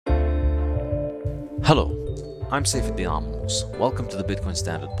Hello, I'm Saifedean. Welcome to the Bitcoin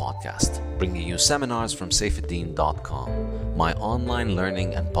Standard Podcast, bringing you seminars from Saifedean.com, my online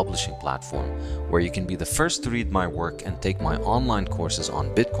learning and publishing platform where you can be the first to read my work and take my online courses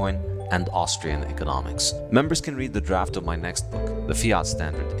on Bitcoin and Austrian economics. Members can read the draft of my next book, The Fiat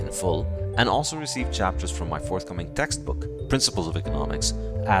Standard, in full, and also receive chapters from my forthcoming textbook, Principles of Economics,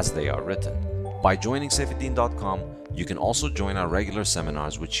 as they are written. By joining Saifedean.com, you can also join our regular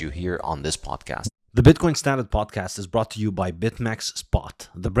seminars which you hear on this podcast. The Bitcoin Standard Podcast is brought to you by BitMEX Spot,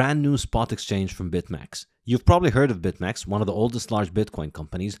 the brand new spot exchange from BitMEX. You've probably heard of BitMEX, one of the oldest large Bitcoin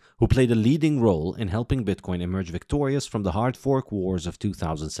companies, who played a leading role in helping Bitcoin emerge victorious from the hard fork wars of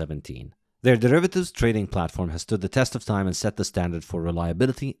 2017. Their derivatives trading platform has stood the test of time and set the standard for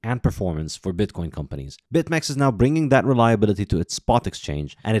reliability and performance for Bitcoin companies. BitMEX is now bringing that reliability to its spot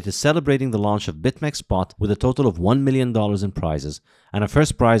exchange, and it is celebrating the launch of BitMEX Spot with a total of $1 million in prizes and a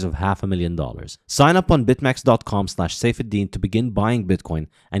first prize of $500,000. Sign up on bitmex.com/Saifedean to begin buying Bitcoin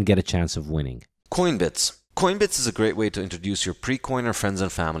and get a chance of winning. Coinbits. Coinbits is a great way to introduce your pre-coiner friends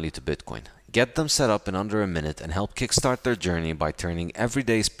and family to Bitcoin. Get them set up in under a minute and help kickstart their journey by turning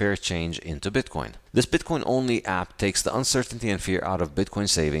everyday spare change into Bitcoin. This Bitcoin-only app takes the uncertainty and fear out of Bitcoin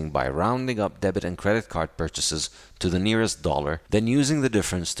saving by rounding up debit and credit card purchases to the nearest dollar, then using the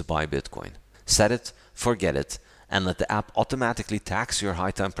difference to buy Bitcoin. Set it, forget it, and let the app automatically tax your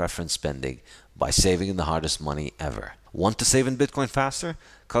high-time preference spending by saving the hardest money ever. Want to save in Bitcoin faster?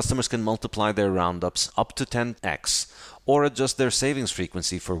 Customers can multiply their roundups up to 10x or adjust their savings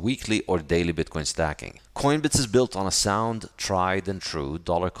frequency for weekly or daily Bitcoin stacking. Coinbits is built on a sound, tried and true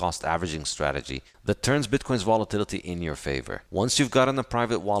dollar cost averaging strategy that turns Bitcoin's volatility in your favor. Once you've gotten a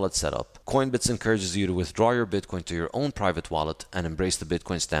private wallet set up, Coinbits encourages you to withdraw your Bitcoin to your own private wallet and embrace the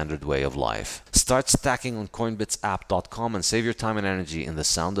Bitcoin standard way of life. Start stacking on coinbitsapp.com and save your time and energy in the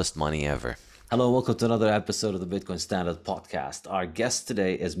soundest money ever. Hello, welcome to another episode of the Bitcoin Standard Podcast. Our guest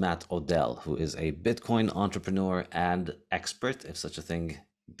today is Matt Odell, who is a Bitcoin entrepreneur and expert, if such a thing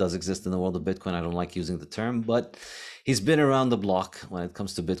does exist in the world of Bitcoin. I don't like using the term, but he's been around the block when it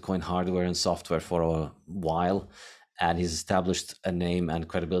comes to Bitcoin hardware and software for a while, and he's established a name and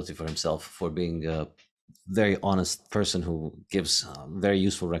credibility for himself for being a very honest person who gives very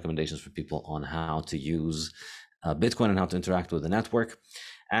useful recommendations for people on how to use Bitcoin and how to interact with the network.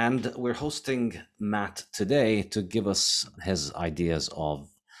 And we're hosting Matt today to give us his ideas of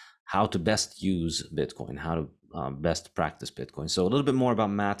how to best use Bitcoin, how to best practice Bitcoin. So a little bit more about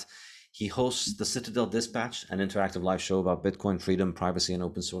Matt. He hosts the Citadel Dispatch, an interactive live show about Bitcoin, freedom, privacy, and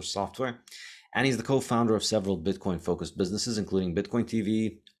open source software. And he's the co-founder of several Bitcoin-focused businesses, including Bitcoin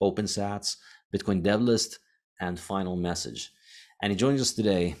TV, OpenSats, Bitcoin DevList, and Final Message. And he joins us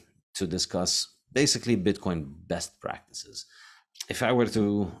today to discuss basically Bitcoin best practices. If I were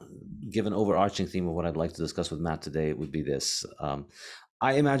to give an overarching theme of what I'd like to discuss with Matt today, it would be this.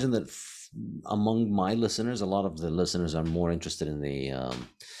 I imagine that among my listeners, a lot of the listeners are more interested in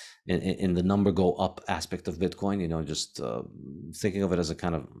the number go up aspect of Bitcoin, just thinking of it as a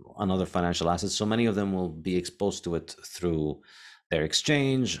kind of another financial asset. So many of them will be exposed to it through their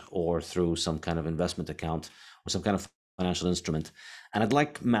exchange or through some kind of investment account or some kind of financial instrument. And I'd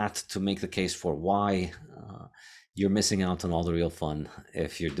like Matt to make the case for why you're missing out on all the real fun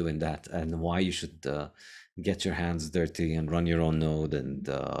if you're doing that, and why you should get your hands dirty and run your own node and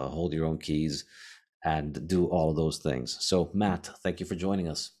hold your own keys and do all those things. So Matt, thank you for joining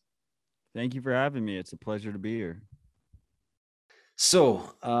us. Thank you for having me. It's a pleasure to be here.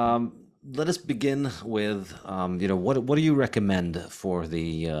 So let us begin with, what do you recommend for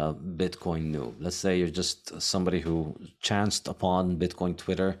the Bitcoin noob? Let's say you're just somebody who chanced upon Bitcoin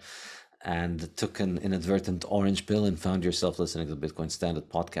Twitter and took an inadvertent orange pill and found yourself listening to the Bitcoin Standard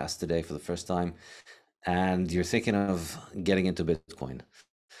Podcast today for the first time, and you're thinking of getting into Bitcoin.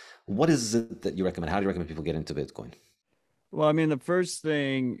 What is it that you recommend? How do you recommend people get into Bitcoin? Well, I mean, the first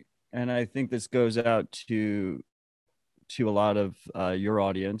thing, and I think this goes out to a lot of your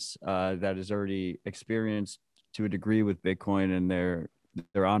audience that is already experienced to a degree with Bitcoin, and they're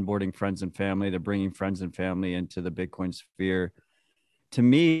onboarding friends and family. They're bringing friends and family into the Bitcoin sphere. To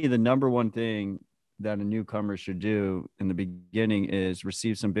me, the number one thing that a newcomer should do in the beginning is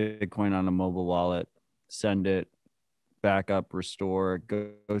receive some Bitcoin on a mobile wallet, send it, back up, restore,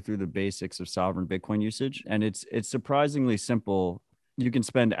 go through the basics of sovereign Bitcoin usage. And it's surprisingly simple. You can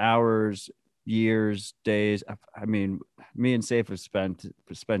spend hours, years, days. I mean, me and Saif have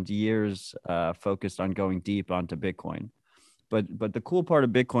spent years focused on going deep onto Bitcoin. But the cool part of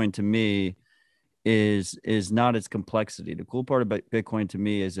Bitcoin to me is not its complexity. The cool part about Bitcoin to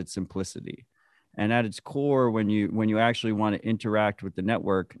me is its simplicity. And at its core, when you actually want to interact with the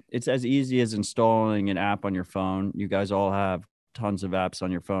network, it's as easy as installing an app on your phone. You guys all have tons of apps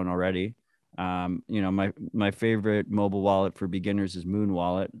on your phone already. My favorite mobile wallet for beginners is Moon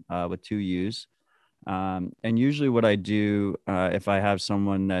Wallet, with two U's. And usually, what I do, if I have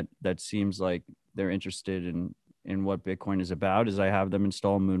someone that seems like they're interested in what Bitcoin is about, is I have them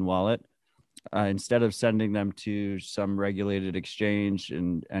install Moon Wallet, instead of sending them to some regulated exchange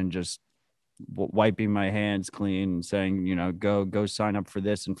and just wiping my hands clean and saying, go sign up for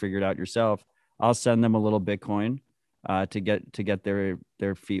this and figure it out yourself. I'll send them a little Bitcoin, to get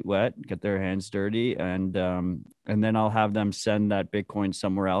their feet wet, get their hands dirty, and then I'll have them send that Bitcoin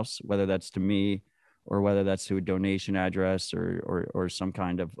somewhere else, whether that's to me or whether that's to a donation address or some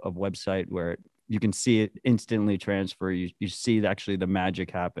kind of website where you can see it instantly transfer. You see actually the magic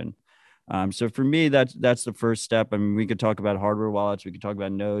happen. So for me, that's the first step. I mean, we could talk about hardware wallets, we could talk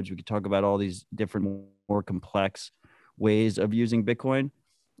about nodes, we could talk about all these different, more complex ways of using Bitcoin.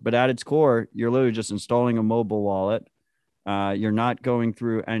 But at its core, you're literally just installing a mobile wallet. You're not going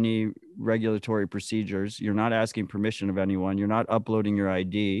through any regulatory procedures. You're not asking permission of anyone. You're not uploading your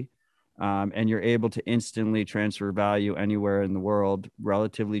ID. And you're able to instantly transfer value anywhere in the world,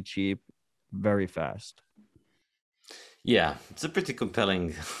 relatively cheap, very fast. Yeah, it's a pretty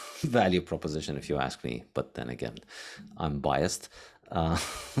compelling value proposition if you ask me. But then again, I'm biased. Uh,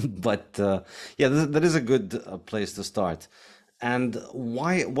 but yeah, that is a good place to start. And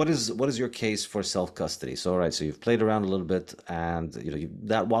why? What is your case for self custody? So, all right, so you've played around a little bit, and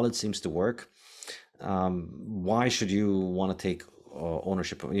that wallet seems to work. Why should you want to take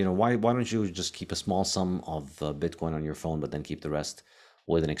ownership? Why don't you just keep a small sum of Bitcoin on your phone, but then keep the rest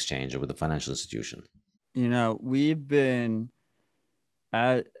with an exchange or with a financial institution? We've been,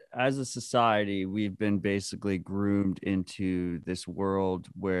 as a society, we've been basically groomed into this world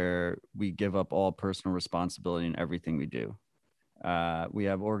where we give up all personal responsibility in everything we do. We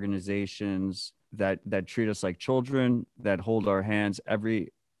have organizations that treat us like children, that hold our hands. Every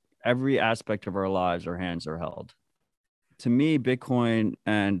aspect of our lives, our hands are held. To me, Bitcoin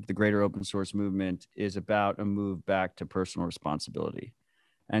and the greater open source movement is about a move back to personal responsibility.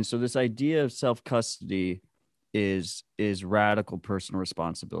 And so this idea of self custody is radical personal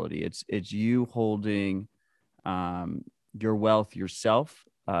responsibility. It's you holding, your wealth yourself,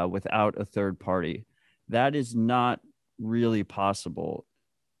 without a third party. That is not really possible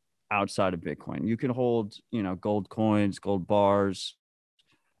outside of Bitcoin. You can hold, gold coins, gold bars.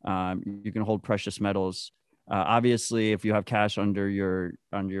 You can hold precious metals. Obviously, if you have cash under your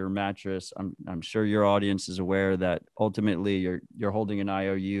mattress, I'm sure your audience is aware that ultimately you're holding an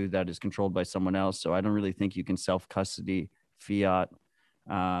IOU that is controlled by someone else. So I don't really think you can self custody fiat.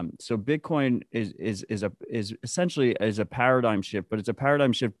 So Bitcoin is essentially a paradigm shift, but it's a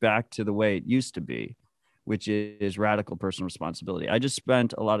paradigm shift back to the way it used to be, which is radical personal responsibility. I just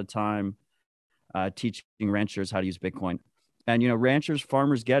spent a lot of time teaching ranchers how to use Bitcoin. And ranchers,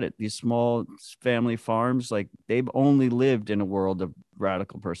 farmers get it. These small family farms, like, they've only lived in a world of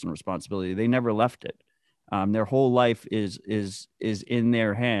radical personal responsibility. They never left it. Their whole life is in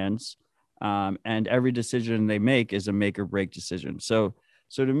their hands, and every decision they make is a make or break decision. So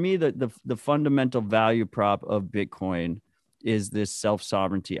to me, the fundamental value prop of Bitcoin is this self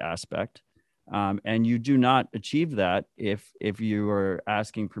sovereignty aspect. And you do not achieve that if you are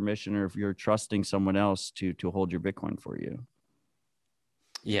asking permission or if you're trusting someone else to hold your Bitcoin for you.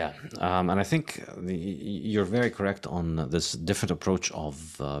 Yeah, and I think you're very correct on this different approach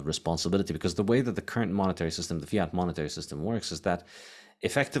of responsibility, because the way that the current monetary system, the fiat monetary system, works is that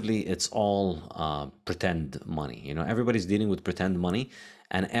effectively it's all pretend money. Everybody's dealing with pretend money,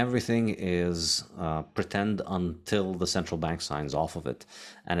 and everything is pretend until the central bank signs off of it.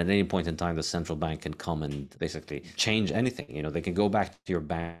 And at any point in time, the central bank can come and basically change anything. They can go back to your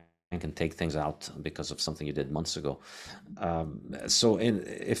bank and take things out because of something you did months ago.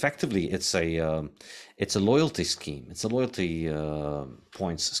 Effectively, it's a loyalty scheme. It's a loyalty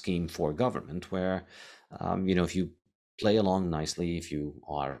points scheme for government, where if you play along nicely, if you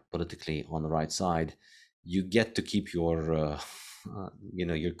are politically on the right side, you get to keep your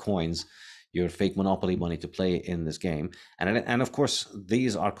coins, your fake monopoly money, to play in this game. And of course,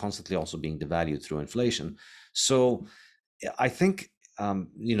 these are constantly also being devalued through inflation. So I think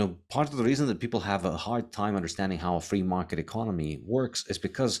part of the reason that people have a hard time understanding how a free market economy works is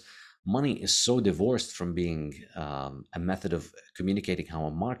because money is so divorced from being a method of communicating how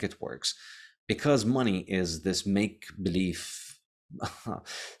a market works. Because money is this make-believe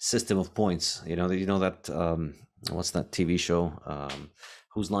system of points. That what's that TV show?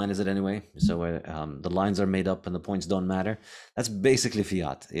 Whose line is it anyway? So the lines are made up and the points don't matter. That's basically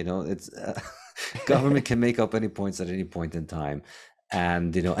fiat. It's government can make up any points at any point in time,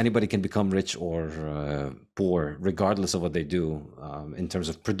 and anybody can become rich or poor regardless of what they do in terms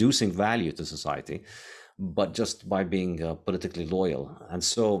of producing value to society, but just by being politically loyal. And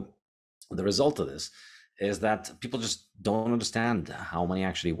so the result of this is that people just don't understand how money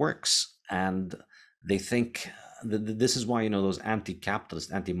actually works, and they think this is why those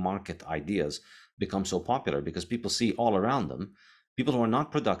anti-capitalist, anti-market ideas become so popular, because people see all around them people who are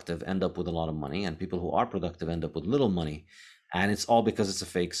not productive end up with a lot of money, and people who are productive end up with little money, and it's all because it's a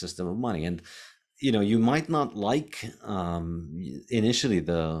fake system of money. And you might not like initially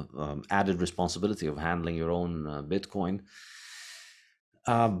the added responsibility of handling your own Bitcoin.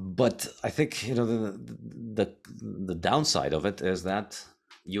 But I think the downside of it is that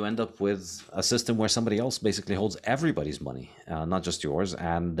you end up with a system where somebody else basically holds everybody's money, not just yours,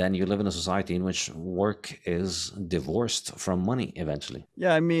 and then you live in a society in which work is divorced from money eventually.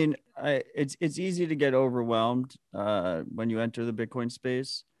 Yeah, I mean, it's easy to get overwhelmed when you enter the Bitcoin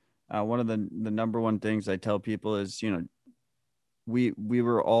space. One of the number one things I tell people is, we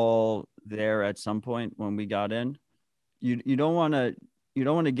were all there at some point when we got in. You don't want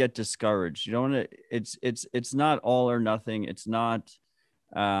to get discouraged. You don't want to. It's not all or nothing. It's not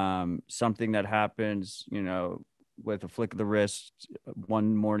something that happens, with a flick of the wrist.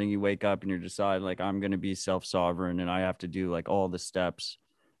 One morning you wake up and you decide, like, I'm going to be self-sovereign and I have to do like all the steps,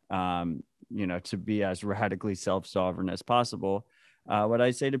 to be as radically self-sovereign as possible. What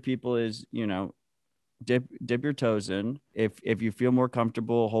I say to people is, dip your toes in. If you feel more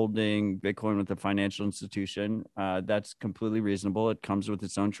comfortable holding Bitcoin with a financial institution, that's completely reasonable. It comes with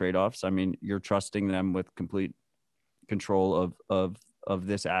its own trade-offs. I mean, you're trusting them with complete control of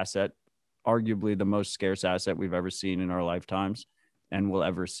this asset, arguably the most scarce asset we've ever seen in our lifetimes and will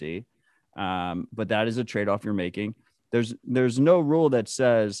ever see. But that is a trade-off you're making. There's no rule that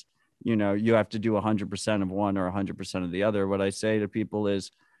says, you have to do 100% of one or 100% of the other. What I say to people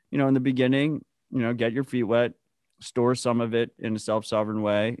is, in the beginning, get your feet wet, store some of it in a self-sovereign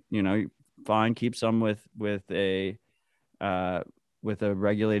way, fine, keep some with a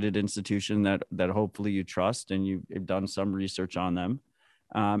regulated institution that hopefully you trust and you've done some research on them.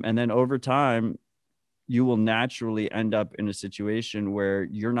 And then over time, you will naturally end up in a situation where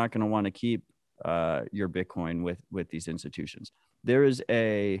you're not going to want to keep your Bitcoin with these institutions. There is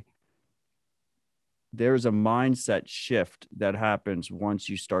a mindset shift that happens once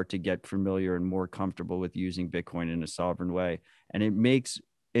you start to get familiar and more comfortable with using Bitcoin in a sovereign way. And it makes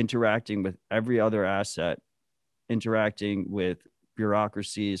interacting with every other asset, interacting with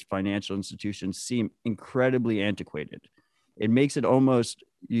bureaucracies, financial institutions seem incredibly antiquated. It makes it almost,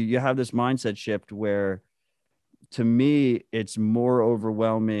 you have this mindset shift where, to me, it's more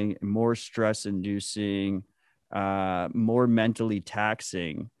overwhelming, more stress inducing, more mentally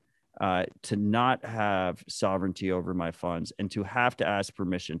taxing to not have sovereignty over my funds and to have to ask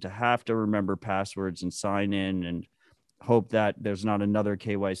permission, to have to remember passwords and sign in and hope that there's not another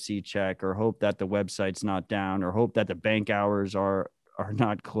KYC check, or hope that the website's not down, or hope that the bank hours are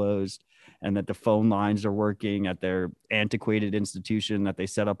not closed and that the phone lines are working at their antiquated institution that they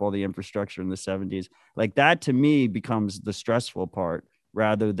set up all the infrastructure in the 70s. Like, that to me becomes the stressful part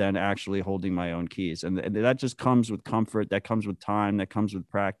rather than actually holding my own keys. And that just comes with comfort, that comes with time, that comes with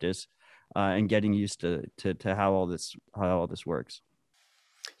practice, and getting used to how all this works.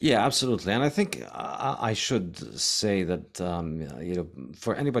 Yeah, absolutely. And I think I should say that,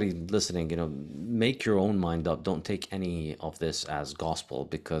 for anybody listening, make your own mind up. Don't take any of this as gospel,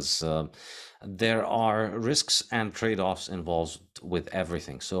 because there are risks and trade-offs involved with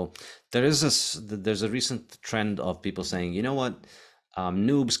everything. So there's a recent trend of people saying, you know what?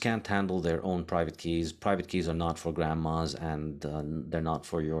 Noobs can't handle their own private keys. Private keys are not for grandmas, and they're not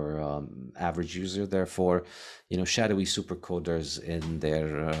for your average user. They're for, shadowy supercoders in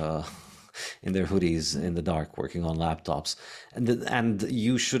their hoodies in the dark, working on laptops. And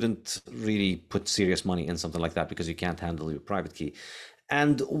you shouldn't really put serious money in something like that because you can't handle your private key.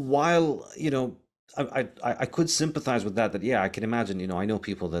 And while, I could sympathize with that. Yeah, I can imagine. I know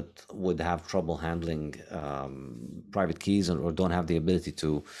people that would have trouble handling private keys, or don't have the ability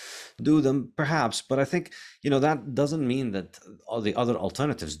to do them, perhaps. But I think that doesn't mean that all the other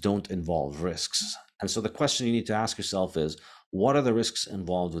alternatives don't involve risks. And so the question you need to ask yourself is, what are the risks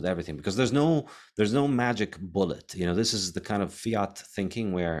involved with everything? Because there's no magic bullet. This is the kind of fiat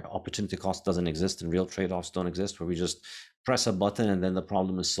thinking where opportunity cost doesn't exist and real trade-offs don't exist, where we just press a button and then the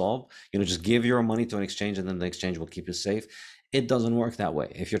problem is solved. Just give your money to an exchange and then the exchange will keep you safe. It doesn't work that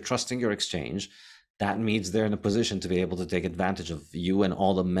way. If you're trusting your exchange, that means they're in a position to be able to take advantage of you and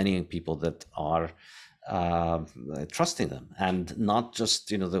all the many people that are uh, trusting them, and not just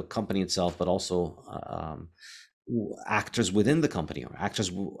the company itself, but also actors within the company or actors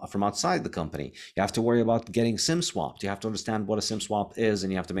from outside the company. You have to worry about getting SIM swapped. You have to understand what a SIM swap is,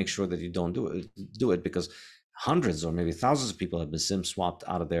 and you have to make sure that you don't do it because hundreds or maybe thousands of people have been SIM swapped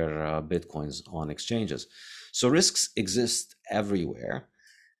out of their bitcoins on exchanges. So risks exist everywhere,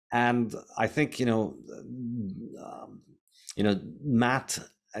 and I think Matt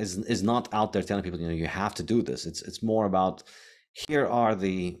is not out there telling people you have to do this. It's more about here are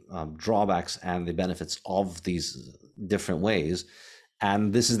the drawbacks and the benefits of these different ways.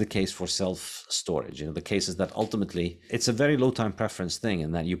 And this is the case for self storage. The case is that ultimately it's a very low time preference thing,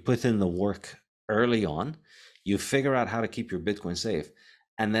 and that you put in the work early on, you figure out how to keep your Bitcoin safe,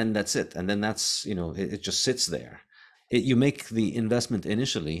 and then that's it. And then that's, it just sits there. You make the investment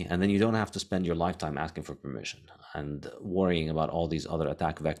initially, and then you don't have to spend your lifetime asking for permission and worrying about all these other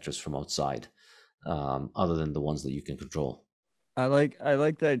attack vectors from outside, other than the ones that you can control. I like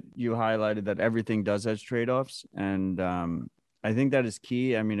that you highlighted that everything does has trade-offs, and I think that is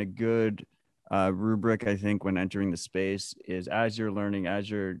key. I mean, a good rubric, I think, when entering the space is, as you're learning, as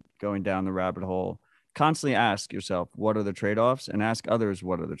you're going down the rabbit hole, constantly ask yourself, what are the trade-offs, and ask others,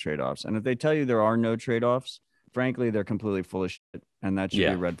 what are the trade-offs. And if they tell you there are no trade-offs, frankly, they're completely full of shit, and that should be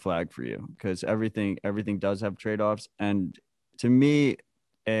a red flag for you, because everything does have trade-offs. And to me,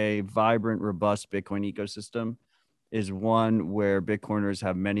 a vibrant, robust Bitcoin ecosystem is one where Bitcoiners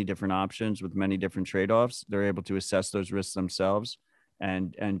have many different options with many different trade-offs. They're able to assess those risks themselves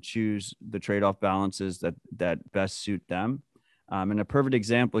and choose the trade-off balances that best suit them. And a perfect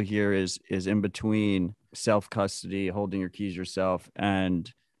example here is in between self-custody, holding your keys yourself,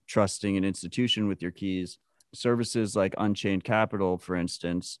 and trusting an institution with your keys. Services like Unchained Capital, for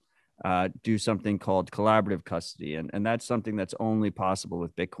instance, do something called collaborative custody. And that's something that's only possible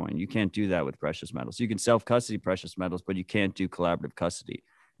with Bitcoin. You can't do that with precious metals. You can self-custody precious metals, but you can't do collaborative custody.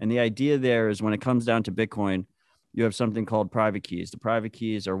 And the idea there is, when it comes down to Bitcoin, you have something called private keys. The private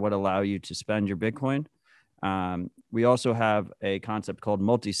keys are what allow you to spend your Bitcoin. We also have a concept called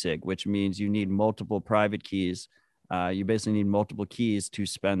multi-sig, which means you need multiple private keys. You basically need multiple keys to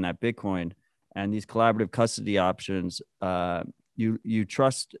spend that Bitcoin. And these collaborative custody options, you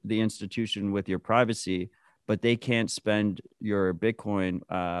trust the institution with your privacy, but they can't spend your Bitcoin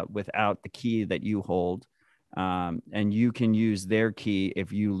without the key that you hold. And you can use their key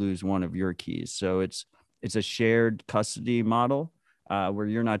if you lose one of your keys. So it's a shared custody model, where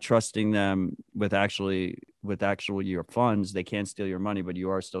you're not trusting them with actual your funds. They can't steal your money, but you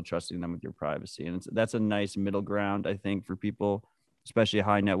are still trusting them with your privacy. And that's a nice middle ground, I think, for people, especially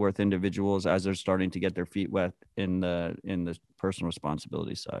high net worth individuals, as they're starting to get their feet wet in the personal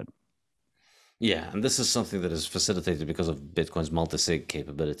responsibility side. Yeah, and this is something that is facilitated because of Bitcoin's multi-sig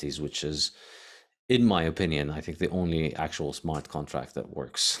capabilities, which is, in my opinion, I think the only actual smart contract that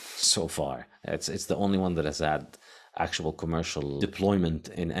works so far. It's the only one that has had actual commercial deployment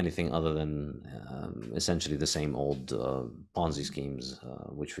in anything other than essentially the same old Ponzi schemes,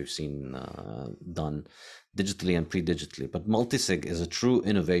 which we've seen done digitally and pre-digitally. But multisig is a true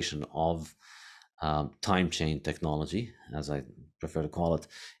innovation of time chain technology, as I prefer to call it.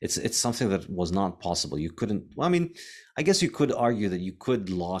 It's something that was not possible. You couldn't. Well, I mean, I guess you could argue that you could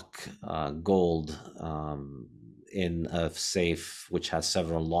lock gold in a safe which has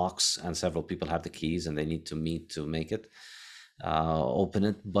several locks, and several people have the keys and they need to meet to make it open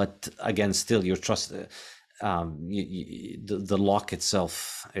it. But again, still, your trust, the lock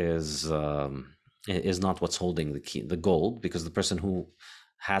itself is not what's holding the key, the gold, because the person who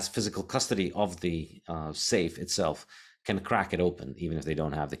has physical custody of the safe itself can crack it open even if they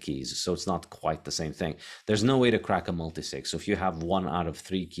don't have the keys. So it's not quite the same thing. There's no way to crack a multisig. So if you have 1 out of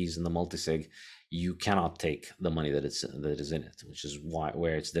 3 keys in the multisig, you cannot take the money that is in it, which is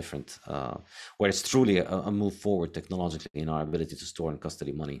where it's different, where it's truly a move forward technologically in our ability to store and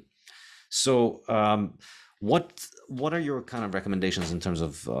custody money. So what are your kind of recommendations in terms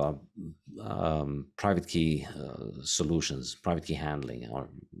of private key solutions, private key handling, or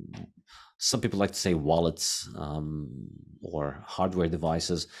some people like to say wallets, or hardware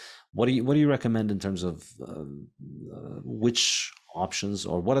devices? What do you recommend in terms of which options,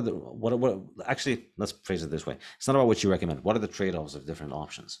 or what actually, let's phrase it this way. It's not about what you recommend. What are the trade-offs of different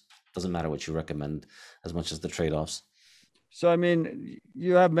options? It doesn't matter what you recommend as much as the trade-offs. So, I mean,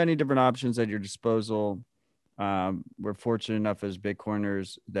 you have many different options at your disposal. We're fortunate enough as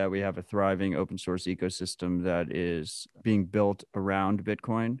Bitcoiners that we have a thriving open source ecosystem that is being built around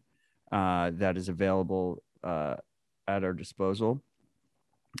Bitcoin, that is available at our disposal.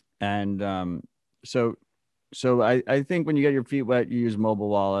 And So I think when you get your feet wet, you use mobile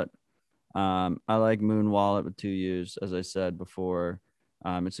wallet. I like Moon Wallet with 2 U's, as I said before.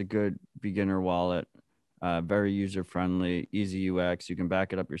 It's a good beginner wallet, very user friendly, easy UX. You can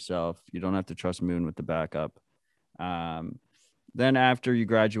back it up yourself. You don't have to trust Moon with the backup. Um, then after you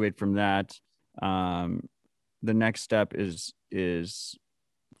graduate from that, the next step is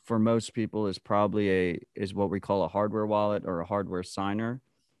for most people is probably is what we call a hardware wallet or a hardware signer,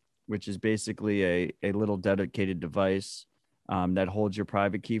 which is basically a little dedicated device that holds your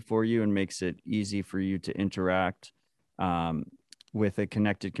private key for you and makes it easy for you to interact um, with a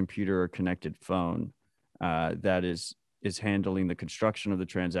connected computer or connected phone that is handling the construction of the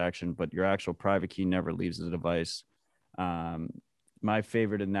transaction, but your actual private key never leaves the device. Um, my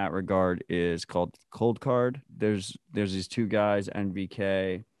favorite in that regard is called Cold Card. There's these two guys,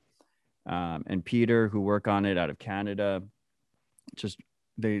 NVK and Peter, who work on it out of Canada. Just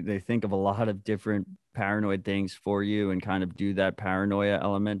they think of a lot of different paranoid things for you and kind of do that paranoia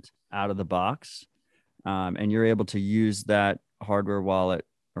element out of the box. And you're able to use that hardware wallet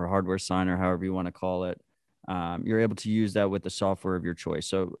or hardware signer, however you want to call it. You're able to use that with the software of your choice.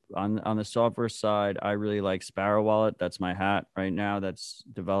 So on the software side, I really like Sparrow Wallet. That's my hat right now. That's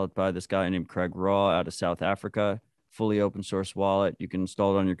developed by this guy named Craig Raw out of South Africa. Fully open source wallet. You can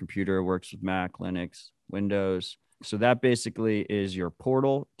install it on your computer. It works with Mac, Linux, Windows. So that basically is your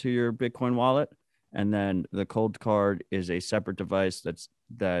portal to your Bitcoin wallet. And then the Cold Card is a separate device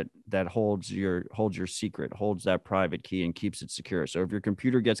that holds your secret, holds that private key and keeps it secure. So if your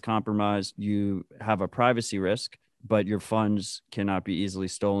computer gets compromised, you have a privacy risk, but your funds cannot be easily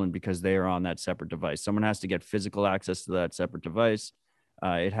stolen because they are on that separate device. Someone has to get physical access to that separate device.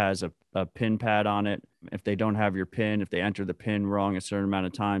 It has a pin pad on it. If they don't have your pin, if they enter the pin wrong a certain amount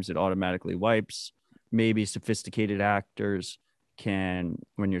of times, it automatically wipes. Maybe sophisticated actors can,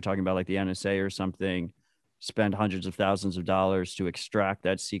 when you're talking about like the NSA or something, spend hundreds of thousands of dollars to extract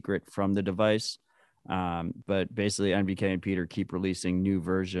that secret from the device. But basically, NVK and Peter keep releasing new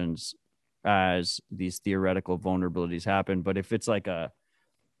versions as these theoretical vulnerabilities happen. But if it's like a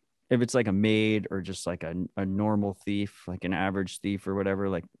maid or just like a normal thief, like an average thief or whatever,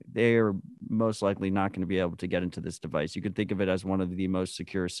 like they are most likely not going to be able to get into this device. You could think of it as one of the most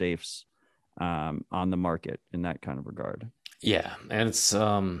secure safes on the market in that kind of regard. Yeah, and it's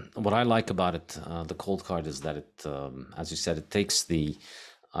what I like about it, the Cold Card, is that it, as you said, it takes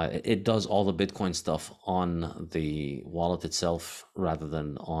it does all the Bitcoin stuff on the wallet itself rather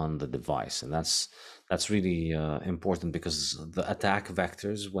than on the device, and that's really important because the attack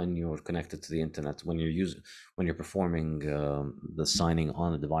vectors when you're connected to the internet, when you're performing the signing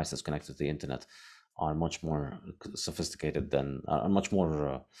on a device that's connected to the internet, are much more sophisticated than are much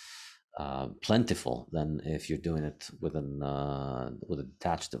more plentiful than if you're doing it with a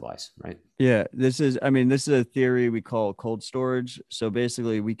detached device, right? Yeah, this is a theory we call cold storage. So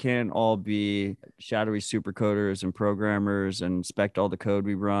basically, we can't all be shadowy supercoders and programmers and inspect all the code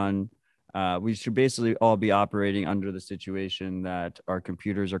we run. We should basically all be operating under the situation that our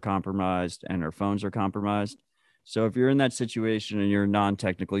computers are compromised and our phones are compromised. So if you're in that situation and you're a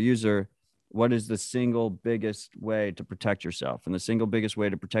non-technical user, what is the single biggest way to protect yourself? And the single biggest way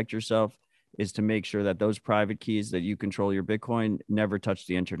to protect yourself is to make sure that those private keys that you control your Bitcoin never touch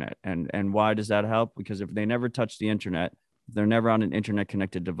the internet. And why does that help? Because if they never touch the internet, if they're never on an internet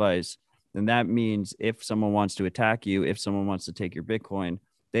connected device, then that means if someone wants to attack you, if someone wants to take your Bitcoin,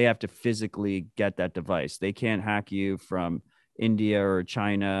 they have to physically get that device. They can't hack you from India or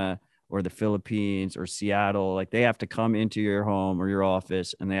China or the Philippines or Seattle. Like they have to come into your home or your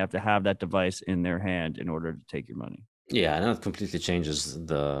office and they have to have that device in their hand in order to take your money. Yeah, and that completely changes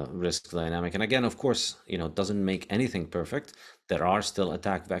the risk dynamic. And again, of course, it doesn't make anything perfect. There are still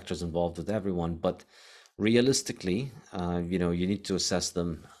attack vectors involved with everyone, but realistically, you need to assess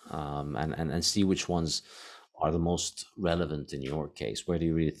them and see which ones are the most relevant in your case. Where do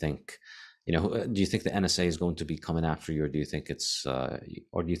you really think, do you think the NSA is going to be coming after you, or do you think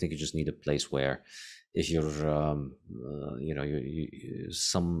or do you think you just need a place where if you're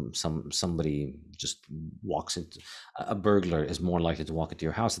somebody just walks into a burglar is more likely to walk into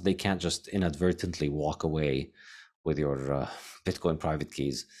your house, that they can't just inadvertently walk away with your Bitcoin private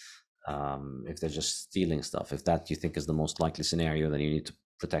keys if they're just stealing stuff. If that you think is the most likely scenario, then you need to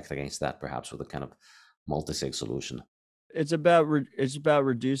protect against that, perhaps with a kind of multi-sig solution. It's about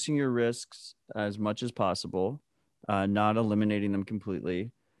reducing your risks as much as possible, not eliminating them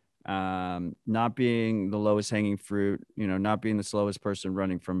completely, not being the lowest hanging fruit, not being the slowest person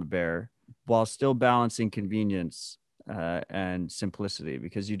running from a bear, while still balancing convenience and simplicity.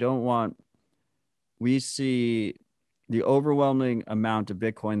 Because you don't want, we see the overwhelming amount of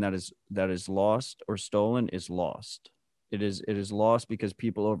Bitcoin that is lost or stolen is lost. It is lost because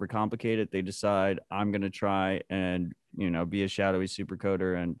people overcomplicate it. They decide I'm going to try and be a shadowy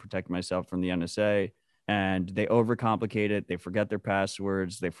supercoder and protect myself from the NSA, and they overcomplicate it. They forget their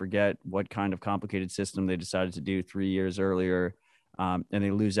passwords. They forget what kind of complicated system they decided to do 3 years earlier, and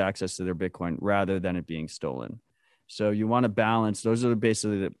they lose access to their Bitcoin rather than it being stolen. So you want to balance. Those are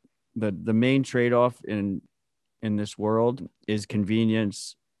basically the main trade-off in this world is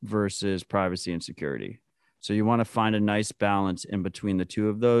convenience versus privacy and security. So you want to find a nice balance in between the two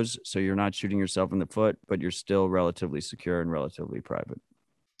of those, so you're not shooting yourself in the foot, but you're still relatively secure and relatively private.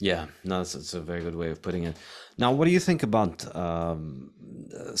 Yeah, no, that's a very good way of putting it. Now, what do you think about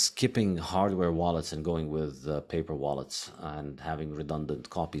skipping hardware wallets and going with paper wallets and having redundant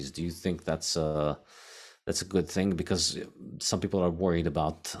copies? Do you think that's a good thing? Because some people are worried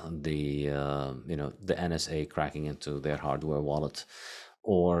about the NSA cracking into their hardware wallet,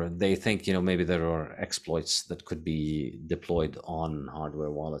 or they think maybe there are exploits that could be deployed on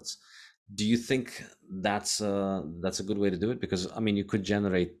hardware wallets. Do you think that's a good way to do it? Because I mean, you could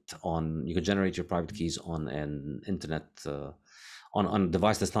generate your private keys on an internet on a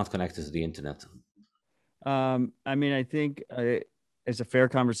device that's not connected to the internet. I mean, I think it's a fair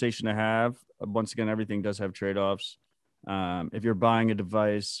conversation to have. Once again, everything does have trade-offs. If you're buying a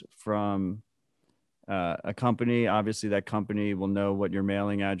device from a company, obviously that company will know what your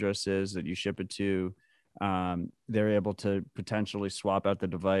mailing address is that you ship it to. They're able to potentially swap out the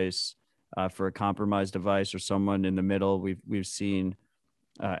device for a compromised device or someone in the middle. We've seen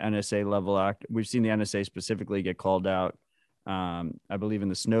NSA level act. We've seen the NSA specifically get called out. I believe in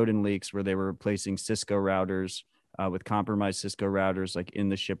the Snowden leaks where they were replacing Cisco routers with compromised Cisco routers, like in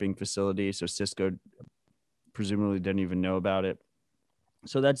the shipping facility. So Cisco presumably didn't even know about it.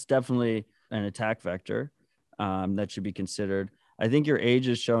 So that's definitely an attack vector that should be considered. I think your age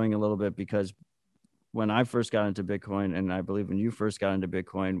is showing a little bit because when I first got into Bitcoin, and I believe when you first got into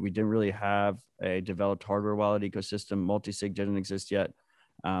Bitcoin, we didn't really have a developed hardware wallet ecosystem. Multi-sig didn't exist yet.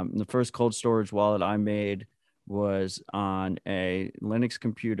 The first cold storage wallet I made was on a Linux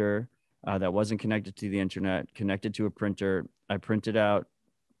computer that wasn't connected to the internet, connected to a printer. I printed out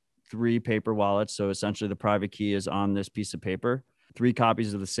 3 paper wallets. So essentially the private key is on this piece of paper, 3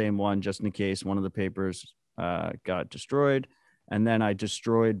 copies of the same one, just in case one of the papers got destroyed. And then I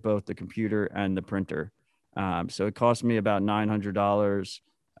destroyed both the computer and the printer. So it cost me about $900.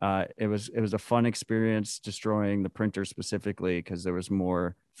 It was a fun experience destroying the printer specifically because there was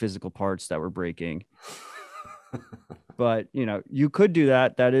more physical parts that were breaking. But you could do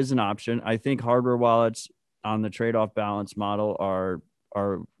that. That is an option. I think hardware wallets on the trade-off balance model are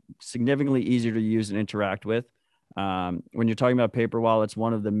significantly easier to use and interact with. When you're talking about paper wallets,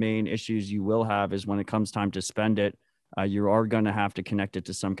 one of the main issues you will have is when it comes time to spend it, you are going to have to connect it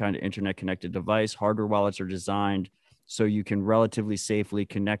to some kind of internet connected device. Hardware wallets are designed so you can relatively safely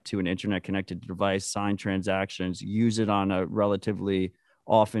connect to an internet connected device, sign transactions, use it on a relatively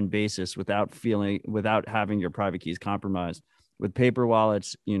often basis without having your private keys compromised. With paper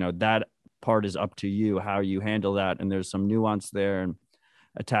wallets, that part is up to you, how you handle that. And there's some nuance there and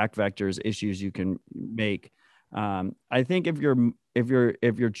attack vectors, issues you can make. I think if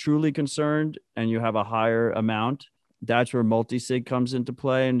you're truly concerned and you have a higher amount, that's where multi-sig comes into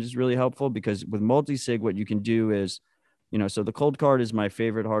play and is really helpful, because with multi-sig, what you can do is, so the Cold Card is my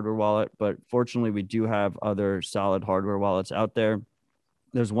favorite hardware wallet, but fortunately we do have other solid hardware wallets out there.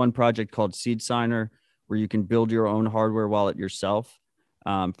 There's one project called Seed Signer where you can build your own hardware wallet yourself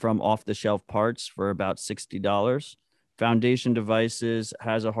from off-the-shelf parts for about $60. Foundation Devices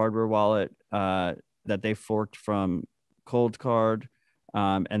has a hardware wallet that they forked from Cold Card.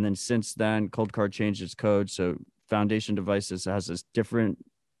 And then since then, Cold Card changed its code. So Foundation Devices has this different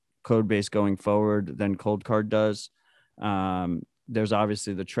code base going forward than Cold Card does. There's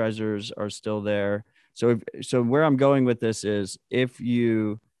obviously the treasures are still there. So where I'm going with this is, if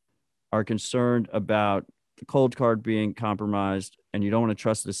you are concerned about the Cold Card being compromised and you don't want to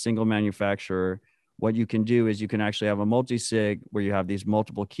trust a single manufacturer, what you can do is you can actually have a multi-sig where you have these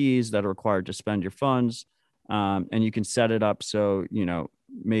multiple keys that are required to spend your funds. And you can set it up so,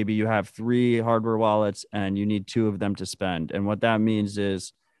 maybe you have 3 hardware wallets and you need 2 of them to spend. And what that means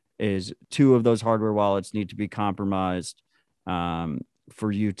is 2 of those hardware wallets need to be compromised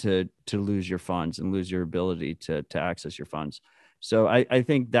for you to lose your funds and lose your ability to access your funds. So I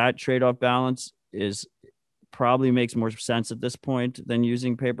think that trade-off balance probably makes more sense at this point than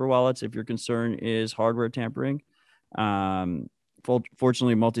using paper wallets if your concern is hardware tampering.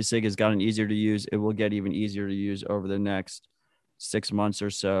 Fortunately, multi-sig has gotten easier to use. It will get even easier to use over the next 6 months or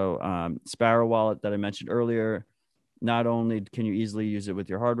so. Sparrow wallet that I mentioned earlier, not only can you easily use it with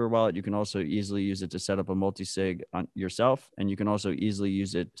your hardware wallet, you can also easily use it to set up a multi-sig on yourself, and you can also easily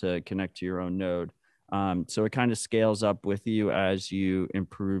use it to connect to your own node. So it kind of scales up with you as you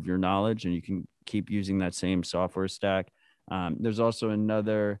improve your knowledge, and you can keep using that same software stack. There's also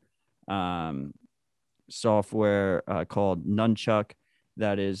another software called Nunchuck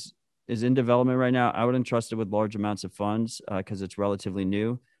that is in development right now. I wouldn't trust it with large amounts of funds because it's relatively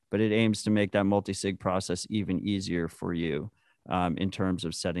new, but it aims to make that multi-sig process even easier for you in terms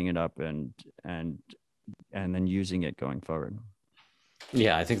of setting it up and then using it going forward.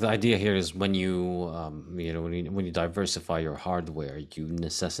 Yeah, I think the idea here is when when you diversify your hardware, you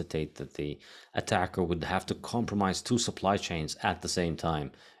necessitate that the attacker would have to compromise two supply chains at the same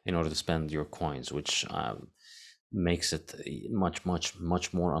time in order to spend your coins, which makes it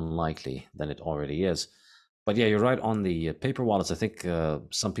much more unlikely than it already is. But yeah, you're right on the paper wallets. I think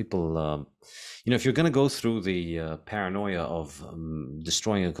some people, if you're going to go through the paranoia of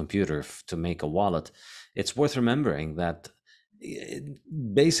destroying a computer to make a wallet, it's worth remembering that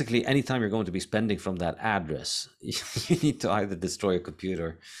basically anytime you're going to be spending from that address, you need to either destroy a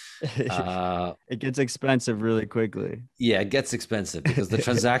computer. It gets expensive really quickly. Yeah, it gets expensive because the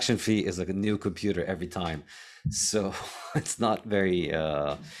transaction fee is like a new computer every time. So it's not very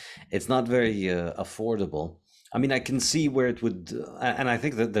affordable. I mean, I can see where it would, and I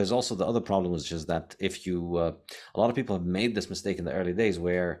think that there's also the other problem, which is that if you, a lot of people have made this mistake in the early days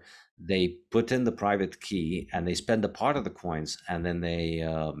where they put in the private key and they spend a part of the coins, and then they,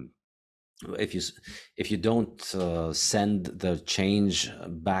 if you don't send the change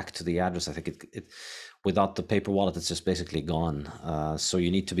back to the address, I think it without the paper wallet, it's just basically gone. So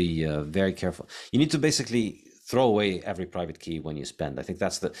you need to be very careful. You need to basically throw away every private key when you spend. I think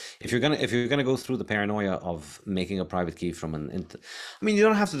that's if you're gonna go through the paranoia of making a private key from I mean, you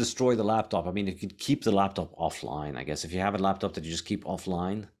don't have to destroy the laptop. I mean, you could keep the laptop offline, I guess. If you have a laptop that you just keep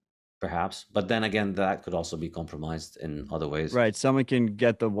offline, perhaps. But then again, that could also be compromised in other ways. Right. Someone can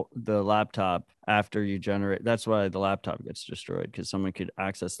get the laptop after you generate. That's why the laptop gets destroyed, because someone could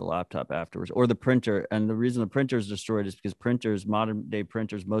access the laptop afterwards, or the printer. And the reason the printer is destroyed is because printers, modern day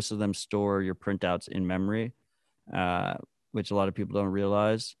printers, most of them store your printouts in memory, which a lot of people don't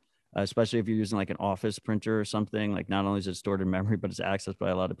realize. Especially if you're using like an office printer or something, like not only is it stored in memory, but it's accessed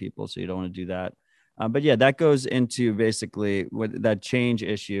by a lot of people. So you don't want to do that. But yeah, that goes into basically with that change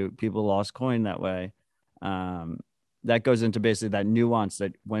issue. People lost coin that way. That goes into basically that nuance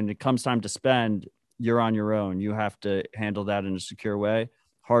that when it comes time to spend, you're on your own. You have to handle that in a secure way.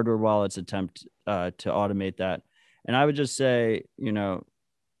 Hardware wallets attempt to automate that. And I would just say,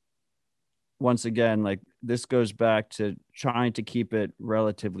 once again, like this goes back to trying to keep it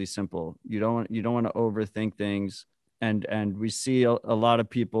relatively simple. You don't want to overthink things. And we see a lot of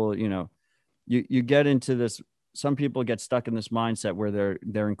people, you get into this. Some people get stuck in this mindset where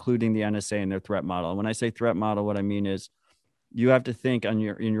they're including the NSA in their threat model. And when I say threat model, what I mean is you have to think in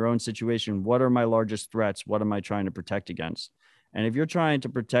your own situation, what are my largest threats? What am I trying to protect against? And if you're trying to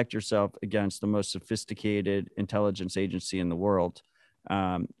protect yourself against the most sophisticated intelligence agency in the world,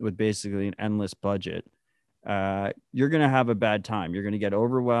 with basically an endless budget, you're going to have a bad time. You're going to get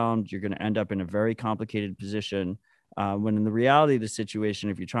overwhelmed. You're going to end up in a very complicated position. When in the reality of the situation,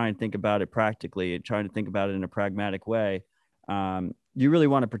 if you try and think about it practically and try to think about it in a pragmatic way, you really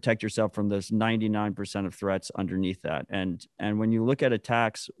want to protect yourself from those 99% of threats underneath that. And when you look at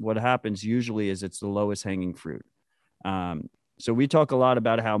attacks, what happens usually is it's the lowest hanging fruit. So we talk a lot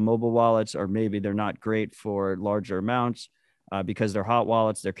about how mobile wallets are maybe they're not great for larger amounts because they're hot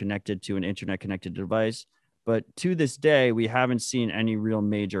wallets. They're connected to an internet connected device. But to this day, we haven't seen any real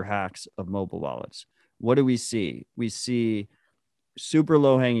major hacks of mobile wallets. What do we see? We see super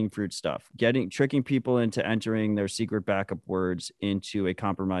low hanging fruit stuff, tricking people into entering their secret backup words into a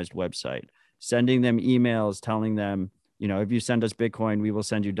compromised website, sending them emails telling them, if you send us Bitcoin, we will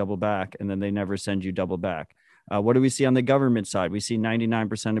send you double back. And then they never send you double back. What do we see on the government side? We see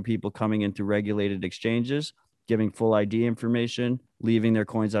 99% of people coming into regulated exchanges, giving full ID information, leaving their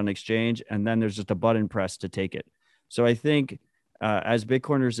coins on exchange, and then there's just a button press to take it. So I think as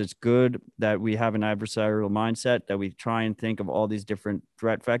Bitcoiners, it's good that we have an adversarial mindset, that we try and think of all these different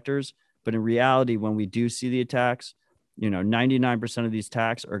threat vectors. But in reality, when we do see the attacks, 99% of these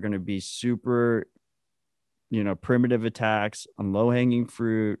attacks are going to be super, primitive attacks on low hanging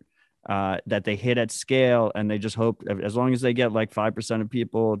fruit that they hit at scale. And they just hope as long as they get like 5% of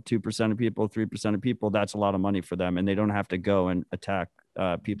people, 2% of people, 3% of people, that's a lot of money for them. And they don't have to go and attack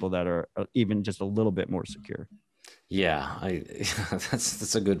people that are even just a little bit more secure. Yeah,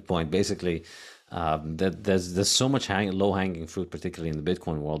 that's a good point. Basically, There's so much low hanging fruit, particularly in the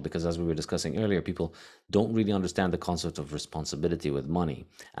Bitcoin world, because as we were discussing earlier, people don't really understand the concept of responsibility with money.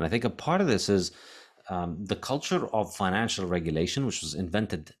 And I think a part of this is the culture of financial regulation, which was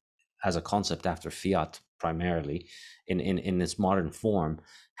invented as a concept after fiat primarily in its modern form,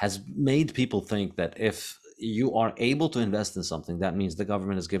 has made people think that if you are able to invest in something, that means the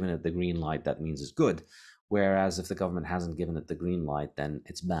government has given it the green light, that means it's good. Whereas if the government hasn't given it the green light, then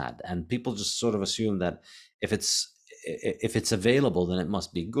it's bad. And people just sort of assume that if it's available, then it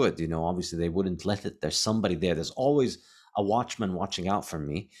must be good. Obviously they wouldn't let it. There's somebody there. There's always a watchman watching out for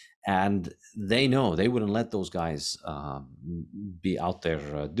me, and they know they wouldn't let those guys be out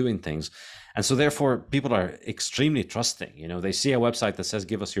there doing things. And so therefore people are extremely trusting. They see a website that says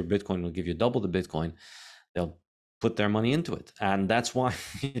give us your Bitcoin, we'll give you double the Bitcoin. They'll put their money into it. And that's why,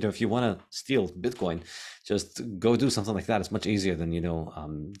 if you want to steal Bitcoin, just go do something like that. It's much easier than,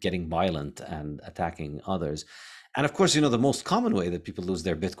 getting violent and attacking others. And of course, the most common way that people lose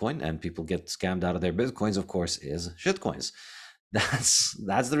their Bitcoin and people get scammed out of their Bitcoins, of course, is shitcoins. That's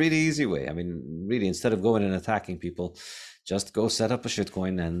the really easy way. I mean, really, instead of going and attacking people, just go set up a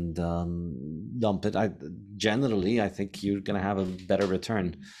shitcoin and dump it. I think you're going to have a better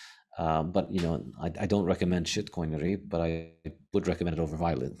return. But I don't recommend shitcoinery, but I would recommend it over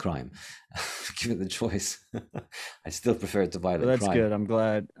violent crime. Given the choice, I still prefer it to violent crime. That's good.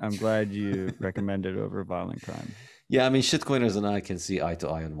 I'm glad you recommend it over violent crime. Yeah, I mean, shitcoiners and I can see eye to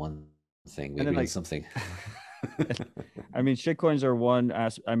eye on one thing. We agree on something. I mean, shitcoins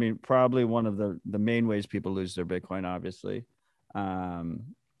are probably one of the main ways people lose their Bitcoin, obviously. And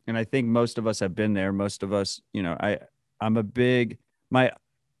I think most of us have been there. Most of us, I'm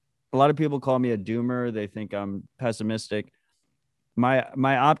a lot of people call me a doomer. They think I'm pessimistic.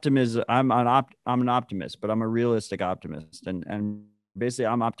 My optimism, I'm an optimist, but I'm a realistic optimist. And basically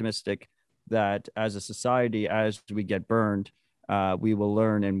I'm optimistic that as a society, as we get burned, we will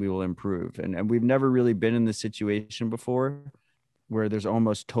learn and we will improve. And we've never really been in this situation before where there's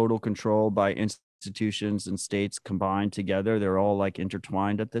almost total control by institutions and states combined together. They're all like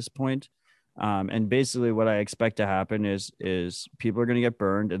intertwined at this point. And basically what I expect to happen is people are going to get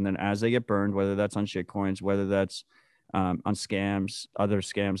burned. And then as they get burned, whether that's on shitcoins, whether that's on scams, other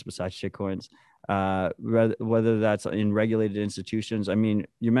scams besides shitcoins, whether that's in regulated institutions. I mean,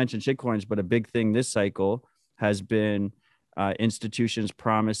 you mentioned shitcoins, but a big thing this cycle has been institutions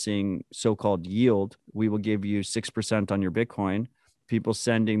promising so-called yield. We will give you 6% on your Bitcoin. People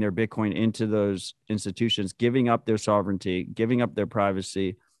sending their Bitcoin into those institutions, giving up their sovereignty, giving up their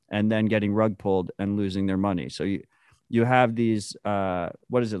privacy, and then getting rug pulled and losing their money. So you have these,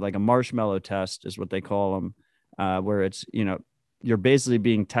 what is it, like a marshmallow test is what they call them, where it's, you're basically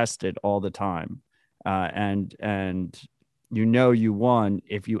being tested all the time. And you won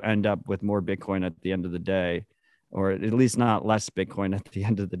if you end up with more Bitcoin at the end of the day, or at least not less Bitcoin at the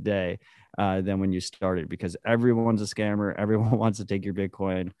end of the day than when you started, because everyone's a scammer. Everyone wants to take your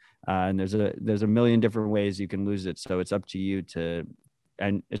Bitcoin. And there's a million different ways you can lose it. So it's up to you to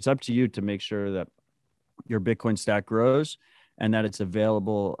make sure that your Bitcoin stack grows and that it's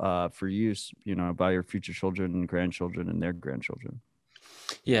available for use, by your future children and grandchildren and their grandchildren.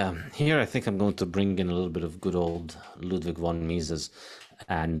 Yeah, here I think I'm going to bring in a little bit of good old Ludwig von Mises.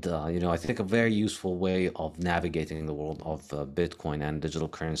 And, I think a very useful way of navigating the world of Bitcoin and digital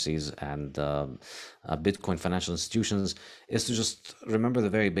currencies and Bitcoin financial institutions is to just remember the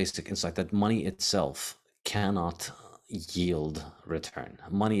very basic insight that money itself cannot yield return.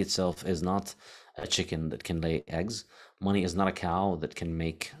 Money itself is not a chicken that can lay eggs. Money is not a cow that can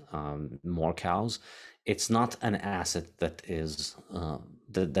make more cows. It's not an asset that is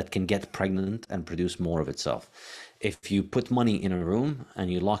that can get pregnant and produce more of itself. If you put money in a room and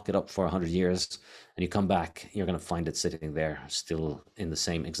you lock it up for 100 years and you come back, you're going to find it sitting there still in the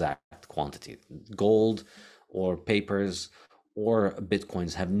same exact quantity. Gold or papers or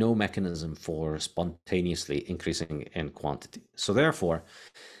Bitcoins have no mechanism for spontaneously increasing in quantity. So therefore,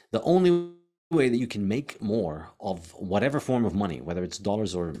 the only way that you can make more of whatever form of money, whether it's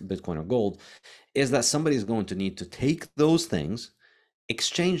dollars or Bitcoin or gold, is that somebody is going to need to take those things,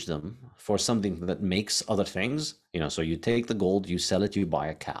 exchange them for something that makes other things. So you take the gold, you sell it, you buy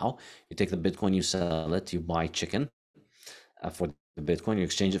a cow. You take the Bitcoin, you sell it, you buy chicken for the Bitcoin, you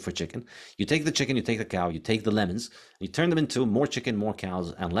exchange it for chicken. You take the chicken, you take the cow, you take the lemons, you turn them into more chicken, more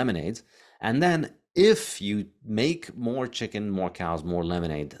cows, and lemonades. And then if you make more chicken, more cows, more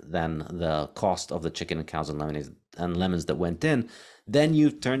lemonade than the cost of the chicken and cows and lemonades and lemons that went in, then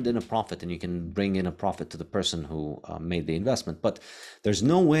you've turned in a profit and you can bring in a profit to the person who made the investment. But there's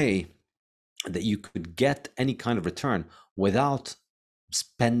no way that you could get any kind of return without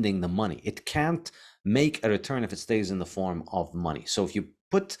spending the money. It can't make a return if it stays in the form of money. So if you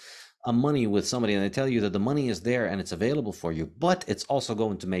put a money with somebody and they tell you that the money is there and it's available for you, but it's also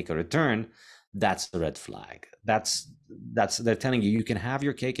going to make a return, that's the red flag. That's they're telling you you can have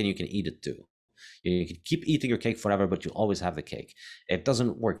your cake and you can eat it too. You can keep eating your cake forever, but you always have the cake. It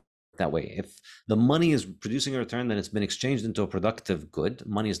doesn't work that way. If the money is producing a return, then it's been exchanged into a productive good.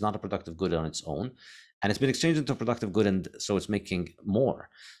 Money is not a productive good on its own. And it's been exchanged into a productive good, and so it's making more.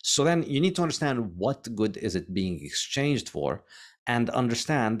 So then you need to understand what good is it being exchanged for, and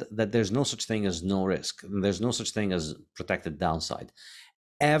understand that there's no such thing as no risk. There's no such thing as protected downside.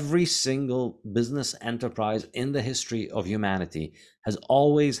 Every single business enterprise in the history of humanity has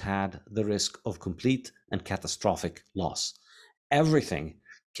always had the risk of complete and catastrophic loss. Everything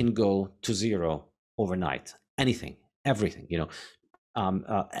can go to zero overnight. Anything, everything, um,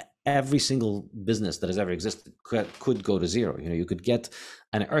 uh, every single business that has ever existed could go to zero. You could get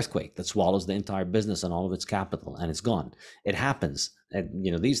an earthquake that swallows the entire business and all of its capital, and it's gone. It happens. And,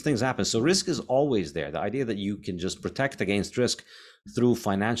 these things happen. So risk is always there. The idea that you can just protect against risk through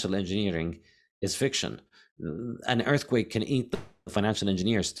financial engineering is fiction. An earthquake can eat the financial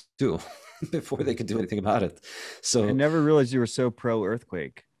engineers too before they could do anything about it. So I never realized you were so pro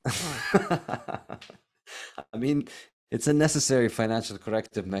earthquake. I mean, it's a necessary financial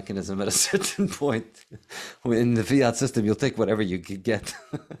corrective mechanism at a certain point. In the fiat system, you'll take whatever you can get.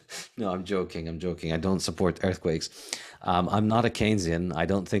 No, I'm joking. I don't support earthquakes. I'm not a Keynesian. I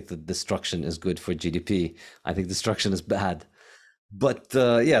don't think that destruction is good for GDP. I think destruction is bad. But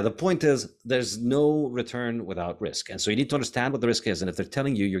yeah, the point is there's no return without risk. And so you need to understand what the risk is. And if they're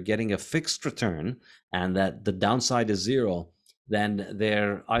telling you you're getting a fixed return and that the downside is zero, then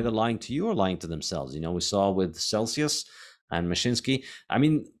they're either lying to you or lying to themselves. We saw with Celsius and Mashinsky. I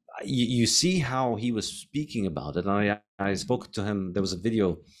mean, you see how he was speaking about it. I spoke to him. There was a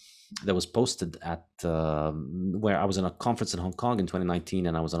video that was posted at where I was in a conference in Hong Kong in 2019,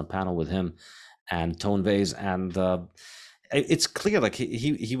 and I was on a panel with him and Tone Vase, and it's clear, like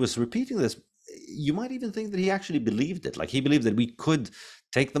he was repeating this. You might even think that he actually believed it. Like he believed that we could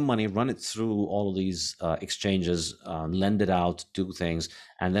take the money, run it through all of these exchanges, lend it out, do things,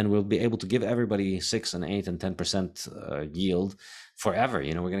 and then we'll be able to give everybody 6 and 8 and 10% yield forever.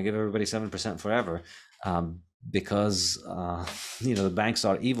 We're going to give everybody 7% forever because the banks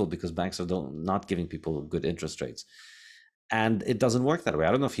are evil, because banks are not giving people good interest rates, and it doesn't work that way.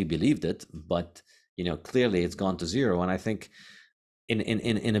 I don't know if he believed it, but clearly it's gone to zero. And I think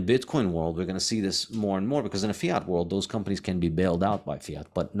in a Bitcoin world, we're going to see this more and more, because in a fiat world, those companies can be bailed out by fiat,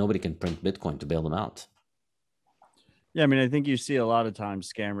 but nobody can print Bitcoin to bail them out. Yeah, I mean, I think you see a lot of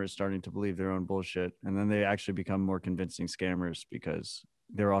times scammers starting to believe their own bullshit, and then they actually become more convincing scammers because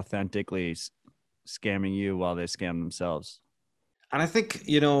they're authentically scamming you while they scam themselves. And I think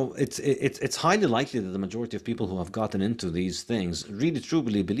it's highly likely that the majority of people who have gotten into these things really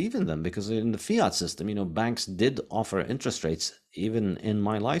truly believe in them, because in the fiat system, banks did offer interest rates even in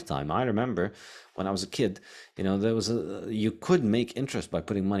my lifetime. I remember when I was a kid, you could make interest by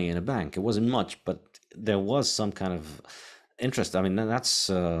putting money in a bank. It wasn't much, but there was some kind of interest. I mean, that's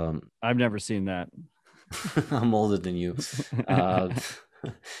I've never seen that. I'm older than you.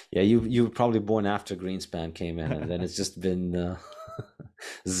 Yeah, you were probably born after Greenspan came in, and then it's just been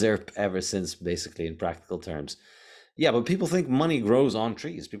ZERP ever since, basically, in practical terms. Yeah, but people think money grows on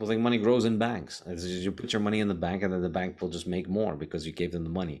trees. People think money grows in banks. You put your money in the bank, and then the bank will just make more because you gave them the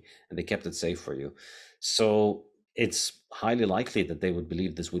money and they kept it safe for you. So it's highly likely that they would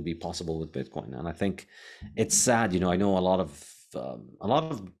believe this would be possible with Bitcoin. And I think it's sad. I know a lot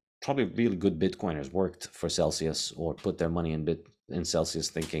of probably really good Bitcoiners worked for Celsius or put their money in Celsius,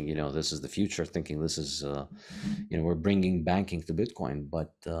 thinking, this is the future, thinking this is, we're bringing banking to Bitcoin,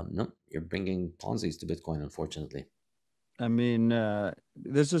 but no, you're bringing Ponzi's to Bitcoin, unfortunately. I mean,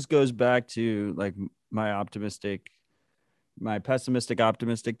 this just goes back to like my pessimistic,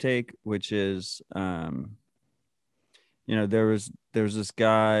 optimistic take, which is, there's this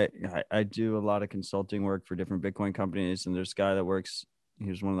guy, I do a lot of consulting work for different Bitcoin companies, and there's a guy that works, he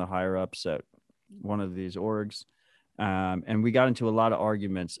was one of the higher ups at one of these orgs. And we got into a lot of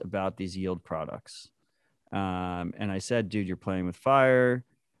arguments about these yield products. And I said, dude, you're playing with fire.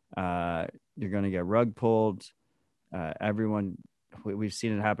 You're going to get rug pulled. We've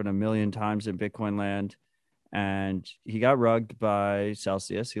seen it happen a million times in Bitcoin land. And he got rugged by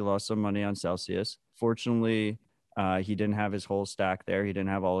Celsius. He lost some money on Celsius. Fortunately, he didn't have his whole stack there. He didn't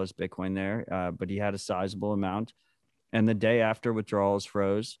have all his Bitcoin there, but he had a sizable amount. And the day after withdrawals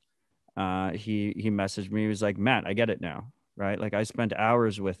froze, he messaged me. He was like, Matt, I get it now, right? Like I spent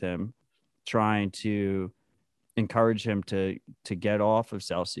hours with him trying to encourage him to get off of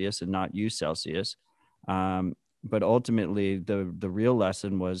Celsius and not use Celsius. But ultimately, the real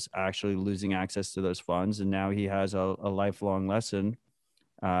lesson was actually losing access to those funds, and now he has a lifelong lesson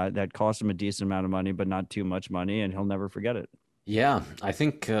that cost him a decent amount of money, but not too much money, and he'll never forget it. Yeah, I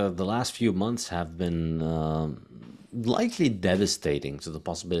think the last few months have been likely devastating to the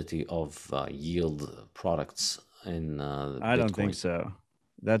possibility of yield products in I don't think Bitcoin. so.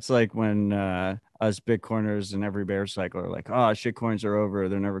 That's like when us Bitcoiners and every bear cycle are like, "Oh, shit coins are over;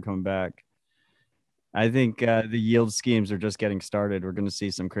 they're never coming back." I think the yield schemes are just getting started. We're going to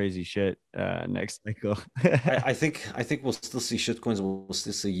see some crazy shit next cycle. I think we'll still see shitcoins, we'll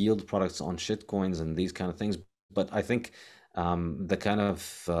still see yield products on shitcoins and these kind of things. But I think the kind of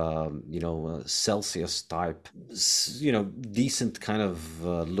Celsius type, decent kind of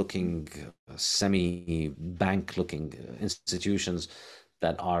looking semi bank looking institutions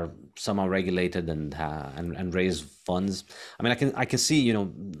that are somehow regulated and raise funds. I mean, I can see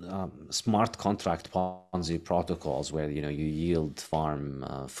smart contract Ponzi protocols where you yield farm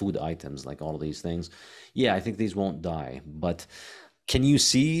food items like all of these things. Yeah, I think these won't die, but can you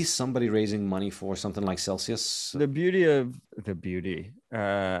see somebody raising money for something like Celsius? The beauty,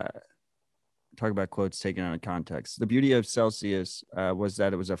 talk about quotes taken out of context. The beauty of Celsius was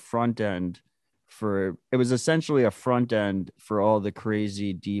that it was a front end it was essentially a front end for all the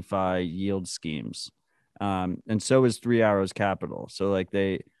crazy DeFi yield schemes. And so is Three Arrows Capital. So like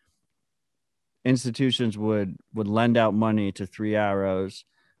institutions would lend out money to Three Arrows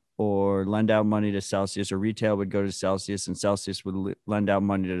or lend out money to Celsius, or retail would go to Celsius and Celsius would lend out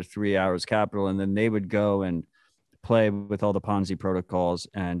money to Three Arrows Capital. And then they would go and play with all the Ponzi protocols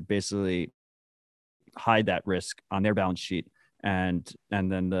and basically hide that risk on their balance sheet. And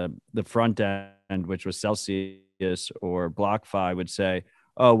then the front end, which was Celsius or BlockFi, would say,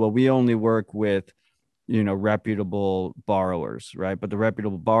 oh, well, we only work with reputable borrowers, right? But the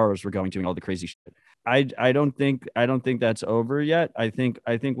reputable borrowers were going doing all the crazy shit. I don't think that's over yet. I think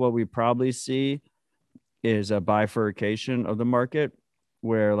what we probably see is a bifurcation of the market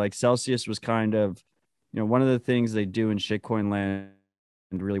where like Celsius was kind of, one of the things they do in shitcoin land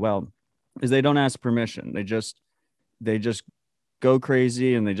really well is they don't ask permission. They just go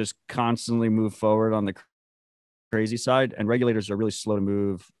crazy and they just constantly move forward on the crazy side. And regulators are really slow to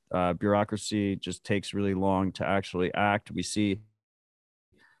move. Bureaucracy just takes really long to actually act. We see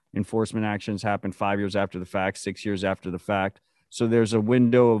enforcement actions happen 5 years after the fact, 6 years after the fact. So there's a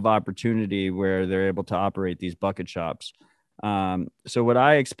window of opportunity where they're able to operate these bucket shops. So what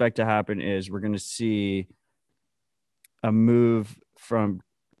I expect to happen is we're going to see a move from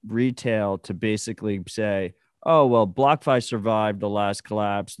retail to basically say, oh, well, BlockFi survived the last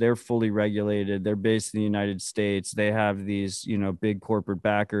collapse. They're fully regulated. They're based in the United States. They have these, big corporate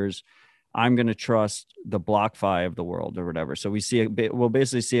backers. I'm going to trust the BlockFi of the world or whatever. So we'll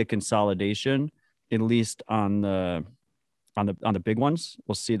basically see a consolidation, at least on the big ones.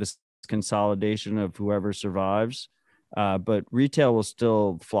 We'll see this consolidation of whoever survives, but retail will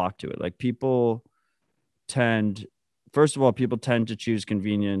still flock to it. Like first of all, people tend to choose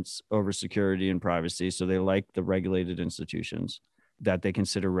convenience over security and privacy. So they like the regulated institutions that they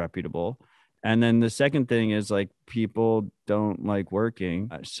consider reputable. And then the second thing is like people don't like working.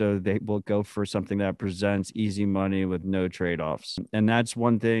 So they will go for something that presents easy money with no trade-offs. And that's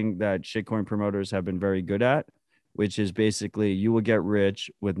one thing that shitcoin promoters have been very good at, which is basically you will get rich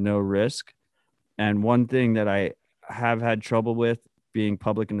with no risk. And one thing that I have had trouble with being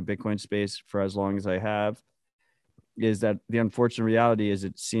public in the Bitcoin space for as long as I have is that the unfortunate reality is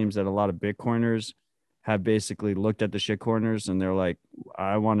it seems that a lot of Bitcoiners have basically looked at the shit corners and they're like,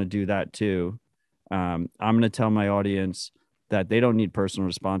 I want to do that too. I'm going to tell my audience that they don't need personal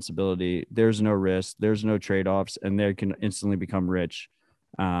responsibility. There's no risk. There's no trade-offs, and they can instantly become rich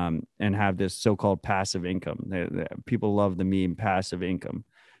and have this so-called passive income. People love the meme passive income.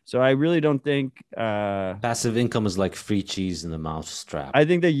 So I really don't think Passive income is like free cheese in the mouth strap. I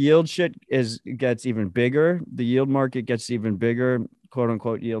think the yield shit gets even bigger. The yield market gets even bigger, quote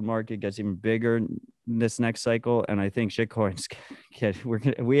unquote yield market gets even bigger this next cycle. And I think shitcoins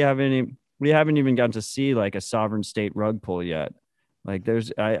we haven't even gotten to see like a sovereign state rug pull yet. Like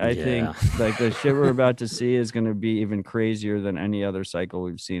I think Yeah. like the shit we're about to see is going to be even crazier than any other cycle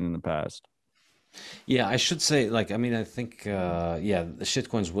we've seen in the past. Yeah, I should say, like, I mean, I think, yeah, the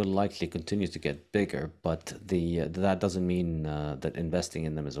shitcoins will likely continue to get bigger, but that doesn't mean that investing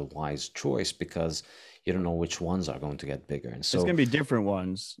in them is a wise choice because you don't know which ones are going to get bigger. And It's so, going to be different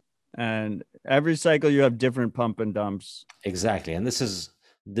ones. And every cycle you have different pump and dumps. exactly, and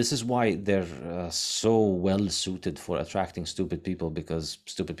This is why they're so well suited for attracting stupid people, because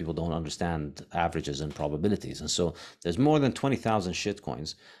stupid people don't understand averages and probabilities. And so there's more than 20,000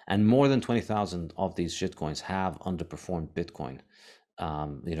 shitcoins, and more than 20,000 of these shitcoins have underperformed Bitcoin.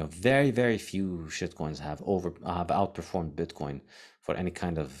 Very, very few shitcoins have outperformed Bitcoin for any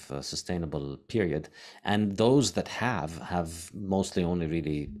kind of sustainable period, and those that have mostly only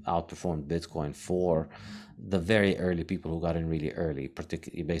really outperformed Bitcoin for the very early people who got in really early,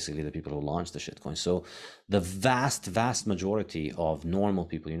 particularly basically the people who launched the shitcoin. So the vast majority of normal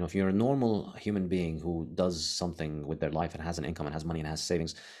people, if you're a normal human being who does something with their life and has an income and has money and has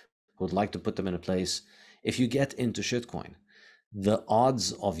savings, who would like to put them in a place, if you get into shitcoin, the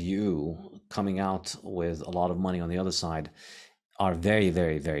odds of you coming out with a lot of money on the other side are very,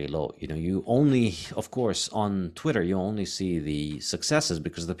 very, very low. You only, of course, on Twitter, you only see the successes,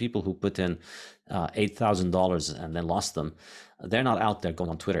 because the people who put in $8,000 and then lost them, they're not out there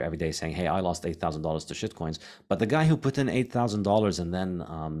going on Twitter every day saying, hey, I lost $8,000 to shitcoins. But the guy who put in $8,000 and then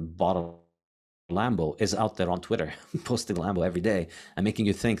bought a Lambo is out there on Twitter posting Lambo every day and making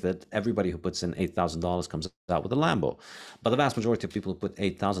you think that everybody who puts in $8,000 comes out with a Lambo. But the vast majority of people who put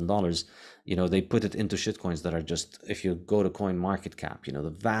 $8,000, they put it into shitcoins that are just, if you go to Coin Market Cap,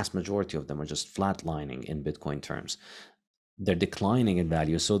 the vast majority of them are just flatlining in Bitcoin terms. They're declining in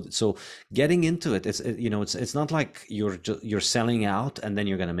value. So getting into it, it's not like you're selling out and then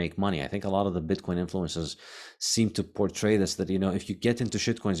you're going to make money. I think a lot of the Bitcoin influencers seem to portray this, that if you get into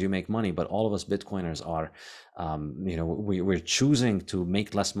shitcoins you make money, but all of us Bitcoiners are we're choosing to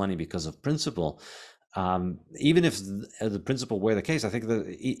make less money because of principle. Even if the principle were the case, I think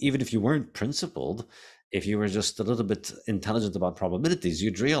that even if you weren't principled, if you were just a little bit intelligent about probabilities,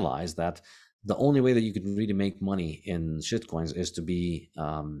 you'd realize that the only way that you can really make money in shitcoins is to be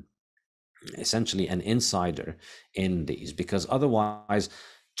essentially an insider in these, because otherwise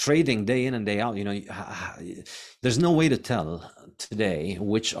trading day in and day out, there's no way to tell today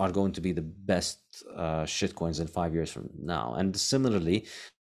which are going to be the best shitcoins in 5 years from now. And similarly,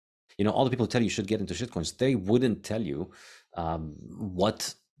 all the people who tell you should get into shitcoins, they wouldn't tell you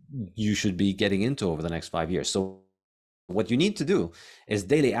what you should be getting into over the next 5 years. So what you need to do is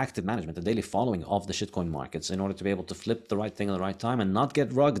daily active management, a daily following of the shitcoin markets, in order to be able to flip the right thing at the right time and not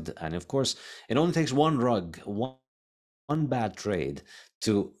get rugged. And of course, it only takes one bad trade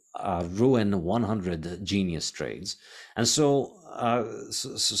to ruin 100 genius trades. And so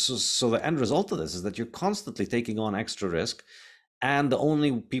the end result of this is that you're constantly taking on extra risk. And the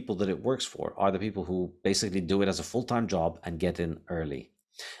only people that it works for are the people who basically do it as a full-time job and get in early.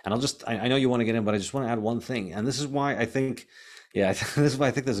 And I know you want to get in, but I just want to add one thing. And this is why I think, this is why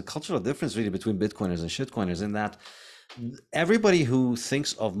I think there's a cultural difference really between Bitcoiners and shitcoiners, in that everybody who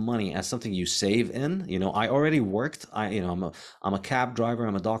thinks of money as something you save in, I already worked. I'm a cab driver,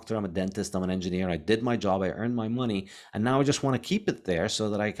 I'm a doctor, I'm a dentist, I'm an engineer. I did my job, I earned my money, and now I just want to keep it there so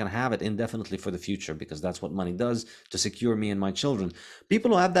that I can have it indefinitely for the future, because that's what money does to secure me and my children.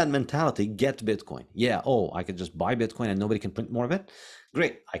 People who have that mentality get Bitcoin. I could just buy Bitcoin and nobody can print more of it.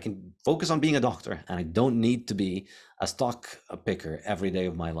 Great, I can focus on being a doctor, and I don't need to be a stock picker every day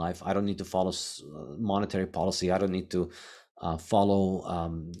of my life. I don't need to follow monetary policy. I don't need to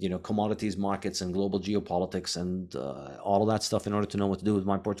follow commodities markets and global geopolitics and all of that stuff in order to know what to do with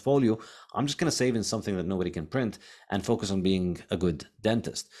my portfolio. I'm just going to save in something that nobody can print and focus on being a good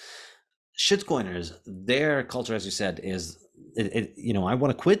dentist. Shitcoiners, their culture, as you said, is I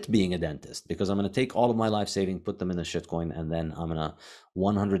want to quit being a dentist because I'm going to take all of my life saving, put them in a shitcoin, and then I'm going to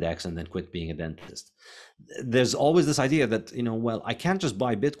 100x and then quit being a dentist. There's always this idea that, I can't just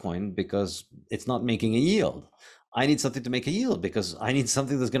buy Bitcoin because it's not making a yield. I need something to make a yield because I need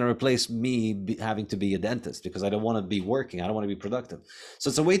something that's going to replace me having to be a dentist, because I don't want to be working. I don't want to be productive. So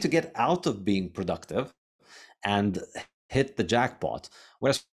it's a way to get out of being productive and hit the jackpot.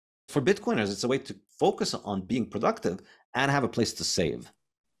 Whereas for Bitcoiners, it's a way to focus on being productive and have a place to save.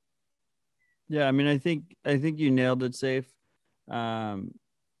 Yeah, I mean, I think you nailed it, Saif. I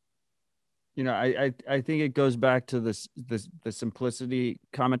think it goes back to the simplicity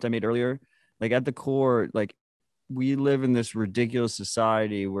comment I made earlier. Like, at the core, like, we live in this ridiculous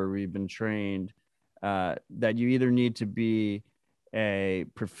society where we've been trained that you either need to be a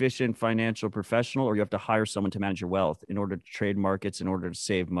proficient financial professional or you have to hire someone to manage your wealth in order to trade markets, in order to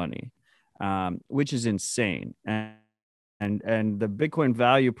save money, which is insane. And the Bitcoin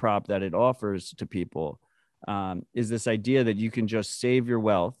value prop that it offers to people is this idea that you can just save your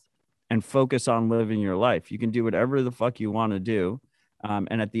wealth and focus on living your life. You can do whatever the fuck you want to do.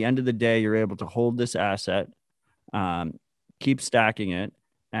 And at the end of the day, you're able to hold this asset, keep stacking it,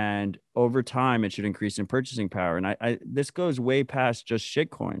 And over time, it should increase in purchasing power. And this goes way past just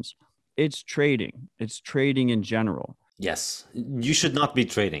shit coins. It's trading. It's trading in general. Yes, you should not be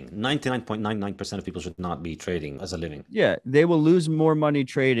trading. 99.99% of people should not be trading as a living. Yeah, they will lose more money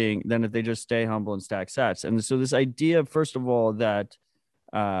trading than if they just stay humble and stack sats. And so this idea, first of all, that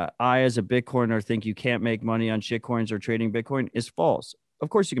I, as a Bitcoiner, think you can't make money on shitcoins or trading Bitcoin is false. Of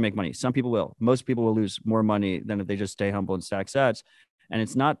course, you can make money. Some people will. Most people will lose more money than if they just stay humble and stack sats. And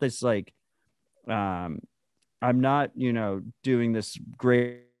it's not this like, I'm not, doing this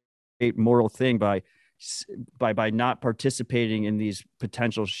great moral thing by not participating in these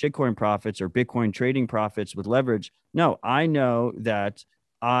potential shitcoin profits or Bitcoin trading profits with leverage. No, I know that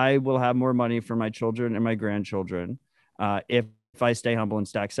I will have more money for my children and my grandchildren if I stay humble and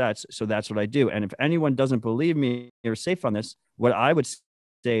stack sats. So that's what I do. And if anyone doesn't believe me or safe on this, what I would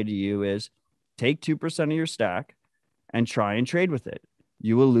say to you is take 2% of your stack and try and trade with it.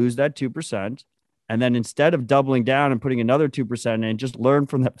 You will lose that 2%. And then instead of doubling down and putting another 2% in, just learn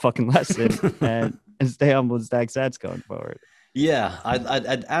from that fucking lesson and stay humble and stack sats going forward. Yeah,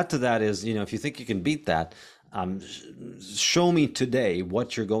 I'd add to that is, if you think you can beat that, show me today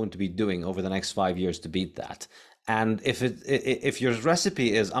what you're going to be doing over the next 5 years to beat that. And if your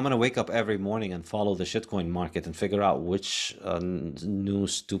recipe is, I'm going to wake up every morning and follow the shitcoin market and figure out which new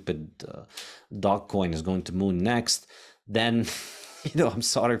stupid dog coin is going to moon next, then, I'm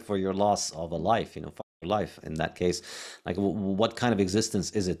sorry for your loss of a life, for your life in that case. Like, what kind of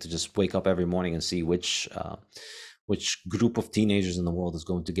existence is it to just wake up every morning and see which group of teenagers in the world is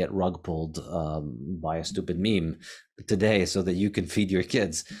going to get rug pulled by a stupid meme today so that you can feed your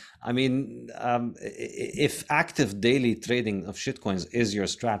kids? I mean, if active daily trading of shitcoins is your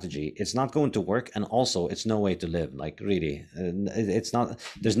strategy, it's not going to work. And also, it's no way to live. Like, really, it's not,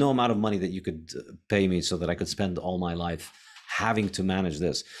 there's no amount of money that you could pay me so that I could spend all my life having to manage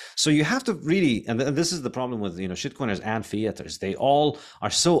this. So you have to really, and this is the problem with shitcoiners and fiaters. They all are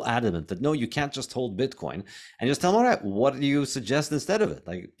so adamant that no, you can't just hold Bitcoin, and just tell them, all right, what do you suggest instead of it?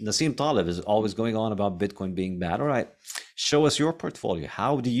 Like Nassim Taleb is always going on about Bitcoin being bad. All right, show us your portfolio.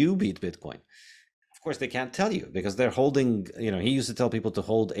 How do you beat Bitcoin? Of course, they can't tell you because they're holding, he used to tell people to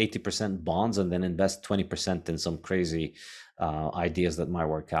hold 80% bonds and then invest 20% in some crazy ideas that might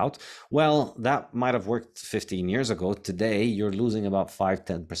work out. Well, that might have worked 15 years ago. Today, you're losing about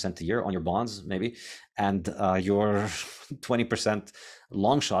 5-10% a year on your bonds, maybe. And your 20%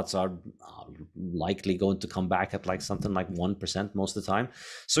 long shots are likely going to come back at like something like 1% most of the time.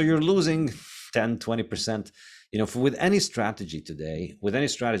 So you're losing 10-20%. With any strategy today,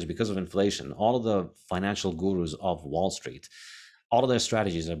 because of inflation, all of the financial gurus of Wall Street, all of their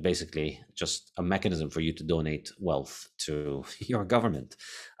strategies are basically just a mechanism for you to donate wealth to your government.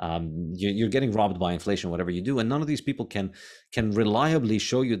 You're getting robbed by inflation, whatever you do. And none of these people can reliably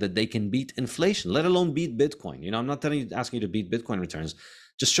show you that they can beat inflation, let alone beat Bitcoin. I'm not asking you to beat Bitcoin returns.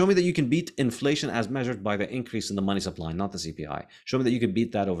 Just show me that you can beat inflation as measured by the increase in the money supply, not the CPI. Show me that you can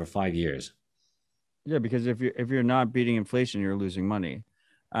beat that over 5 years. Yeah, because if you're not beating inflation, you're losing money.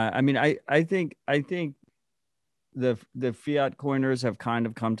 I think the fiat coiners have kind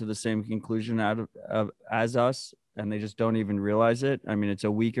of come to the same conclusion as us, and they just don't even realize it. I mean, it's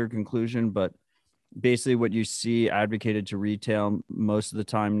a weaker conclusion, but basically what you see advocated to retail most of the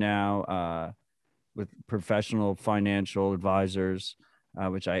time now with professional financial advisors,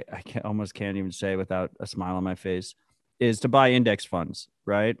 which I almost can't even say without a smile on my face, is to buy index funds,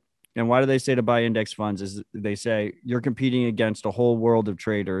 right? And why do they say to buy index funds? Is they say you're competing against a whole world of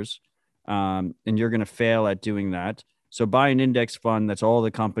traders, and you're going to fail at doing that. So buy an index fund that's all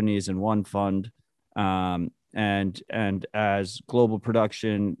the companies in one fund. And as global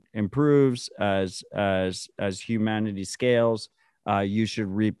production improves, as humanity scales, you should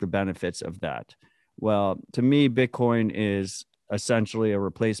reap the benefits of that. Well, to me, Bitcoin is essentially a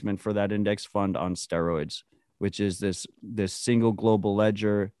replacement for that index fund on steroids, which is this single global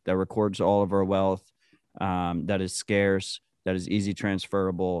ledger that records all of our wealth, that is scarce, that is easy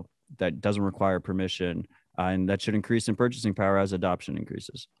transferable, that doesn't require permission, and that should increase in purchasing power as adoption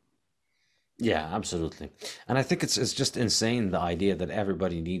increases. Yeah, absolutely. And I think it's just insane, the idea that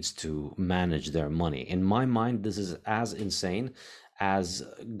everybody needs to manage their money. In my mind, this is as insane as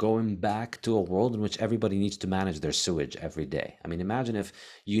going back to a world in which everybody needs to manage their sewage every day. I mean, imagine if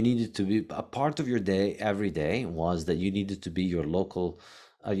you needed to be a part of your day every day was that you needed to be your local,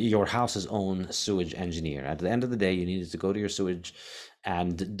 your house's own sewage engineer. At the end of the day, you needed to go to your sewage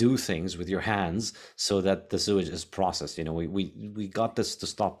and do things with your hands so that the sewage is processed. We got this to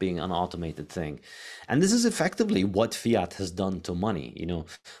stop being an automated thing. And this is effectively what fiat has done to money.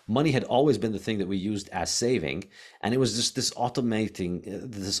 Money had always been the thing that we used as saving, and it was just this automated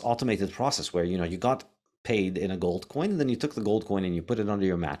process where, you got paid in a gold coin, and then you took the gold coin and you put it under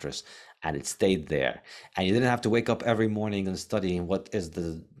your mattress and it stayed there. And you didn't have to wake up every morning and study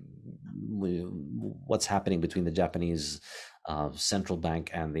what's happening between the Japanese central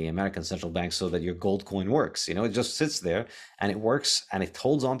bank and the American central bank so that your gold coin works. It just sits there and it works and it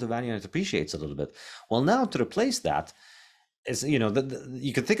holds on to value and it appreciates a little bit. Well, now to replace that is, you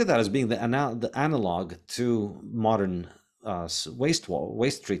can think of that as being the analog to modern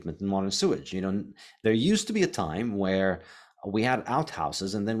waste treatment and modern sewage. There used to be a time where we had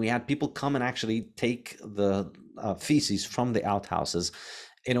outhouses, and then we had people come and actually take the feces from the outhouses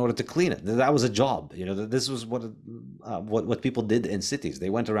in order to clean it. That was a job. This was what people did in cities.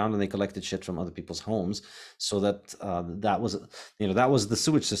 They went around and they collected shit from other people's homes, so that that was the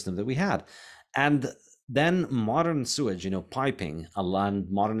sewage system that we had. And then modern sewage, piping,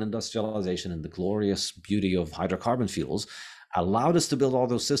 and modern industrialization and the glorious beauty of hydrocarbon fuels allowed us to build all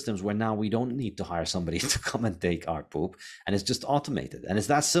those systems where now we don't need to hire somebody to come and take our poop, and it's just automated. And it's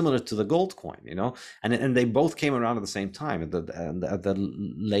that similar to the gold coin, and they both came around at the same time. At the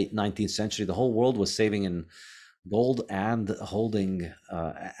late 19th century, the whole world was saving in gold and holding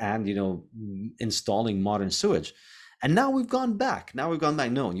and installing modern sewage. And now we've gone back.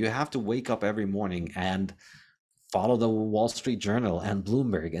 No, you have to wake up every morning and follow the Wall Street Journal and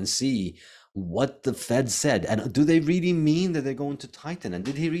Bloomberg and see what the Fed said. And do they really mean that they're going to tighten? And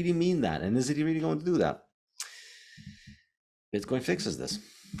did he really mean that? And is he really going to do that? Bitcoin fixes this.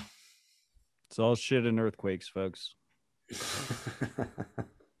 It's all shit and earthquakes, folks.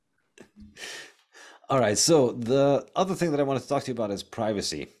 All right. So the other thing that I wanted to talk to you about is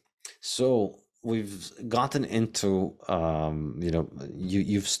privacy. So we've gotten into,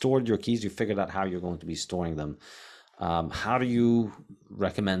 you've stored your keys. You figured out how you're going to be storing them. How do you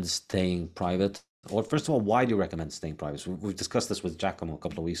recommend staying private? Or first of all, why do you recommend staying private? We've discussed this with Giacomo a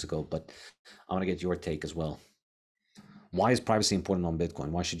couple of weeks ago, but I want to get your take as well. Why is privacy important on Bitcoin?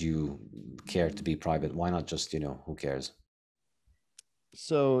 Why should you care to be private? Why not just, who cares?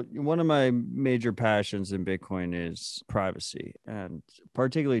 So one of my major passions in Bitcoin is privacy, and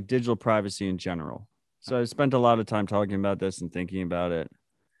particularly digital privacy in general. So I spent a lot of time talking about this and thinking about it.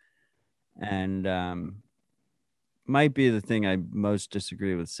 And might be the thing I most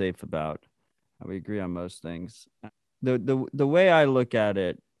disagree with Saif about. We agree on most things. The way I look at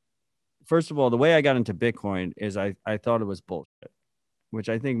it, first of all, the way I got into Bitcoin is I thought it was bullshit, which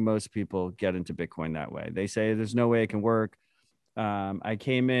I think most people get into Bitcoin that way. They say there's no way it can work. I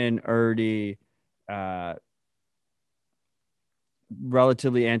came in already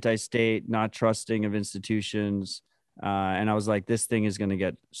relatively anti-state, not trusting of institutions. And I was like, this thing is going to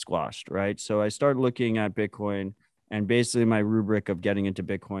get squashed, right? So I started looking at Bitcoin, and basically my rubric of getting into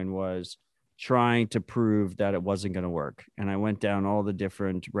Bitcoin was trying to prove that it wasn't going to work. And I went down all the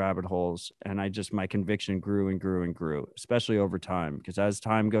different rabbit holes, and my conviction grew and grew and grew, especially over time. Because as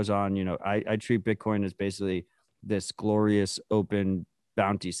time goes on, I treat Bitcoin as basically this glorious open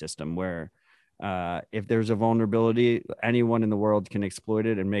bounty system where if there's a vulnerability, anyone in the world can exploit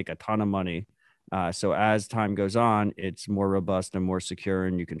it and make a ton of money. So as time goes on, it's more robust and more secure,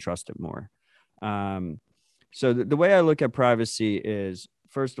 and you can trust it more. So the way I look at privacy is,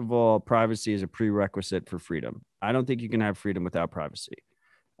 first of all, privacy is a prerequisite for freedom. I don't think you can have freedom without privacy.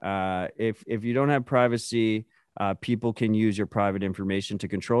 If you don't have privacy, people can use your private information to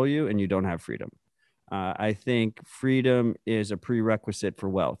control you, and you don't have freedom. I think freedom is a prerequisite for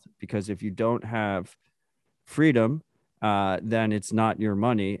wealth, because if you don't have freedom, then it's not your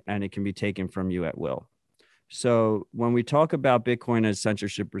money and it can be taken from you at will. So when we talk about Bitcoin as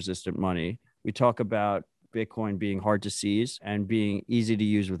censorship resistant money, we talk about Bitcoin being hard to seize and being easy to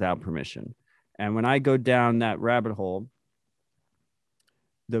use without permission. And when I go down that rabbit hole,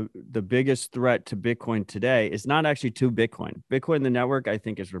 the biggest threat to Bitcoin today is not actually to Bitcoin. Bitcoin, the network, I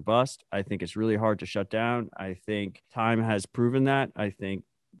think is robust. I think it's really hard to shut down. I think time has proven that. I think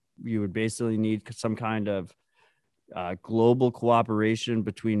you would basically need some kind of global cooperation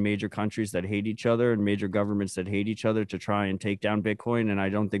between major countries that hate each other and major governments that hate each other to try and take down Bitcoin. And I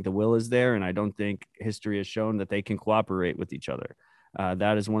don't think the will is there. And I don't think history has shown that they can cooperate with each other.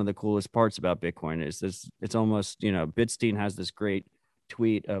 That is one of the coolest parts about Bitcoin is this. It's almost, Bitstein has this great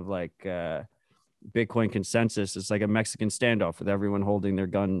tweet of like, Bitcoin consensus is like a Mexican standoff with everyone holding their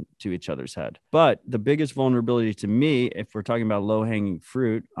gun to each other's head. But the biggest vulnerability to me, if we're talking about low-hanging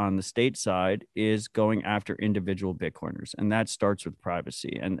fruit on the state side, is going after individual Bitcoiners. And that starts with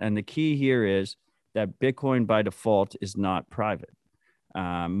privacy. And the key here is that Bitcoin by default is not private.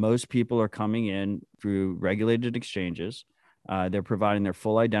 Most people are coming in through regulated exchanges. They're providing their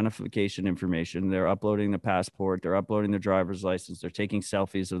full identification information. They're uploading the passport. They're uploading their driver's license. They're taking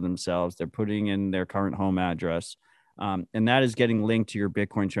selfies of themselves. They're putting in their current home address. And that is getting linked to your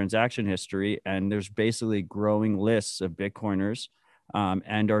Bitcoin transaction history. And there's basically growing lists of Bitcoiners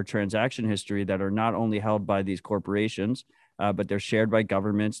and our transaction history that are not only held by these corporations, but they're shared by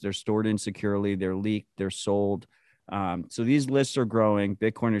governments. They're stored insecurely. They're leaked. They're sold. So these lists are growing.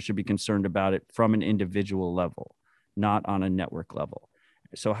 Bitcoiners should be concerned about it from an individual level, not on a network level.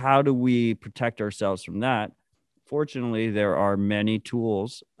 So how do we protect ourselves from that? Fortunately, there are many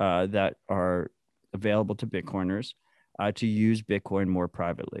tools that are available to Bitcoiners to use Bitcoin more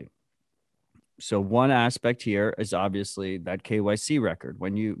privately. So one aspect here is obviously that KYC record.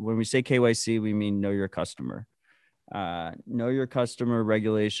 When we say KYC, we mean know your customer. Know your customer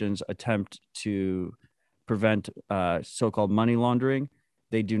regulations attempt to prevent so-called money laundering.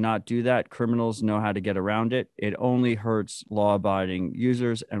 They do not do that. Criminals know how to get around it. It only hurts law-abiding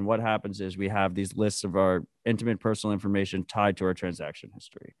users. And what happens is we have these lists of our intimate personal information tied to our transaction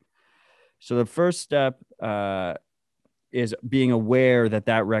history. So the first step is being aware that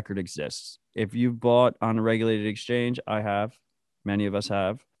that record exists. If you've bought on a regulated exchange, I have, many of us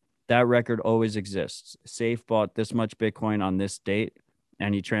have, that record always exists. Safe bought this much Bitcoin on this date,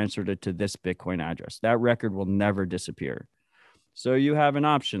 and he transferred it to this Bitcoin address. That record will never disappear. So you have an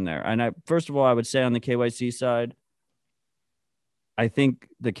option there. And first of all, I would say on the KYC side, I think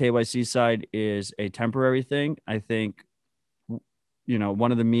the KYC side is a temporary thing. I think,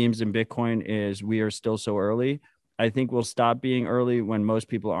 one of the memes in Bitcoin is we are still so early. I think we'll stop being early when most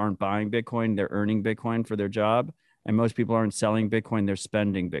people aren't buying Bitcoin. They're earning Bitcoin for their job. And most people aren't selling Bitcoin. They're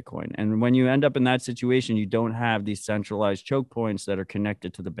spending Bitcoin. And when you end up in that situation, you don't have these centralized choke points that are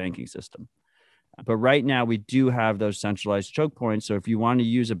connected to the banking system. But right now, we do have those centralized choke points. So if you want to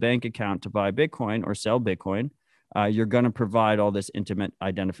use a bank account to buy Bitcoin or sell Bitcoin, you're going to provide all this intimate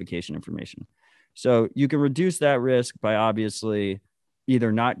identification information. So you can reduce that risk by obviously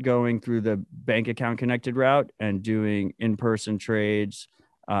either not going through the bank account connected route and doing in-person trades,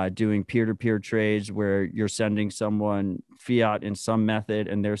 doing peer-to-peer trades where you're sending someone fiat in some method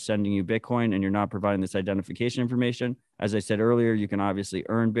and they're sending you Bitcoin and you're not providing this identification information. As I said earlier, you can obviously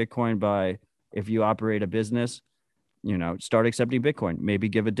earn Bitcoin by, if you operate a business, start accepting Bitcoin, maybe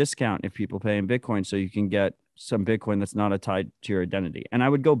give a discount if people pay in Bitcoin so you can get some Bitcoin that's not tied to your identity. And I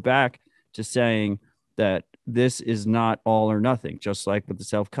would go back to saying that this is not all or nothing, just like with the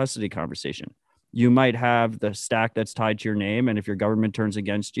self-custody conversation. You might have the stack that's tied to your name. And if your government turns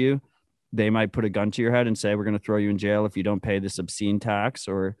against you, they might put a gun to your head and say, we're going to throw you in jail if you don't pay this obscene tax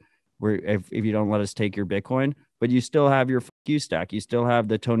or if you don't let us take your Bitcoin. But you still have your Q stack. You still have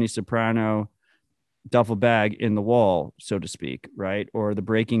the Tony Soprano duffel bag in the wall, so to speak, right? Or the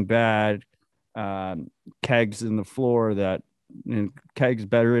Breaking Bad kegs in the floor that kegs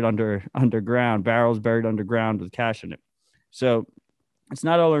buried underground, barrels buried underground with cash in it. So it's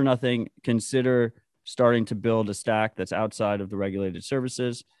not all or nothing. Consider starting to build a stack that's outside of the regulated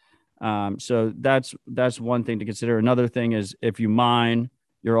services. So that's one thing to consider. Another thing is if you mine,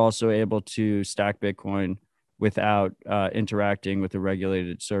 you're also able to stack Bitcoin without interacting with the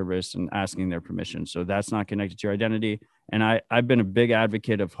regulated service and asking their permission. So that's not connected to your identity. And I've been a big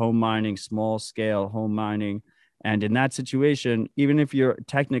advocate of home mining, small scale home mining. And in that situation, even if you're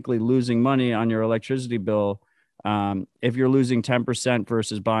technically losing money on your electricity bill, if you're losing 10%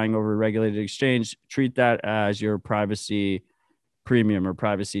 versus buying over a regulated exchange, treat that as your privacy premium or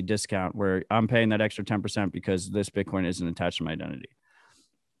privacy discount, where I'm paying that extra 10% because this Bitcoin isn't attached to my identity.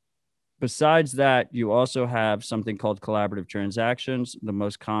 Besides that, you also have something called collaborative transactions. The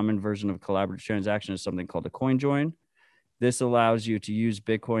most common version of collaborative transaction is something called a coin join. This allows you to use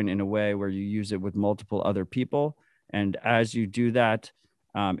Bitcoin in a way where you use it with multiple other people. And as you do that,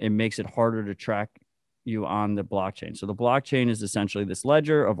 it makes it harder to track you on the blockchain. So the blockchain is essentially this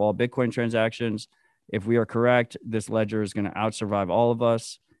ledger of all Bitcoin transactions. If we are correct, this ledger is going to outsurvive all of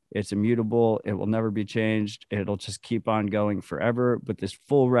us. It's immutable. It will never be changed. It'll just keep on going forever. But this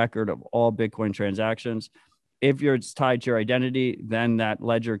full record of all Bitcoin transactions, if it's tied to your identity, then that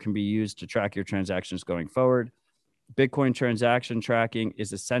ledger can be used to track your transactions going forward. Bitcoin transaction tracking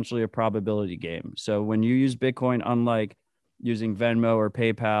is essentially a probability game. So when you use Bitcoin, unlike using Venmo or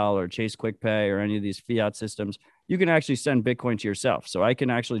PayPal or Chase QuickPay or any of these fiat systems, you can actually send Bitcoin to yourself. So I can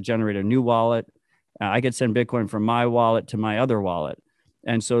actually generate a new wallet I could send Bitcoin from my wallet to my other wallet.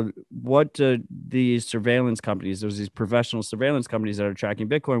 And so what do these surveillance companies, there's these professional surveillance companies that are tracking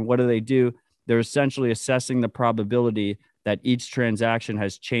Bitcoin, what do? They're essentially assessing the probability that each transaction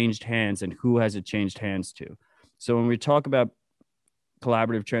has changed hands and who has it changed hands to. So when we talk about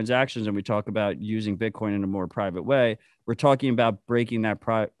collaborative transactions and we talk about using Bitcoin in a more private way, we're talking about breaking that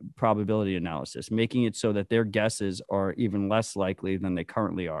probability analysis, making it so that their guesses are even less likely than they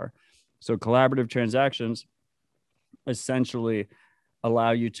currently are. So collaborative transactions essentially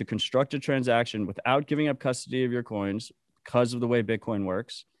allow you to construct a transaction without giving up custody of your coins because of the way Bitcoin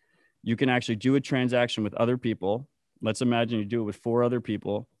works. You can actually do a transaction with other people. Let's imagine you do it with 4 other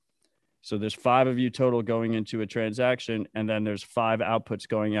people. So there's 5 of you total going into a transaction, and then there's 5 outputs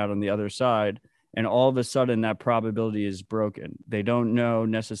going out on the other side. And all of a sudden that probability is broken. They don't know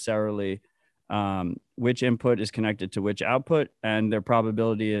necessarily which input is connected to which output. And their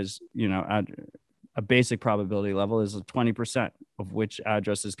probability is, at a basic probability level is 20% of which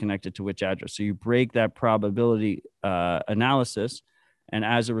address is connected to which address. So you break that probability analysis. And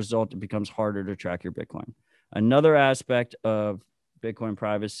as a result, it becomes harder to track your Bitcoin. Another aspect of Bitcoin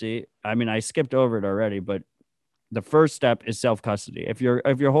privacy, I skipped over it already, but the first step is self-custody. If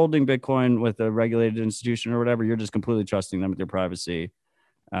you're holding Bitcoin with a regulated institution or whatever, you're just completely trusting them with your privacy.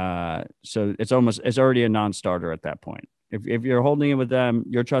 So it's already a non-starter at that point. If you're holding it with them,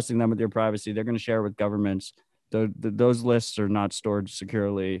 you're trusting them with your privacy. They're going to share with governments. Those lists are not stored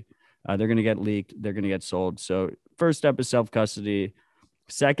securely. They're going to get leaked. They're going to get sold. So first step is self-custody.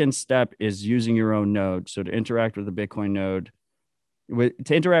 Second step is using your own node. So to interact with the Bitcoin node,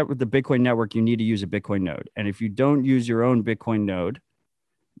 to interact with the Bitcoin network, you need to use a Bitcoin node. And if you don't use your own Bitcoin node,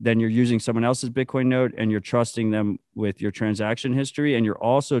 then you're using someone else's Bitcoin node and you're trusting them with your transaction history. And you're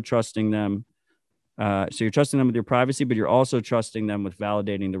also trusting them. So you're trusting them with your privacy, but you're also trusting them with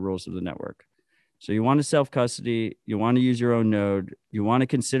validating the rules of the network. So you want to self-custody, you want to use your own node, you want to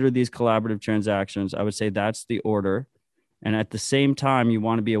consider these collaborative transactions. I would say that's the order. And at the same time, you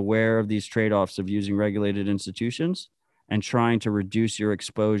want to be aware of these trade-offs of using regulated institutions and trying to reduce your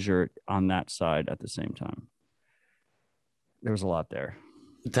exposure on that side at the same time. There was a lot there.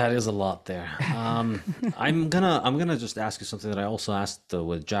 That is a lot there. I'm gonna just ask you something that I also asked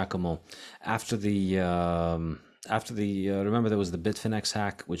with Giacomo after the remember there was the Bitfinex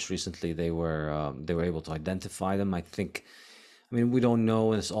hack, which recently they were able to identify them. We don't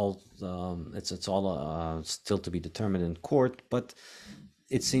know. It's all still to be determined in court, but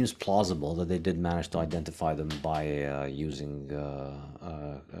it seems plausible that they did manage to identify them by using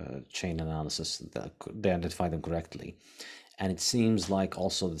chain analysis. That they identified them correctly. And it seems like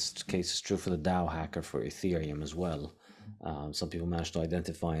also this case is true for the DAO hacker for Ethereum as well. Some people managed to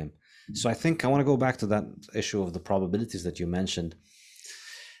identify him. So I think I want to go back to that issue of the probabilities that you mentioned.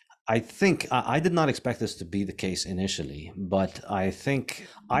 I think I did not expect this to be the case initially, but I think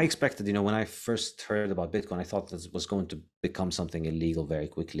I expected, when I first heard about Bitcoin, I thought this was going to become something illegal very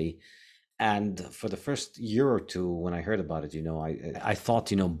quickly. And for the first year or two, when I heard about it, I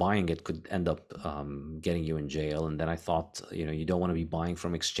thought, buying it could end up getting you in jail. And then I thought, you don't want to be buying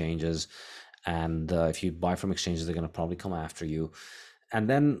from exchanges. And if you buy from exchanges, they're going to probably come after you. And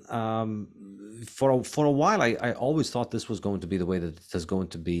then for a while, I always thought this was going to be the way that it is going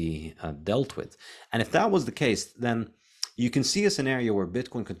to be dealt with. And if that was the case, then you can see a scenario where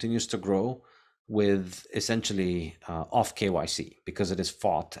Bitcoin continues to grow with essentially off KYC because it is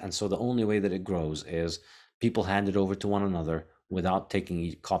fought. And so the only way that it grows is people hand it over to one another without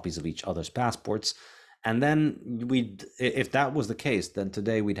taking copies of each other's passports. And then if that was the case, then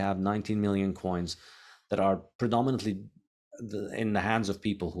today we'd have 19 million coins that are predominantly in the hands of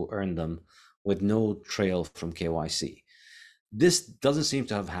people who earn them with no trail from KYC. This doesn't seem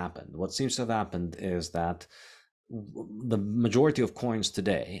to have happened. What seems to have happened is that the majority of coins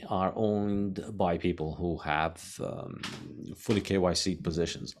today are owned by people who have fully KYC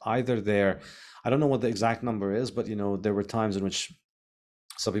positions. Either I don't know what the exact number is, but there were times in which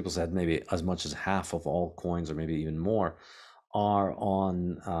some people said maybe as much as half of all coins, or maybe even more, are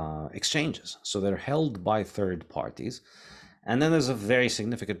on exchanges. So they're held by third parties. And then there's a very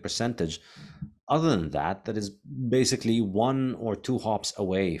significant percentage other than that is basically 1 or 2 hops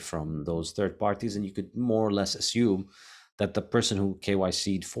away from those third parties. And you could more or less assume that the person who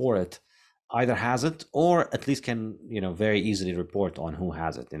KYC'd for it either has it or at least can, very easily report on who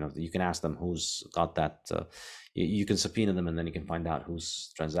has it. You can ask them who's got that. You can subpoena them and then you can find out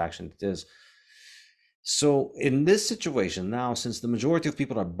whose transaction it is. So in this situation now, since the majority of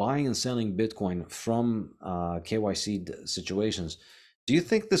people are buying and selling Bitcoin from KYC situations, do you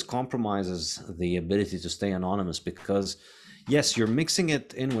think this compromises the ability to stay anonymous? Because, Yes, you're mixing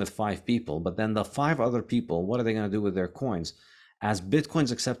it in with five people, but then the five other people, what are they going to do with their coins? As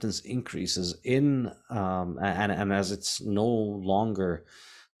Bitcoin's acceptance increases and as it's no longer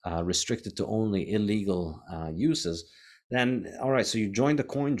restricted to only illegal uses, then all right. So you join the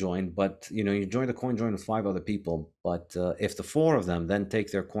coin join, but you join the coin join with five other people. But if the four of them then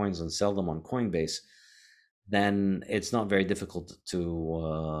take their coins and sell them on Coinbase, then it's not very difficult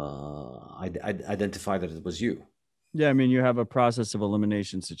to identify that it was you. Yeah, I mean, you have a process of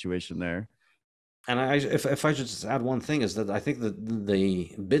elimination situation there. And if I should just add one thing, is that I think that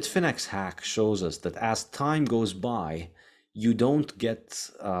the Bitfinex hack shows us that as time goes by, you don't get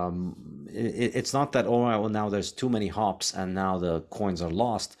it's not that, oh well, now there's too many hops and now the coins are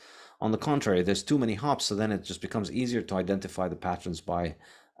lost. On the contrary, there's too many hops, so then it just becomes easier to identify the patterns by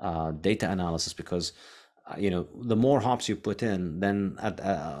data analysis, because the more hops you put in, then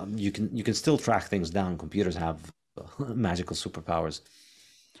you can still track things down. Computers have magical superpowers.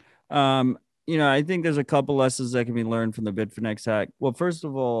 I think there's a couple lessons that can be learned from the Bitfinex hack. Well, first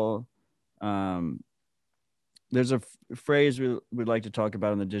of all, there's a phrase we'd like to talk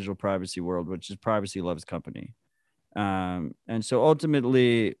about in the digital privacy world, which is privacy loves company. And so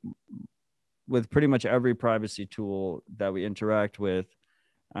ultimately, with pretty much every privacy tool that we interact with,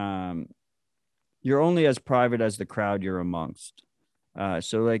 you're only as private as the crowd you're amongst.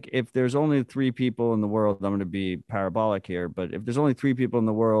 So like if there's only three people in the world, I'm going to be parabolic here, but if there's only three people in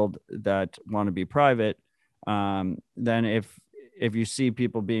the world that want to be private, then if you see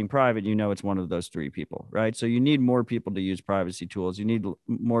people being private, it's one of those three people, right? So you need more people to use privacy tools. You need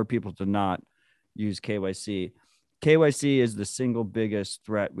more people to not use KYC. KYC is the single biggest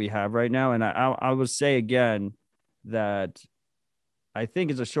threat we have right now. And I will say again that I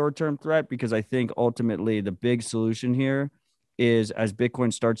think it's a short-term threat, because I think ultimately the big solution here is, as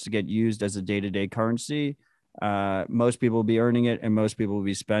Bitcoin starts to get used as a day-to-day currency, most people will be earning it and most people will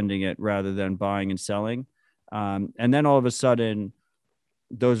be spending it rather than buying and selling. And then all of a sudden,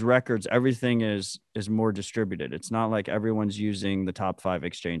 those records, everything is more distributed. It's not like everyone's using the top 5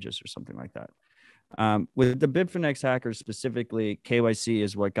 exchanges or something like that. With the Bitfinex hackers specifically, KYC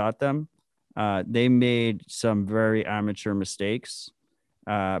is what got them. They made some very amateur mistakes,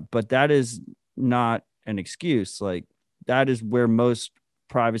 but that is not an excuse. Like, that is where most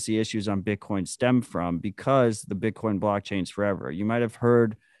privacy issues on Bitcoin stem from, because the Bitcoin blockchain is forever. You might have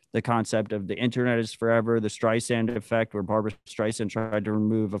heard the concept of the internet is forever, the Streisand effect, where Barbara Streisand tried to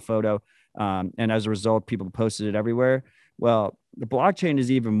remove a photo, and as a result, people posted it everywhere. Well, the blockchain is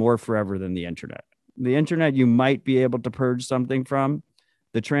even more forever than the internet. The internet, you might be able to purge something from.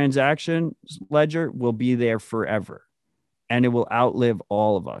 The transaction ledger will be there forever, and it will outlive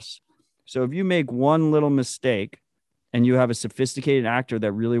all of us. So if you make one little mistake and you have a sophisticated actor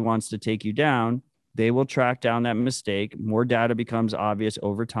that really wants to take you down, they will track down that mistake. More data becomes obvious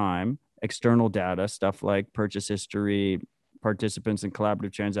over time, external data, stuff like purchase history, participants in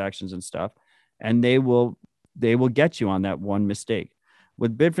collaborative transactions and stuff. And they will get you on that one mistake.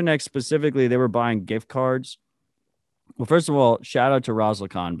 With Bitfinex specifically, they were buying gift cards. Well, first of all, shout out to Rosla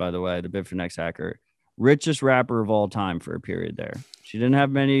Khan, by the way, the Bitfinex hacker. Richest rapper of all time for a period there. She didn't have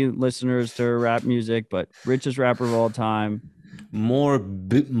many listeners to her rap music, but richest rapper of all time. More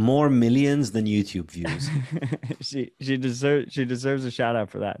millions than YouTube views. she deserves a shout out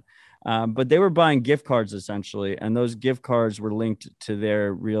for that. But they were buying gift cards essentially, and those gift cards were linked to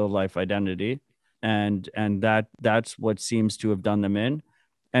their real life identity, and that's what seems to have done them in.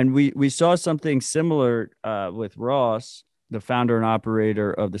 And we saw something similar with Ross, the founder and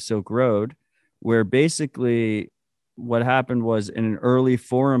operator of the Silk Road, where basically what happened was, in an early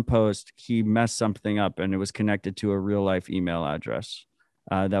forum post, he messed something up, and it was connected to a real life email address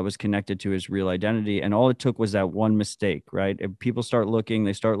that was connected to his real identity. And all it took was that one mistake, right? If people start looking,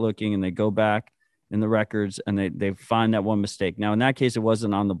 and they go back in the records and they find that one mistake. Now, in that case, it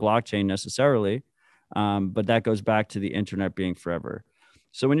wasn't on the blockchain necessarily, but that goes back to the internet being forever.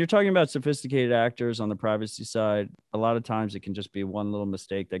 So when you're talking about sophisticated actors on the privacy side, a lot of times it can just be one little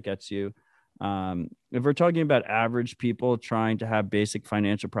mistake that gets you. If we're talking about average people trying to have basic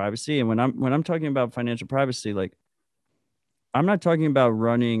financial privacy, and when I'm talking about financial privacy, like, I'm not talking about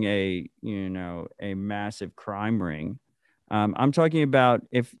running a massive crime ring. I'm talking about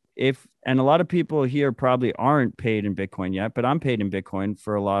if and a lot of people here probably aren't paid in Bitcoin yet, but I'm paid in Bitcoin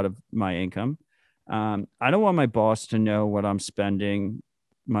for a lot of my income. I don't want my boss to know what I'm spending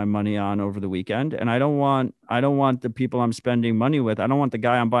my money on over the weekend. And I don't want the people I'm spending money with. I don't want the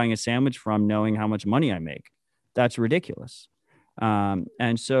guy I'm buying a sandwich from knowing how much money I make. That's ridiculous.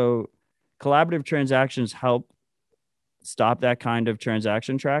 And so collaborative transactions help stop that kind of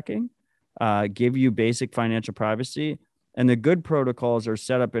transaction tracking, give you basic financial privacy. And the good protocols are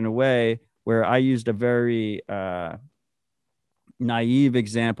set up in a way where I used a very naive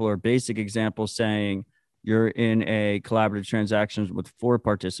example or basic example saying you're in a collaborative transaction with 4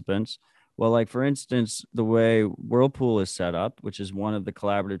 participants. Well, like for instance, the way Whirlpool is set up, which is one of the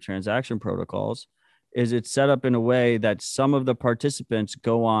collaborative transaction protocols, is it's set up in a way that some of the participants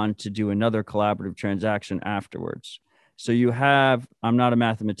go on to do another collaborative transaction afterwards. So you have, I'm not a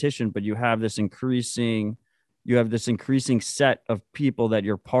mathematician, but you have this increasing set of people that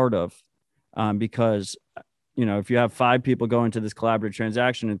you're part of, because if you have 5 people go into this collaborative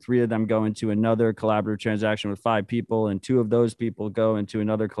transaction and 3 of them go into another collaborative transaction with 5 people and 2 of those people go into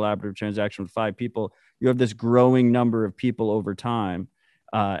another collaborative transaction with 5 people, you have this growing number of people over time.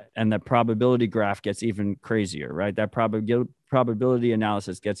 And the probability graph gets even crazier, right? That probability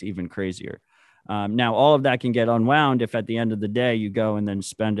analysis gets even crazier. Now, all of that can get unwound if at the end of the day you go and then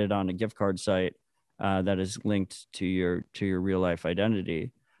spend it on a gift card site that is linked to your real life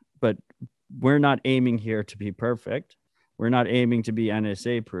identity. But we're not aiming here to be perfect. We're not aiming to be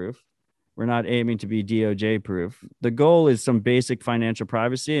NSA proof. We're not aiming to be DOJ proof. The goal is some basic financial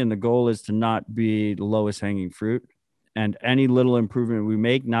privacy, and the goal is to not be the lowest hanging fruit. And any little improvement we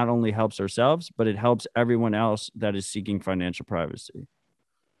make not only helps ourselves, but it helps everyone else that is seeking financial privacy.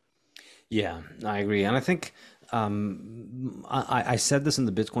 Yeah, I agree. And I think I said this in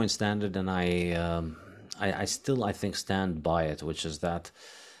the Bitcoin Standard, and I still, I think, stand by it, which is that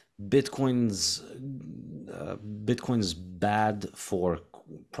Bitcoin's bad for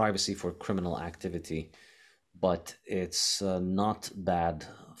privacy for criminal activity, but it's not bad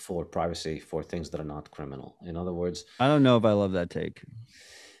for privacy for things that are not criminal. In other words, I don't know if I love that take.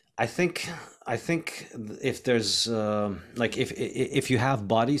 I think if there's like if you have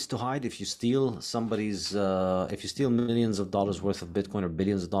bodies to hide, if you steal somebody's if you steal millions of dollars worth of Bitcoin or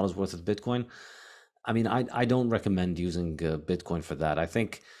billions of dollars worth of Bitcoin, I mean, I don't recommend using Bitcoin for that. I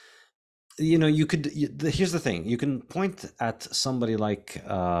think you could. Here's the thing: you can point at somebody like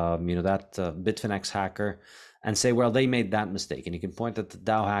that Bitfinex hacker and say, well, they made that mistake, and you can point at the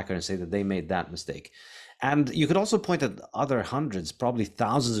DAO hacker and say that they made that mistake. And you could also point at other hundreds, probably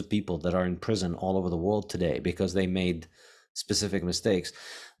thousands of people that are in prison all over the world today because they made specific mistakes.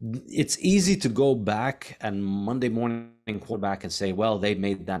 It's easy to go back and Monday morning quarterback and say, well, they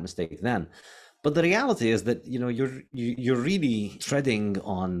made that mistake then. But the reality is that you're really treading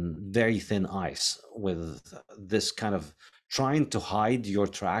on very thin ice with this kind of trying to hide your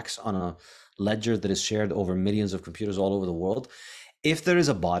tracks on a ledger that is shared over millions of computers all over the world. If there is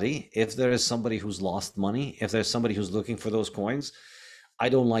a body, if there is somebody who's lost money, if there's somebody who's looking for those coins, I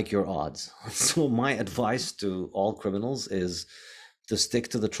don't like your odds. So my advice to all criminals is to stick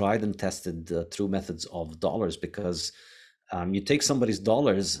to the tried and tested true methods of dollars, because you take somebody's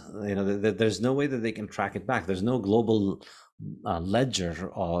dollars, there's no way that they can track it back. There's no global ledger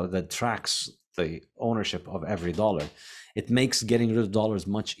that tracks the ownership of every dollar. It makes getting rid of dollars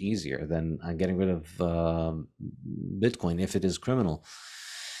much easier than getting rid of Bitcoin if it is criminal.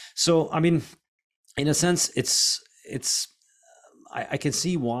 So, I mean, in a sense, I can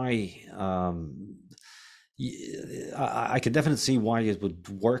see why. I could definitely see why it would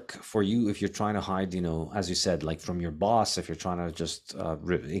work for you if you're trying to hide, as you said, like from your boss, if you're trying to just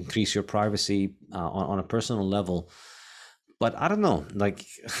increase your privacy on a personal level. But I don't know, like,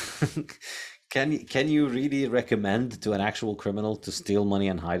 can you really recommend to an actual criminal to steal money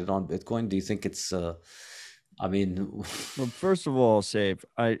and hide it on Bitcoin? Do you think it's, I mean... Well, first of all, Saif,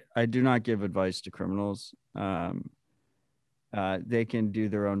 I do not give advice to criminals. They can do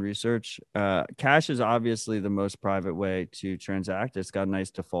their own research. Cash is obviously the most private way to transact. It's got nice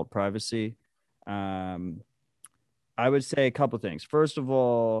default privacy. I would say a couple things. First of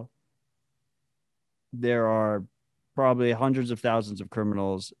all, there are probably hundreds of thousands of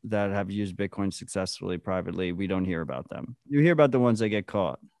criminals that have used Bitcoin successfully privately. We don't hear about them. You hear about the ones that get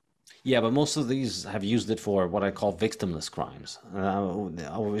caught. Yeah, but most of these have used it for what I call victimless crimes,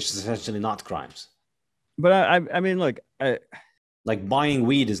 which is essentially not crimes. But I mean, look, like buying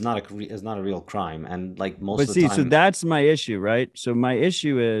weed is not a real crime, and like most of the time. So that's my issue, right? So my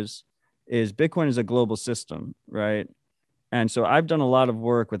issue is Bitcoin is a global system, right? And so I've done a lot of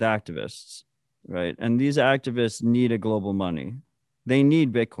work with activists, right? And these activists need a global money. They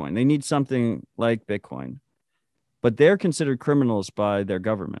need Bitcoin. They need something like Bitcoin, but they're considered criminals by their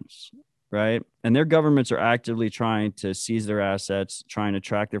governments, right? And their governments are actively trying to seize their assets, trying to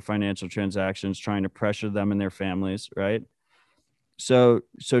track their financial transactions, trying to pressure them and their families, right? So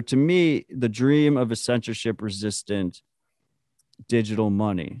to me, the dream of a censorship-resistant digital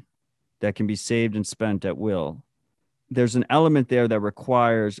money that can be saved and spent at will there's an element there that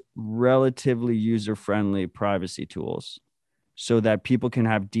requires relatively user-friendly privacy tools so that people can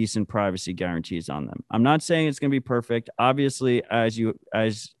have decent privacy guarantees on them. I'm not saying it's going to be perfect. Obviously, as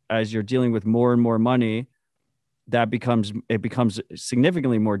you're dealing with more and more money, it becomes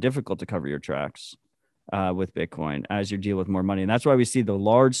significantly more difficult to cover your tracks with Bitcoin as you deal with more money. And that's why we see the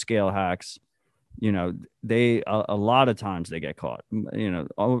large scale hacks. They a lot of times they get caught.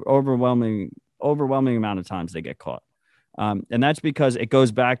 Overwhelming amount of times they get caught. And that's because it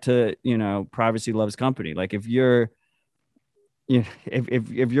goes back to, privacy loves company. Like if you're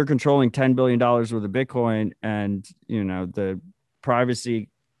controlling $10 billion worth of Bitcoin and, the privacy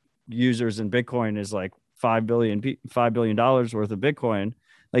users in Bitcoin is like $5 billion worth of Bitcoin,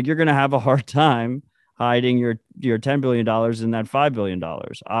 like you're going to have a hard time hiding your $10 billion in that $5 billion,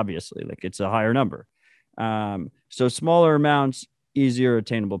 obviously. Like it's a higher number. So smaller amounts, easier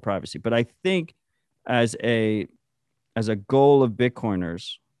attainable privacy. But I think as a goal of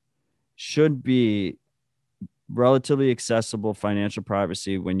Bitcoiners should be relatively accessible financial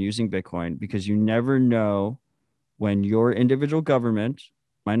privacy when using Bitcoin, because you never know when your individual government,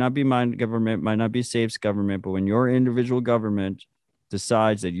 might not be my government, might not be Safe's government, but when your individual government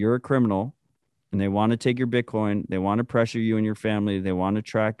decides that you're a criminal and they want to take your Bitcoin, they want to pressure you and your family, they want to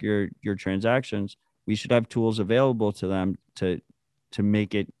track your transactions, we should have tools available to them to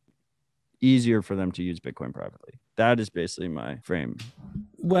make it easier for them to use Bitcoin privately. That is basically my frame.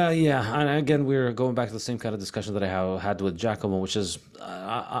 Well, yeah, and again, we're going back to the same kind of discussion that I had with Giacomo, which is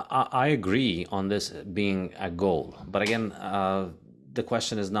I agree on this being a goal. But again, the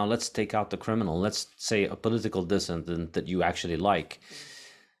question is now, let's take out the criminal. Let's say a political dissident that you actually like.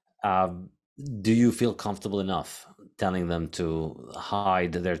 Do you feel comfortable enough telling them to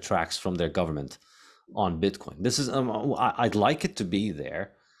hide their tracks from their government on Bitcoin? This is, I'd like it to be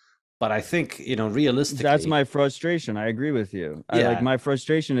there. But I think, realistically, that's my frustration. I agree with you. Yeah. My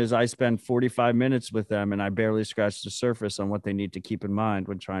frustration is I spend 45 minutes with them and I barely scratch the surface on what they need to keep in mind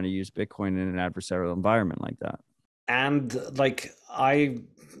when trying to use Bitcoin in an adversarial environment like that. And like, I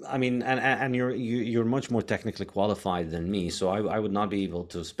mean, and you're much more technically qualified than me. So I would not be able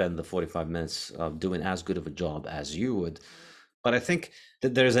to spend the 45 minutes doing as good of a job as you would. But I think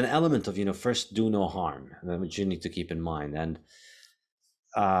that there's an element of, first do no harm, which you need to keep in mind. And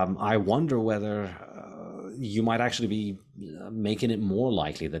I wonder whether you might actually be making it more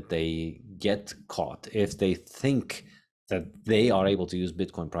likely that they get caught if they think that they are able to use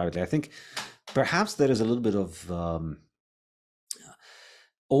Bitcoin privately. I think perhaps there is a little bit of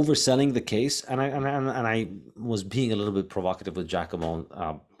overselling the case, and I was being a little bit provocative with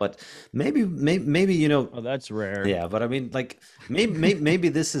Giacomo, but maybe Oh, that's rare. Yeah, but I mean, like maybe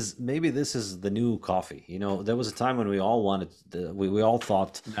this is the new coffee. There was a time when we all we all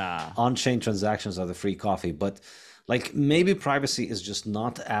thought on-chain transactions are the free coffee, but like maybe privacy is just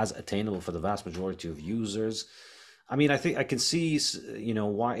not as attainable for the vast majority of users. I mean, I think I can see,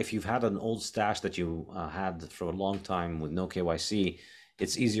 why if you've had an old stash that you had for a long time with no KYC,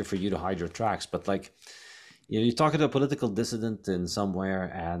 it's easier for you to hide your tracks. But like, you're talking to a political dissident in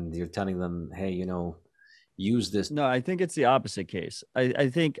somewhere and you're telling them, hey, use this. No, I think it's the opposite case. I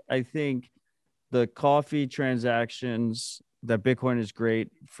think the coffee transactions that Bitcoin is great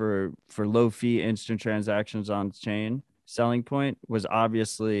for low fee instant transactions on chain. Selling point was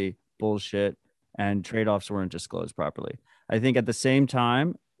obviously bullshit and trade-offs weren't disclosed properly. I think at the same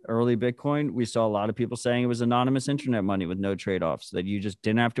time, early Bitcoin, we saw a lot of people saying it was anonymous internet money with no trade-offs, that you just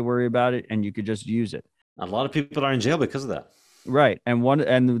didn't have to worry about it and you could just use it. A lot of people are in jail because of that. Right. And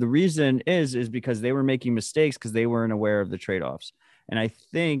the reason is because they were making mistakes because they weren't aware of the trade-offs. And I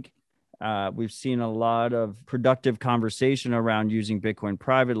think we've seen a lot of productive conversation around using Bitcoin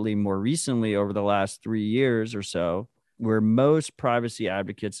privately more recently over the last 3 years or so, where most privacy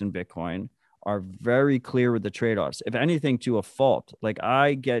advocates in Bitcoin are very clear with the trade-offs, if anything, to a fault. Like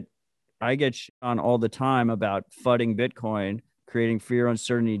I get shit on all the time about fudding Bitcoin, creating fear,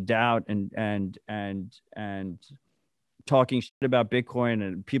 uncertainty, doubt, and talking shit about Bitcoin.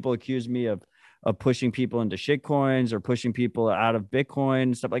 And people accuse me of pushing people into shit coins or pushing people out of Bitcoin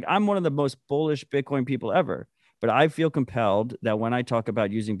and stuff. Like I'm one of the most bullish Bitcoin people ever. But I feel compelled that when I talk about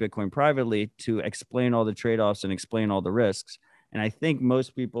using Bitcoin privately to explain all the trade-offs and explain all the risks. And I think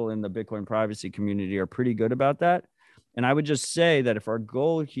most people in the Bitcoin privacy community are pretty good about that. And I would just say that if our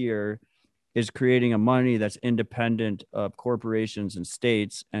goal here is creating a money that's independent of corporations and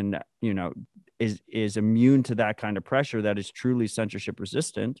states and, is immune to that kind of pressure, that is truly censorship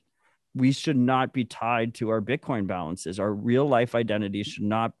resistant, we should not be tied to our Bitcoin balances. Our real life identity should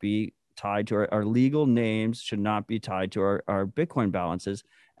not be tied to our legal names should not be tied to our Bitcoin balances.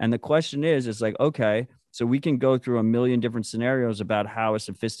 And the question is like, okay, So we can go through a million different scenarios about how a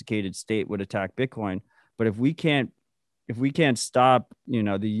sophisticated state would attack Bitcoin. But if we can't stop,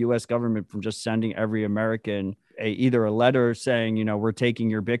 the US government from just sending every American either a letter saying, we're taking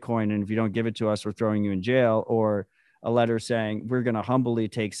your Bitcoin, and if you don't give it to us, we're throwing you in jail, or a letter saying we're going to humbly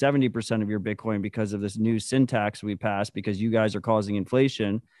take 70% of your Bitcoin because of this new syntax we passed because you guys are causing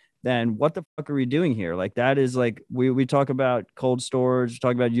inflation, then what the fuck are we doing here? Like, that is like, we talk about cold storage, we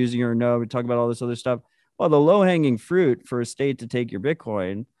talk about using your node, we talk about all this other stuff. Well, the low hanging fruit for a state to take your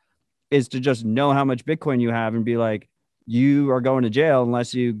Bitcoin is to just know how much Bitcoin you have and be like, you are going to jail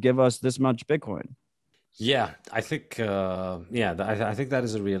unless you give us this much Bitcoin. Yeah, I think I think that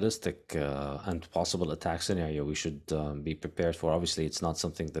is a realistic and possible attack scenario we should be prepared for. Obviously, it's not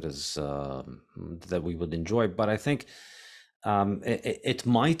something that is that we would enjoy, but I think it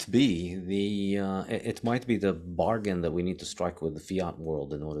might be it might be the bargain that we need to strike with the fiat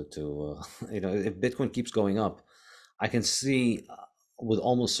world in order to if Bitcoin keeps going up, I can see with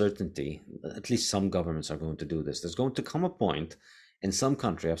almost certainty at least some governments are going to do this. There's going to come a point in some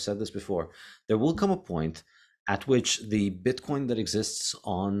country, I've said this before, there will come a point at which the Bitcoin that exists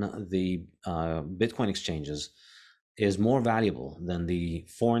on the Bitcoin exchanges is more valuable than the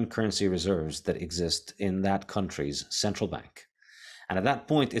foreign currency reserves that exist in that country's central bank. And at that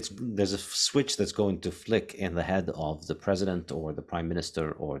point, there's a switch that's going to flick in the head of the president or the prime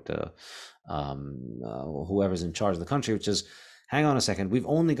minister or the whoever's in charge of the country, which is, hang on a second, we've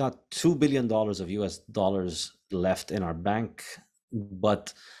only got $2 billion of US dollars left in our bank,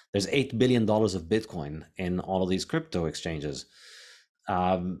 but there's $8 billion of Bitcoin in all of these crypto exchanges.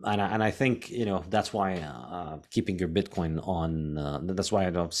 And I think, that's why keeping your Bitcoin on, that's why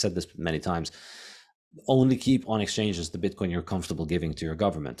I've said this many times, only keep on exchanges the Bitcoin you're comfortable giving to your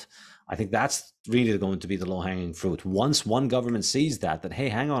government. I think that's really going to be the low-hanging fruit. Once one government sees that, hey,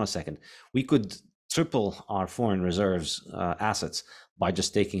 hang on a second, we could triple our foreign reserves assets by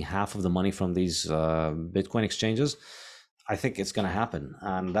just taking half of the money from these Bitcoin exchanges, I think it's going to happen.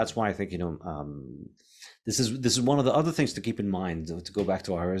 And that's why I think, this is one of the other things to keep in mind, to go back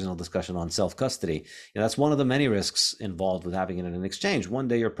to our original discussion on self-custody. That's one of the many risks involved with having it in an exchange. One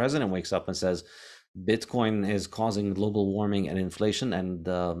day your president wakes up and says, Bitcoin is causing global warming and inflation and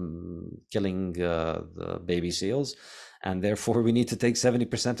killing the baby seals. And therefore, we need to take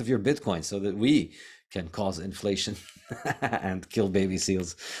 70% of your Bitcoin so that we can cause inflation and kill baby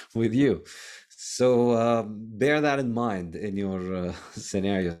seals with you. So bear that in mind in your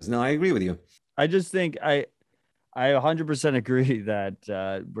scenarios. No, I agree with you. I just think I 100% agree that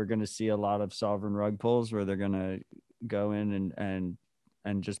we're going to see a lot of sovereign rug pulls where they're going to go in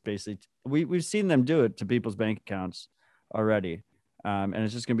and just basically we've seen them do it to people's bank accounts already, and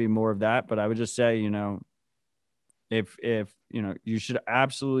it's just going to be more of that. But I would just say, if you should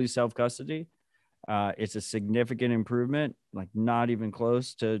absolutely self custody. It's a significant improvement, like not even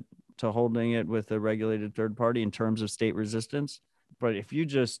close to holding it with a regulated third party in terms of state resistance. But if you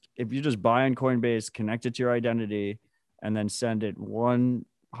just buy on Coinbase, connect it to your identity, and then send it one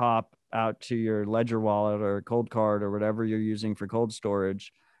hop out to your Ledger wallet or cold card or whatever you're using for cold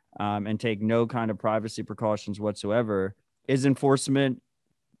storage, and take no kind of privacy precautions whatsoever, is enforcement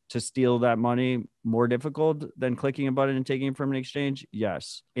to steal that money more difficult than clicking a button and taking it from an exchange?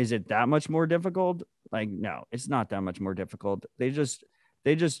 Yes. Is it that much more difficult? Like, no, it's not that much more difficult. They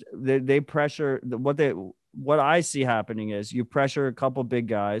pressure what I see happening is you pressure a couple big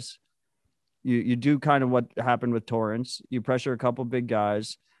guys. You do kind of what happened with torrents. You pressure a couple big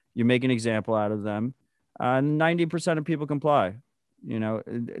guys. You make an example out of them. 90% of people comply. They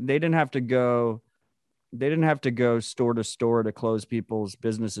didn't have to go store to store to close people's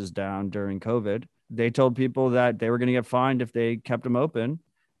businesses down during COVID. They told people that they were going to get fined if they kept them open.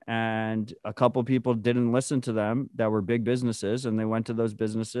 And a couple people didn't listen to them that were big businesses, and they went to those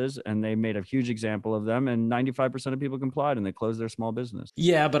businesses and they made a huge example of them, and 95% of people complied and they closed their small business.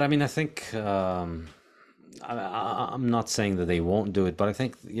 Yeah, but I mean, I think I'm not saying that they won't do it, but I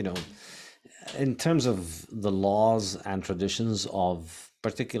think, in terms of the laws and traditions of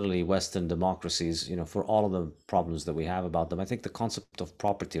particularly Western democracies, for all of the problems that we have about them, I think the concept of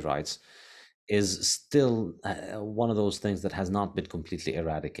property rights is still one of those things that has not been completely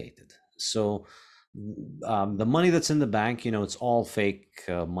eradicated. So the money that's in the bank, it's all fake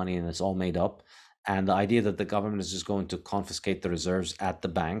money and it's all made up. And the idea that the government is just going to confiscate the reserves at the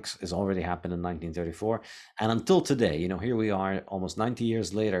banks has already happened in 1934. And until today, here we are almost 90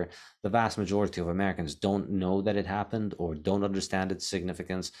 years later, the vast majority of Americans don't know that it happened or don't understand its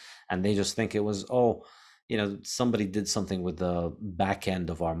significance. And they just think it was, somebody did something with the back end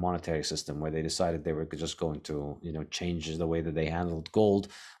of our monetary system where they decided they were just going to, change the way that they handled gold.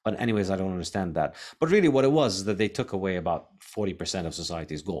 But anyways, I don't understand that. But really what it was is that they took away about 40% of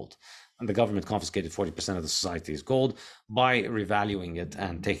society's gold. And the government confiscated 40% of the society's gold by revaluing it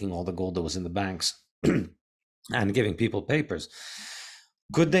and taking all the gold that was in the banks and giving people papers.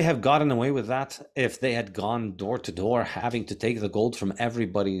 Could they have gotten away with that if they had gone door to door, having to take the gold from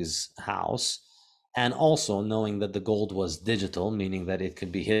everybody's house, and also knowing that the gold was digital, meaning that it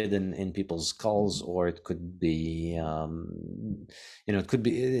could be hidden in people's skulls, or it could be,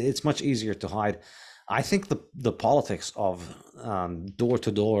 it's much easier to hide. I think the politics of door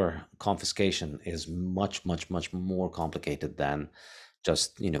to door confiscation is much, much, much more complicated than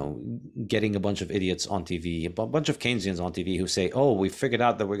just getting a bunch of idiots on TV, a bunch of Keynesians on TV who say, oh, we figured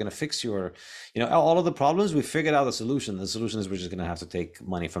out that we're going to fix your, all of the problems. We figured out the solution is we're just going to have to take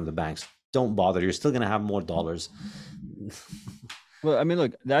money from the banks. Don't bother, you're still going to have more dollars. Well, I mean,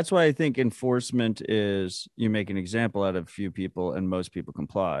 look, that's why I think enforcement is, you make an example out of few people and most people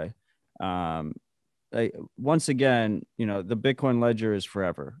comply. Once again, the Bitcoin ledger is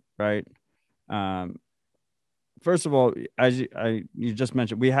forever, right? First of all, as you just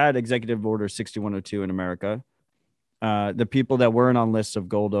mentioned, we had Executive Order 6102 in America. The people that weren't on lists of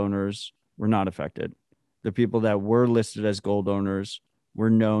gold owners were not affected. The people that were listed as gold owners were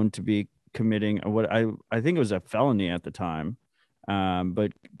known to be committing what I think it was a felony at the time,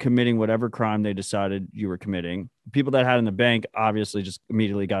 but committing whatever crime they decided you were committing. People that had in the bank obviously just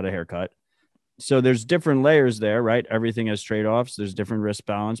immediately got a haircut. So there's different layers there, right? Everything has trade-offs. There's different risk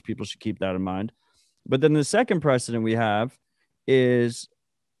balance. People should keep that in mind. But then the second precedent we have is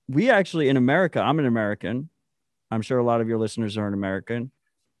we actually in America, I'm an American. I'm sure a lot of your listeners are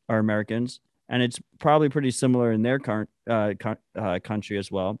Americans, and it's probably pretty similar in their country as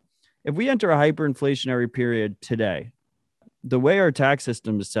well. If we enter a hyperinflationary period today, the way our tax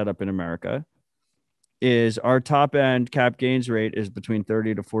system is set up in America is our top end cap gains rate is between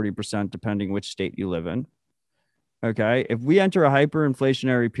 30 to 40%, depending which state you live in. Okay. If we enter a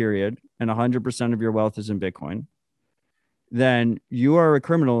hyperinflationary period and 100% of your wealth is in Bitcoin, then you are a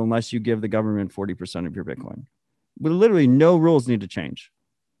criminal unless you give the government 40% of your Bitcoin. But literally no rules need to change.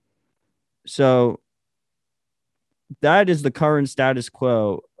 So that is the current status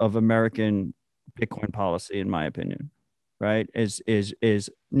quo of American Bitcoin policy, in my opinion, right? Is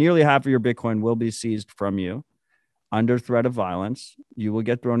nearly half of your Bitcoin will be seized from you under threat of violence. You will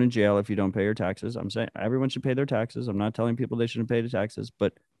get thrown in jail if you don't pay your taxes. I'm saying everyone should pay their taxes. I'm not telling people they shouldn't pay the taxes,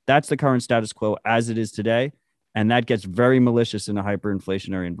 but that's the current status quo as it is today. And that gets very malicious in a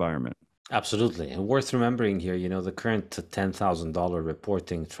hyperinflationary environment. Absolutely. And worth remembering here, the current $10,000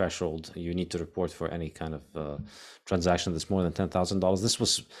 reporting threshold, you need to report for any kind of transaction that's more than $10,000. This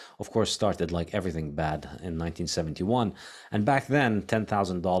was, of course, started like everything bad in 1971. And back then,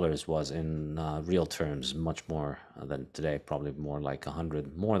 $10,000 was in real terms much more than today, probably more like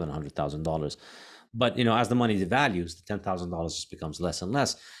more than $100,000. But, as the money devalues, the $10,000 just becomes less and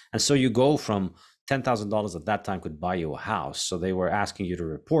less. And so you go from $10,000 at that time could buy you a house. So they were asking you to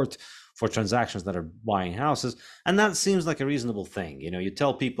report for transactions that are buying houses. And that seems like a reasonable thing. You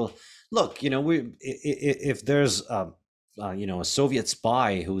tell people, look, if there's a Soviet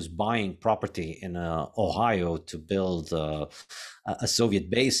spy who's buying property in Ohio to build a Soviet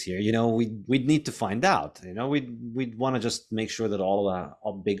base here, we'd need to find out. We'd want to just make sure that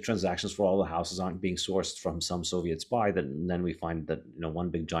all big transactions for all the houses aren't being sourced from some Soviet spy. Then we find that one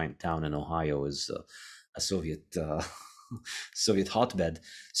big giant town in Ohio is a Soviet Soviet hotbed.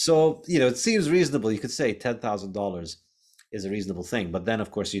 So it seems reasonable. You could say $10,000 is a reasonable thing, but then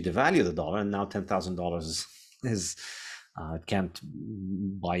of course you devalue the dollar, and now $10,000 is can't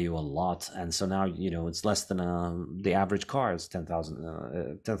buy you a lot, and so now it's less than the average car is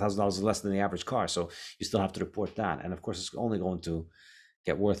 $10,000 is less than the average car. So you still have to report that, and of course it's only going to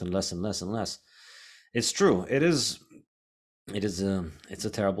get worth and less and less and less. It's true. It's a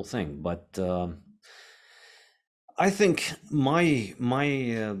terrible thing, but I think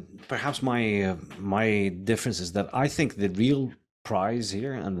perhaps my difference is that I think the real prize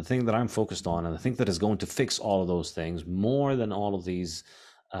here, and the thing that I'm focused on, and the thing that is going to fix all of those things more than all of these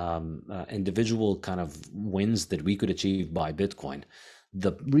individual kind of wins that we could achieve by Bitcoin,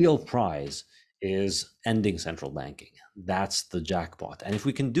 the real prize is ending central banking. That's the jackpot. And if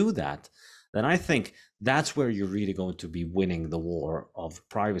we can do that, then I think that's where you're really going to be winning the war of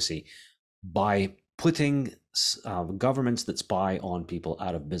privacy, by putting governments that spy on people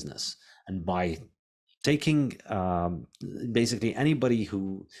out of business, and by taking basically anybody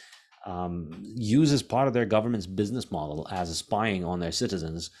who uses part of their government's business model as spying on their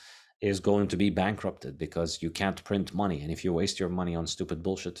citizens is going to be bankrupted because you can't print money. And if you waste your money on stupid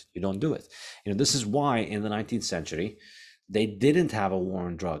bullshit, you don't do it. This is why in the 19th century, they didn't have a war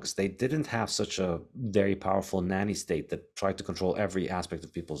on drugs. They didn't have such a very powerful nanny state that tried to control every aspect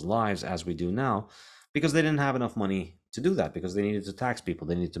of people's lives as we do now, because they didn't have enough money to do that, because they needed to tax people.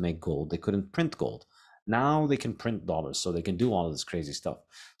 They needed to make gold. They couldn't print gold. Now they can print dollars, so they can do all of this crazy stuff.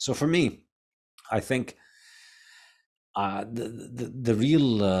 So for me, I think the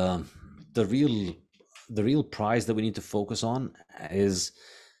real prize that we need to focus on is,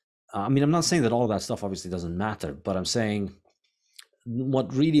 I'm not saying that all of that stuff obviously doesn't matter, but I'm saying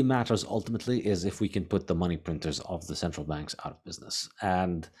what really matters ultimately is if we can put the money printers of the central banks out of business.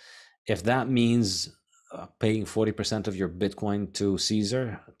 And if that means paying 40% of your Bitcoin to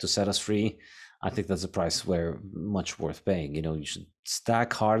Caesar to set us free, I think that's a price much worth paying. You should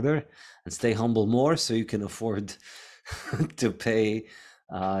stack harder and stay humble more so you can afford to pay,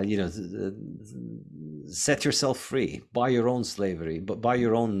 set yourself free, buy your own slavery, but buy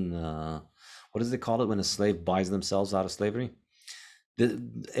your own, what does they call it when a slave buys themselves out of slavery?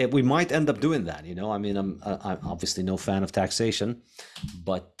 We might end up doing that, I'm obviously no fan of taxation,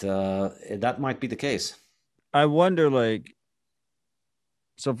 but that might be the case. I wonder,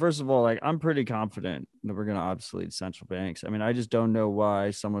 so first of all, I'm pretty confident that we're going to obsolete central banks. I just don't know why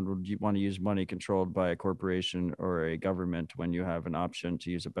someone would want to use money controlled by a corporation or a government when you have an option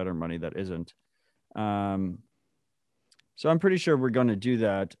to use a better money that isn't. So I'm pretty sure we're going to do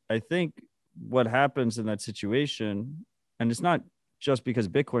that. I think what happens in that situation, and it's not just because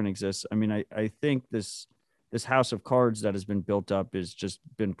Bitcoin exists. I think this house of cards that has been built up has just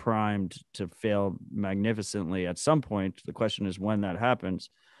been primed to fail magnificently at some point. The question is when that happens.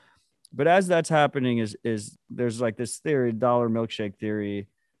 But as that's happening is there's this theory, dollar milkshake theory,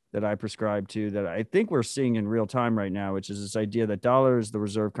 that I prescribe to, that I think we're seeing in real time right now, which is this idea that dollar is the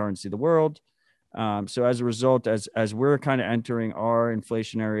reserve currency of the world. So as a result, as we're kind of entering our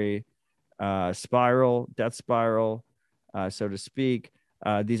inflationary death spiral, so to speak,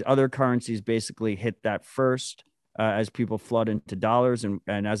 these other currencies basically hit that first as people flood into dollars.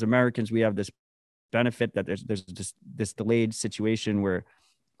 And as Americans, we have this benefit that there's just this delayed situation where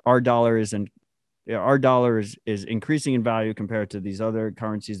our dollar is increasing in value compared to these other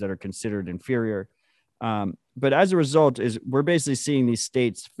currencies that are considered inferior. But as a result, we're basically seeing these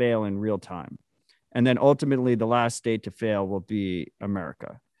states fail in real time. And then ultimately the last state to fail will be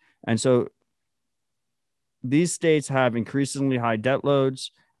America. And so these states have increasingly high debt loads.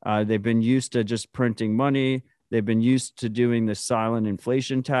 They've been used to just printing money. They've been used to doing the silent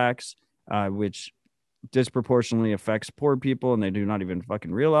inflation tax, which disproportionately affects poor people, and they do not even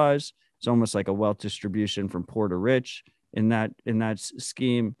fucking realize. It's almost like a wealth distribution from poor to rich in that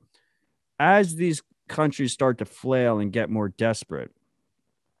scheme. As these countries start to flail and get more desperate,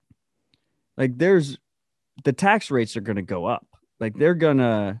 the tax rates are going to go up.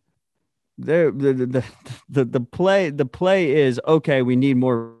 The play is, okay, we need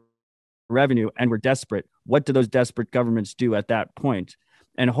more revenue and we're desperate. What do those desperate governments do at that point?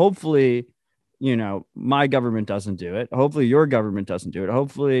 And hopefully, my government doesn't do it. Hopefully your government doesn't do it.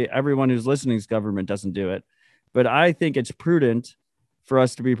 Hopefully everyone who's listening's government doesn't do it. But I think it's prudent for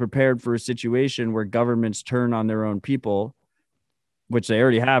us to be prepared for a situation where governments turn on their own people, which they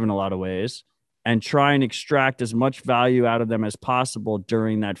already have in a lot of ways, and try and extract as much value out of them as possible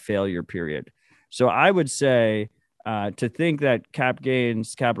during that failure period. So I would say to think that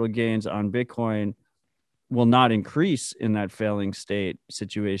capital gains on Bitcoin will not increase in that failing state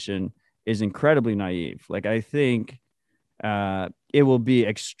situation is incredibly naive. I think it will be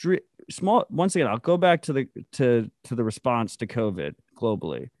extreme small. Once again, I'll go back to the response to COVID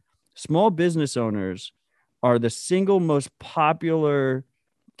globally. Small business owners are the single most popular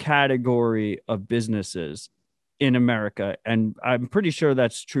category of businesses in America. And I'm pretty sure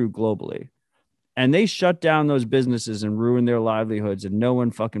that's true globally. And they shut down those businesses and ruin their livelihoods, and no one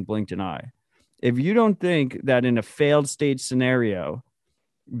fucking blinked an eye. If you don't think that in a failed state scenario,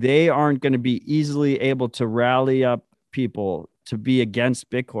 they aren't going to be easily able to rally up people to be against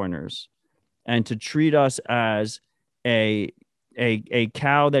Bitcoiners and to treat us as a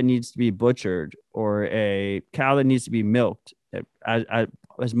cow that needs to be butchered or a cow that needs to be milked,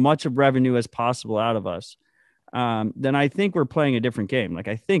 as much of revenue as possible out of us, then I think we're playing a different game.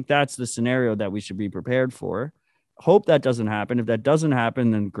 I think that's the scenario that we should be prepared for. Hope that doesn't happen. If that doesn't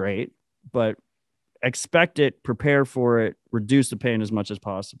happen, then great. But expect it, prepare for it, reduce the pain as much as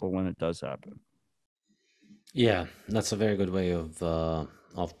possible when it does happen. Yeah, that's a very good way of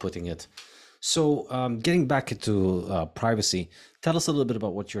putting it. So getting back into privacy, tell us a little bit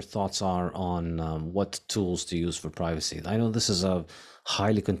about what your thoughts are on what tools to use for privacy. I know this is a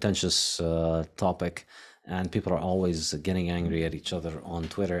highly contentious topic, and people are always getting angry at each other on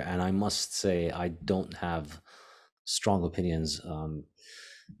Twitter. And I must say, I don't have strong opinions, and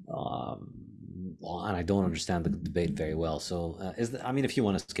I don't understand the debate very well. So, I mean, if you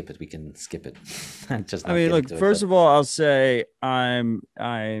want to skip it, we can skip it and just I not mean, get look, into it. first But of all, I'll say I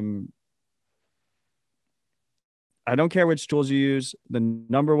don't care which tools you use. The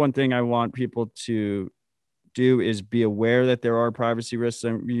number one thing I want people to do is be aware that there are privacy risks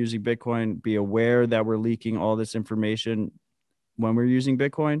using Bitcoin, be aware that we're leaking all this information when we're using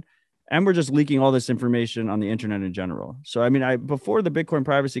Bitcoin, and we're just leaking all this information on the internet in general. So, I mean, before the Bitcoin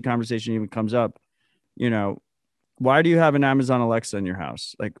privacy conversation even comes up, you know, why do you have an Amazon Alexa in your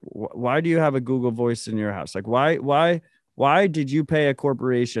house? Like, why do you have a Google Voice in your house? Like, why did you pay a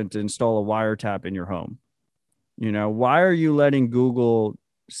corporation to install a wiretap in your home? You know, why are you letting Google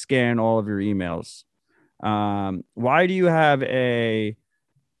scan all of your emails? Why do you have a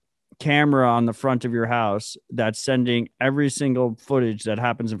camera on the front of your house that's sending every single footage that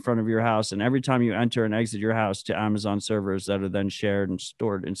happens in front of your house and every time you enter and exit your house to Amazon servers that are then shared and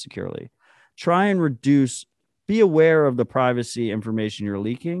stored insecurely? Try and reduce, be aware of the privacy information you're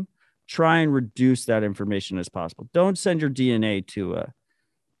leaking. Try and reduce that information as possible. Don't send your DNA to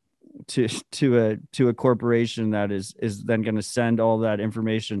a corporation that is then going to send all that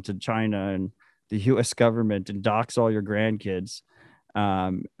information to China and the US government and dox all your grandkids.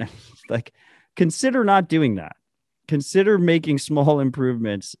 Like, consider not doing that. Consider making small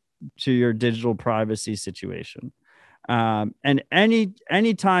improvements to your digital privacy situation. And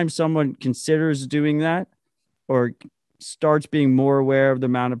anytime someone considers doing that or starts being more aware of the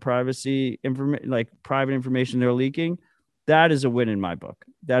amount of privacy information, like private information they're leaking, that is a win in my book.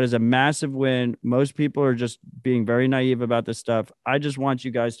 That is a massive win. Most people are just being very naive about this stuff. I just want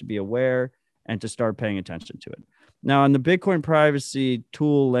you guys to be aware and to start paying attention to it. Now, on the Bitcoin privacy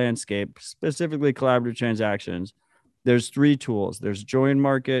tool landscape, specifically collaborative transactions, there's three tools. There's Join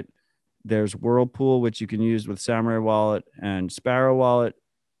Market, there's Whirlpool, which you can use with Samurai Wallet and Sparrow Wallet,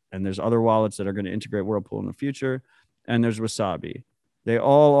 and there's other wallets that are going to integrate Whirlpool in the future, and there's Wasabi. They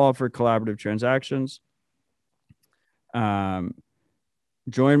all offer collaborative transactions.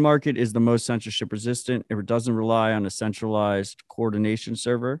 Join Market is the most censorship resistant. It doesn't rely on a centralized coordination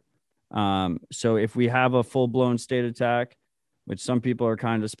server. So if we have a full-blown state attack, which some people are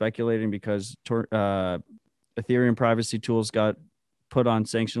kind of speculating because Ethereum privacy tools got put on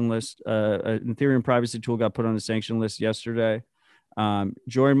sanction list. An Ethereum privacy tool got put on the sanction list yesterday.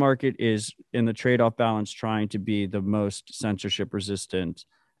 Join Market is in the trade-off balance trying to be the most censorship resistant,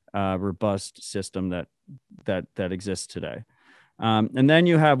 robust system that exists today. And then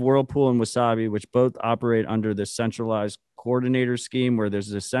you have Whirlpool and Wasabi, which both operate under this centralized coordinator scheme where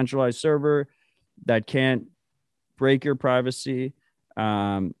there's a centralized server that can't break your privacy,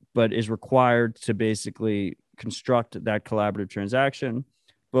 but is required to basically construct that collaborative transaction.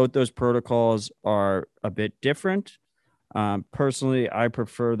 Both those protocols are a bit different. Personally, I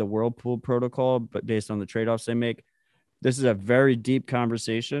prefer the Whirlpool protocol, but based on the trade-offs they make. This is a very deep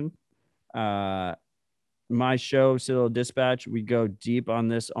conversation. My show, Citadel Dispatch, we go deep on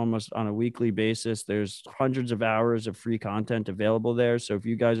this almost on a weekly basis. There's hundreds of hours of free content available there. So if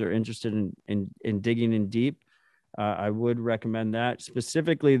you guys are interested in digging in deep, I would recommend that.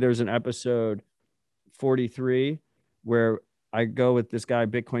 Specifically, there's an episode 43 where I go with this guy,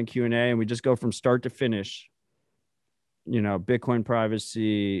 Bitcoin Q&A, and we just go from start to finish, you know, Bitcoin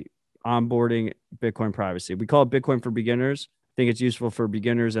privacy, onboarding Bitcoin privacy. We call it Bitcoin for beginners. I think it's useful for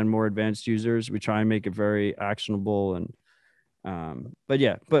beginners and more advanced users. We try and make it very actionable. And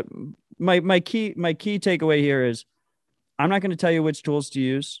but my key takeaway here is I'm not going to tell you which tools to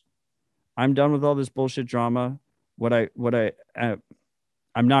use. I'm done with all this bullshit drama. I'm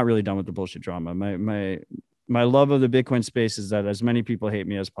not really done with the bullshit drama. My love of the Bitcoin space is that as many people hate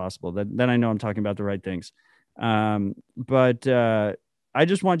me as possible. Then I know I'm talking about the right things. But I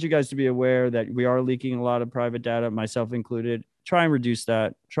just want you guys to be aware that we are leaking a lot of private data, myself included. Try and reduce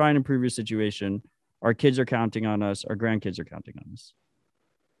that. Try and improve your situation. Our kids are counting on us. Our grandkids are counting on us.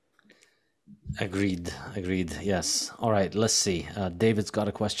 Agreed. Yes. All right. Let's see. David's got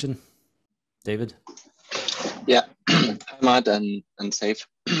a question. David? Yeah. Hi, Matt and Saif.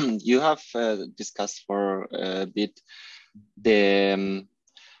 You have discussed for a bit the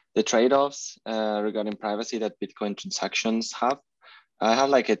trade-offs regarding privacy that Bitcoin transactions have. I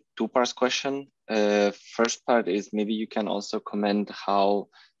have like a two-part question. First part is maybe you can also comment how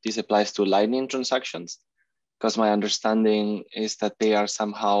this applies to Lightning transactions, because my understanding is that they are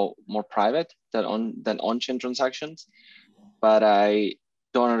somehow more private than on-chain transactions, but I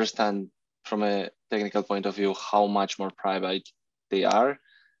don't understand from a technical point of view how much more private they are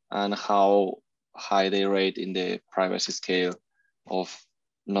and how high they rate in the privacy scale of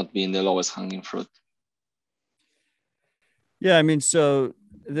not being the lowest hanging fruit. Yeah, I mean, so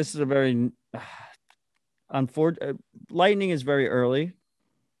this is a very unfortunate. Lightning is very early.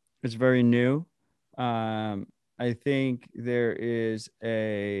 It's very new. I think there is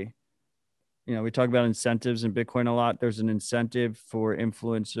we talk about incentives in Bitcoin a lot. There's an incentive for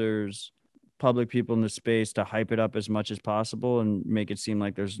influencers, public people in the space to hype it up as much as possible and make it seem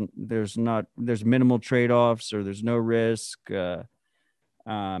like there's minimal trade-offs or there's no risk, that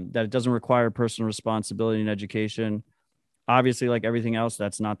it doesn't require personal responsibility and education. Obviously, like everything else,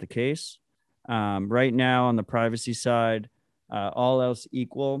 that's not the case. Right now on the privacy side, all else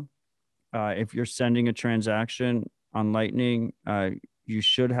equal, if you're sending a transaction on Lightning, you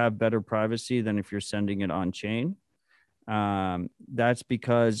should have better privacy than if you're sending it on chain. That's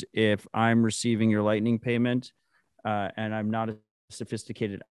because if I'm receiving your Lightning payment and I'm not a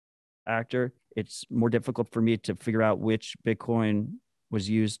sophisticated actor, it's more difficult for me to figure out which Bitcoin was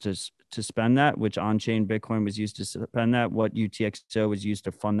used to spend that, which on-chain Bitcoin was used to spend that, what UTXO was used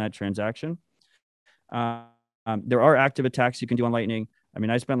to fund that transaction. There are active attacks you can do on Lightning. I mean,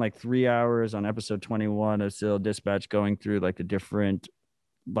 I spent like 3 hours on episode 21 of Civil Dispatch going through like the different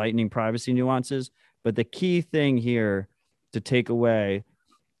Lightning privacy nuances. But the key thing here to take away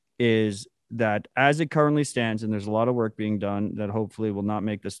is that as it currently stands, and there's a lot of work being done that hopefully will not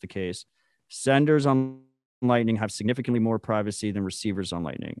make this the case, senders on Lightning have significantly more privacy than receivers on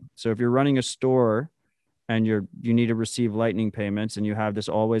Lightning. So if you're running a store and you need to receive Lightning payments and you have this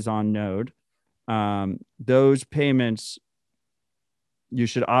always on node, those payments, you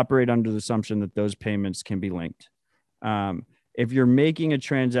should operate under the assumption that those payments can be linked. If you're making a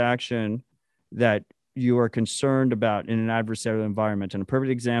transaction that you are concerned about in an adversarial environment, and a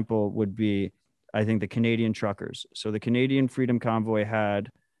perfect example would be, I think, the Canadian truckers. So the Canadian Freedom Convoy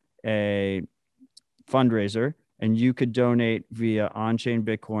had a fundraiser, and you could donate via on-chain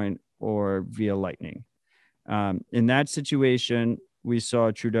Bitcoin or via Lightning. In that situation, we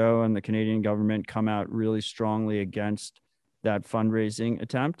saw Trudeau and the Canadian government come out really strongly against that fundraising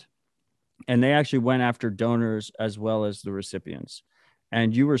attempt. And they actually went after donors as well as the recipients.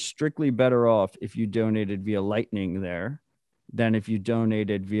 And you were strictly better off if you donated via Lightning there than if you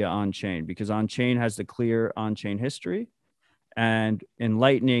donated via on-chain, because on-chain has the clear on-chain history. And in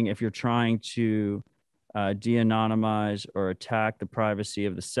Lightning, if you're trying to de-anonymize or attack the privacy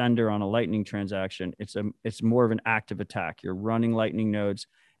of the sender on a Lightning transaction, it's more of an active attack. You're running Lightning nodes.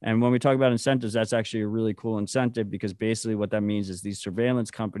 And when we talk about incentives, that's actually a really cool incentive, because basically what that means is these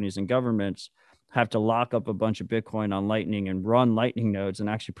surveillance companies and governments have to lock up a bunch of Bitcoin on Lightning and run Lightning nodes and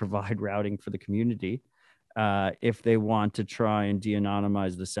actually provide routing for the community if they want to try and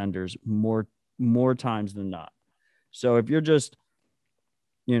de-anonymize the senders more times than not. So if you're just,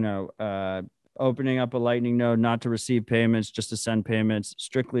 opening up a Lightning node not to receive payments, just to send payments,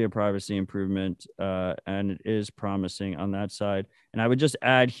 strictly a privacy improvement, and it is promising on that side. And I would just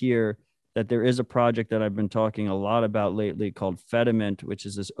add here that there is a project that I've been talking a lot about lately called Fediment, which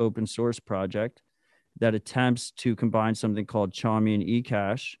is this open source project that attempts to combine something called Chaumian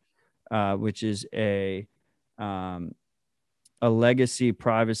eCash, which is a legacy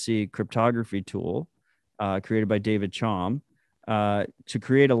privacy cryptography tool created by David Chaum, to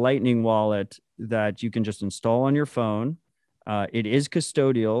create a Lightning wallet that you can just install on your phone. It is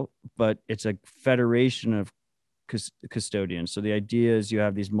custodial, but it's a federation of custodians. So the idea is you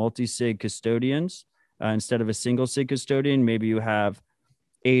have these multi-sig custodians instead of a single sig custodian. Maybe you have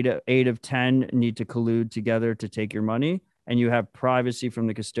eight of 10 need to collude together to take your money, and you have privacy from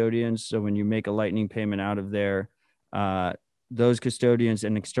the custodians. So when you make a Lightning payment out of there, those custodians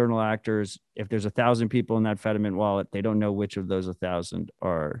and external actors, if there's 1,000 people in that Fediment wallet, they don't know which of those 1,000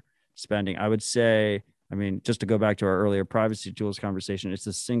 are spending. I would say, just to go back to our earlier privacy tools conversation, it's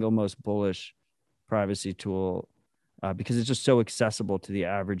the single most bullish privacy tool because it's just so accessible to the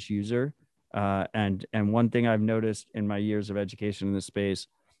average user. And one thing I've noticed in my years of education in this space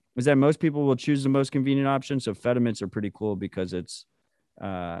is that most people will choose the most convenient option. So Fedimints are pretty cool because it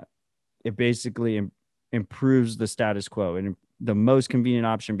basically improves the status quo, and the most convenient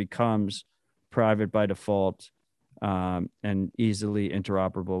option becomes private by default and easily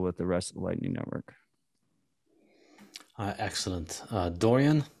interoperable with the rest of the Lightning Network. Excellent.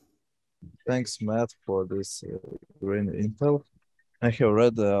 Dorian? Thanks, Matt, for this great intel. I have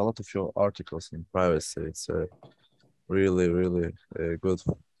read a lot of your articles in privacy. It's really, really good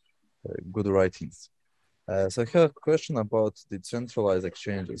writings. So I have a question about decentralized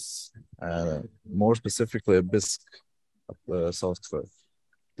exchanges, more specifically BISC software.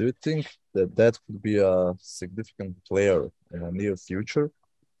 Do you think that that could be a significant player in the near future?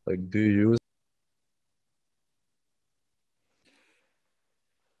 Like, do you use?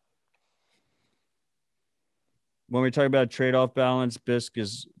 When we talk about trade-off balance, BISC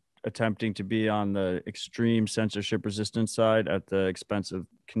is attempting to be on the extreme censorship resistance side at the expense of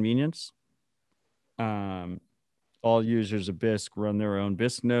convenience. All users of BISC run their own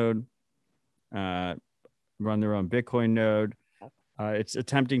BISC node, run their own Bitcoin node. It's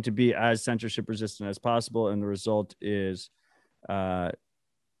attempting to be as censorship resistant as possible, and the result is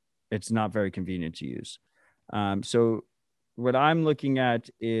it's not very convenient to use. So what I'm looking at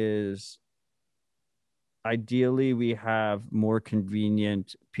is ideally we have more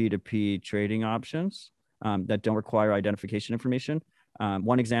convenient P2P trading options that don't require identification information.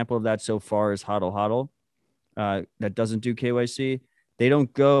 One example of that so far is HODL HODL that doesn't do KYC. They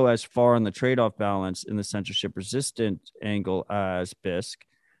don't go as far on the trade-off balance in the censorship resistant angle as BISC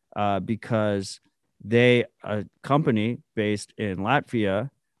because they, a company based in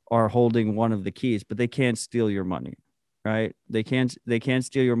Latvia, are holding one of the keys, but they can't steal your money, right? They can't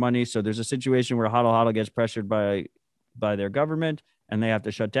steal your money. So there's a situation where HODL HODL gets pressured by their government and they have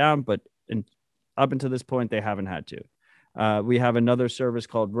to shut down. But up until this point, they haven't had to. We have another service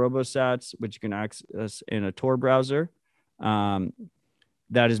called RoboSats, which you can access in a Tor browser.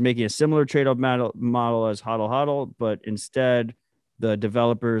 That is making a similar trade-off model as HODL HODL, but instead the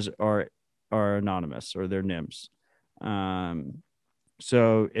developers are anonymous or they're NIMs.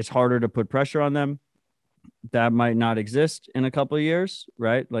 So it's harder to put pressure on them. That might not exist in a couple of years,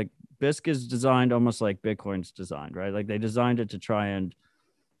 right? Like BISC is designed almost like Bitcoin's designed, right? Like they designed it to try and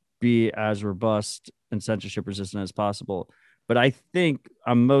be as robust and censorship resistant as possible. But I think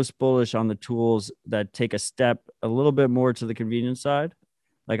I'm most bullish on the tools that take a step a little bit more to the convenience side,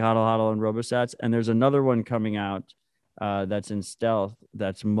 like HODL HODL and RoboSats. And there's another one coming out that's in stealth,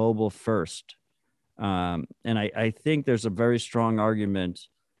 that's mobile first. And I think there's a very strong argument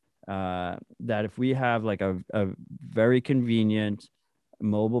that if we have like a very convenient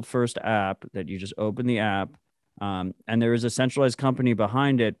mobile first app that you just open the app and there is a centralized company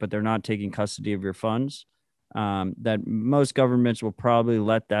behind it, but they're not taking custody of your funds, that most governments will probably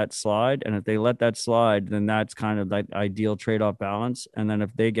let that slide. And if they let that slide, then that's kind of like ideal trade-off balance. And then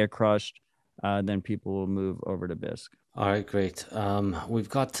if they get crushed, then people will move over to BISC. All right, great. We've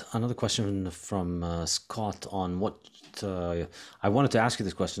got another question from Scott on what I wanted to ask you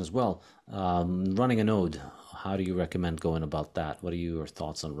this question as well. Running a node, how do you recommend going about that? What are your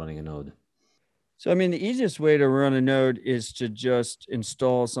thoughts on running a node? So, I mean, the easiest way to run a node is to just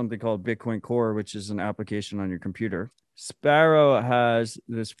install something called Bitcoin Core, which is an application on your computer. Sparrow has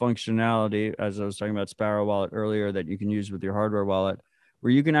this functionality, as I was talking about Sparrow Wallet earlier, that you can use with your hardware wallet,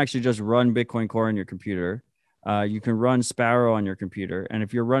 where you can actually just run Bitcoin Core on your computer. You can run Sparrow on your computer. And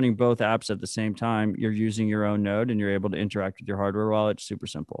if you're running both apps at the same time, you're using your own node and you're able to interact with your hardware wallet. Super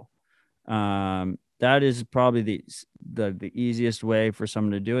simple. That is probably the easiest way for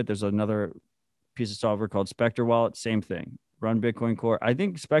someone to do it. There's another piece of software called Spectre Wallet. Same thing. Run Bitcoin Core. I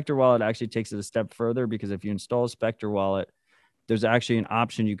think Spectre Wallet actually takes it a step further because if you install Spectre Wallet, there's actually an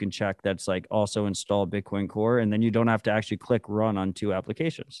option you can check that's like also install Bitcoin Core. And then you don't have to actually click run on two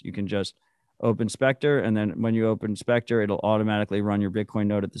applications. You can just open Spectre, and then when you open Spectre, it'll automatically run your Bitcoin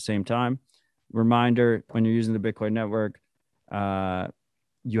node at the same time. Reminder, when you're using the Bitcoin network,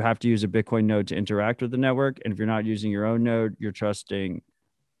 you have to use a Bitcoin node to interact with the network. And if you're not using your own node, you're trusting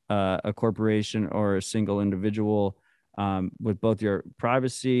a corporation or a single individual with both your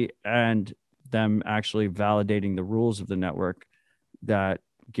privacy and them actually validating the rules of the network that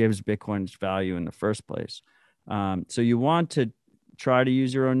gives Bitcoin its value in the first place. So you want to try to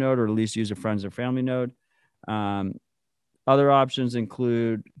use your own node or at least use a friends or family node. Other options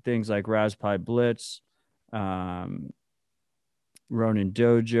include things like Raspberry Blitz, Ronin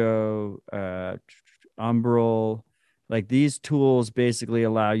Dojo, Umbrel. Like these tools basically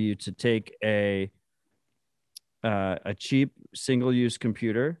allow you to take a cheap single-use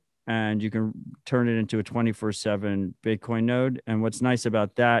computer and you can turn it into a 24/7 Bitcoin node. And what's nice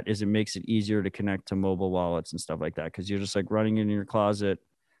about that is it makes it easier to connect to mobile wallets and stuff like that, because you're just like running it in your closet.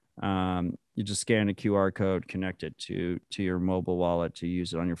 You just scan a QR code, connect it to your mobile wallet to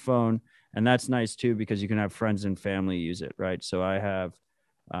use it on your phone. And that's nice too, because you can have friends and family use it, right? So I have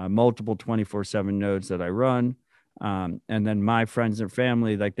multiple 24/7 nodes that I run. And then my friends and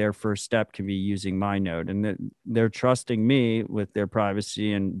family, like their first step can be using my node, and they're trusting me with their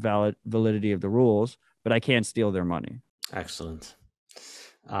privacy and validity of the rules, but I can't steal their money. Excellent.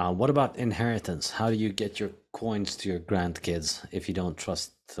 What about inheritance? How do you get your coins to your grandkids if you don't want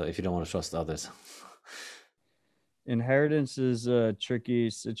to trust others? inheritance is a tricky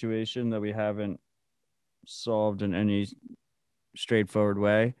situation that we haven't solved in any straightforward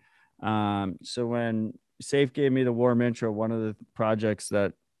way. So when Safe gave me the warm intro, one of the projects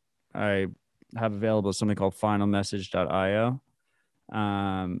that I have available is something called finalmessage.io.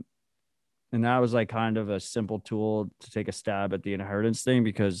 And that was like kind of a simple tool to take a stab at the inheritance thing,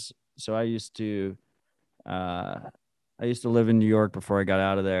 because so I used to live in New York before I got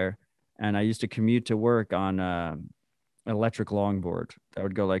out of there, and I used to commute to work on an electric longboard that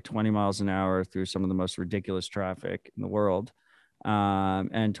would go like 20 miles an hour through some of the most ridiculous traffic in the world.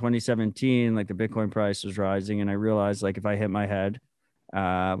 And 2017, like the Bitcoin price was rising, and I realized like if I hit my head,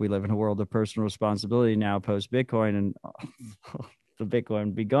 we live in a world of personal responsibility now post Bitcoin, and the Bitcoin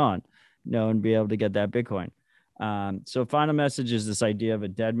would be gone. No one would be able to get that Bitcoin. So final message is this idea of a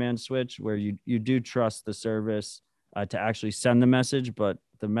dead man switch, where you do trust the service to actually send the message, but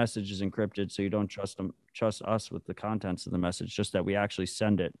the message is encrypted, so you don't trust us with the contents of the message, just that we actually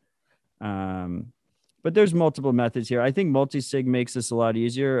send it. But there's multiple methods here. I think multi-sig makes this a lot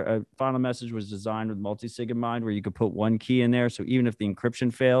easier. Final message was designed with multi-sig in mind, where you could put one key in there. So even if the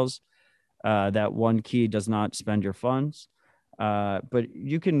encryption fails, that one key does not spend your funds. But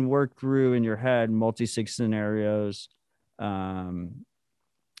you can work through in your head multi-sig scenarios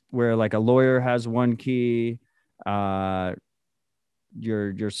where like a lawyer has one key, your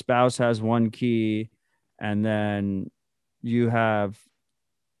spouse has one key, and then you have,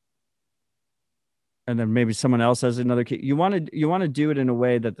 and then maybe someone else has another key. You want to do it in a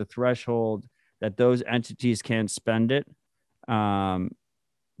way that the threshold that those entities can't spend it.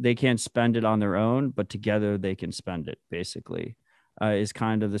 They can't spend it on their own, but together they can spend it, basically, is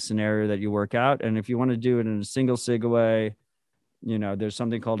kind of the scenario that you work out. And if you want to do it in a single sig way, there's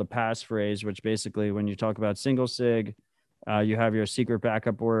something called a passphrase, which basically when you talk about single sig, you have your secret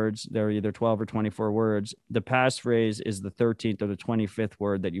backup words. They're either 12 or 24 words. The passphrase is the 13th or the 25th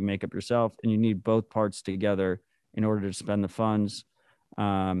word that you make up yourself, and you need both parts together in order to spend the funds.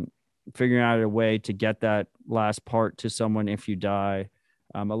 Figuring out a way to get that last part to someone if you die.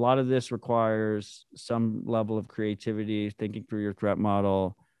 A lot of this requires some level of creativity, thinking through your threat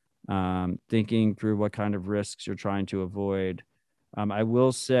model, thinking through what kind of risks you're trying to avoid. I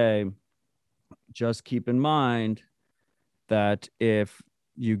will say, just keep in mind that if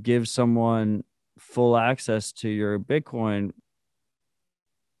you give someone full access to your Bitcoin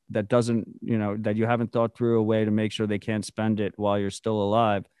that doesn't, that you haven't thought through a way to make sure they can't spend it while you're still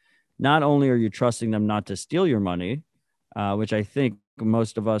alive, not only are you trusting them not to steal your money, which I think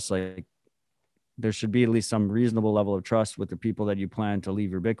most of us, like, there should be at least some reasonable level of trust with the people that you plan to leave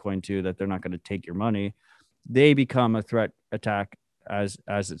your Bitcoin to, that they're not going to take your money. They become a threat attack as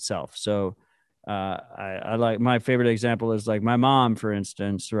itself. So I like, my favorite example is like my mom, for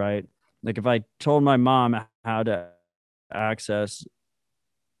instance, right? Like if I told my mom how to access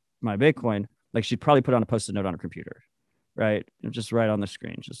my Bitcoin, like she'd probably put on a post-it note on her computer, right? Just right on the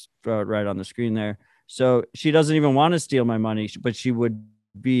screen, just throw it right on the screen there. So she doesn't even want to steal my money, but she would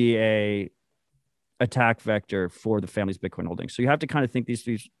be a attack vector for the family's Bitcoin holdings. So you have to kind of think these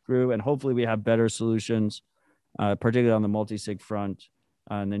through, and hopefully we have better solutions, particularly on the multi-sig front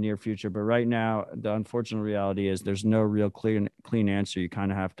in the near future. But right now, the unfortunate reality is there's no real clean answer. You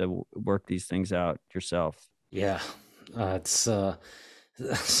kind of have to work these things out yourself. Yeah, it's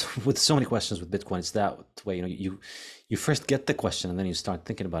with so many questions with Bitcoin, it's that way. You first get the question, and then you start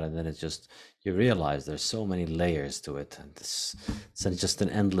thinking about it, and then it's just, you realize there's so many layers to it, and it's just an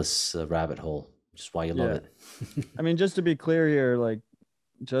endless rabbit hole, which is why you love it. I mean, just to be clear here, like,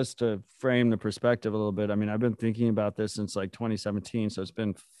 just to frame the perspective a little bit, I mean, I've been thinking about this since like 2017, so it's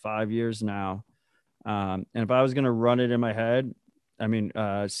been 5 years now. And if I was going to run it in my head, I mean,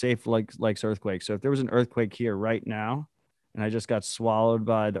 Safe likes earthquakes. So if there was an earthquake here right now, and I just got swallowed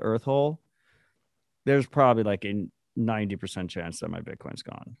by the earth hole, there's probably like a 90% chance that my Bitcoin's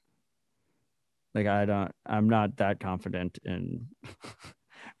gone. Like I'm not that confident in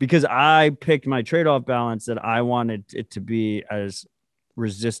because I picked my trade-off balance that I wanted it to be as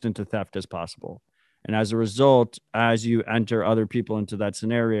resistant to theft as possible. And as a result, as you enter other people into that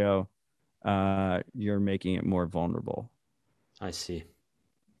scenario, you're making it more vulnerable. I see.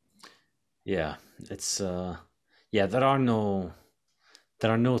 Yeah, it's there are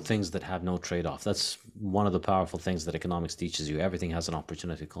no things that have no trade-off. That's one of the powerful things that economics teaches you. Everything has an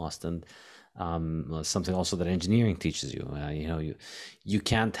opportunity cost, and something also that engineering teaches you. You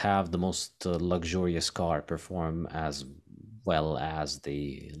can't have the most luxurious car perform as well as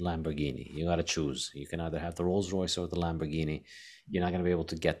the Lamborghini. You got to choose. You can either have the Rolls Royce or the Lamborghini. You're not going to be able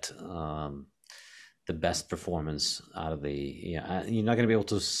to get the best performance out of the, you're not going to be able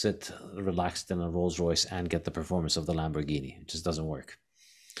to sit relaxed in a Rolls Royce and get the performance of the Lamborghini. It just doesn't work.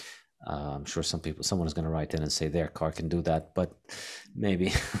 I'm sure someone is going to write in and say their car can do that, but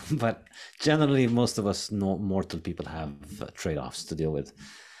maybe. But generally, most of us mortal people have trade-offs to deal with.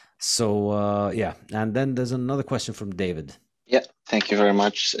 So and then there's another question from David. Yeah, thank you very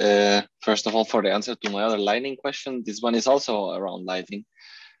much. First of all, for the answer to my other lighting question, this one is also around lighting.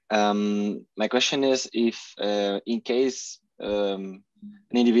 My question is if in case an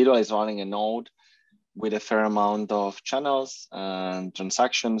individual is running a node with a fair amount of channels and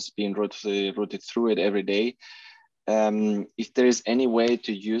transactions being routed through it every day, if there is any way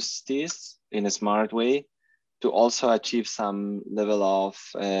to use this in a smart way to also achieve some level of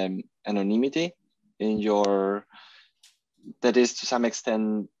anonymity in your, that is to some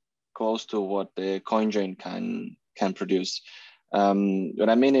extent close to what the CoinJoin can produce. What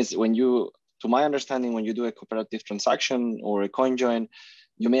I mean is to my understanding, when you do a cooperative transaction or a CoinJoin,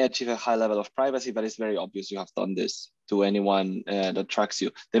 you may achieve a high level of privacy, but it's very obvious you have done this to anyone that tracks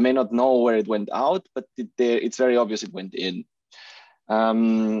you. They may not know where it went out, but it's very obvious it went in.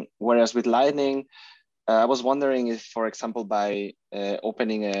 Whereas with Lightning, I was wondering if, for example, by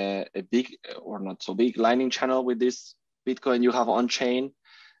opening a big or not so big Lightning channel with this Bitcoin you have on chain,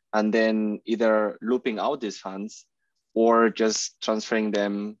 and then either looping out these funds or just transferring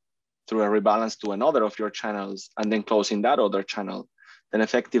them through a rebalance to another of your channels and then closing that other channel, then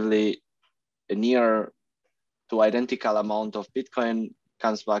effectively a near to identical amount of Bitcoin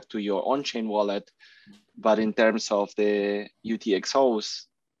comes back to your on-chain wallet. But in terms of the UTXOs,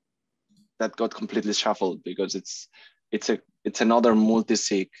 that got completely shuffled because it's another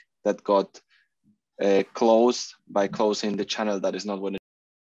multi-sig that got closed by closing the channel that is not what it.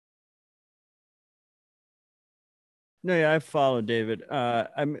 No, yeah, I follow David.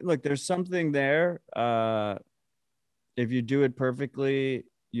 I mean, look, there's something there. If you do it perfectly,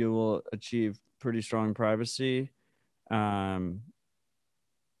 you will achieve pretty strong privacy.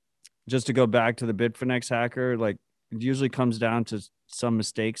 Just to go back to the Bitfinex hacker, like it usually comes down to some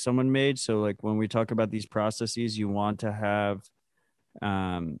mistake someone made. So like when we talk about these processes, you want to have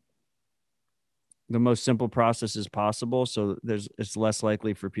the most simple processes possible. So it's less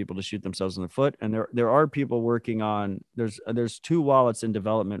likely for people to shoot themselves in the foot. And there are people working on, there's two wallets in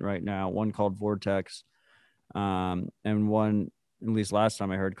development right now, one called Vortex, and one, at least last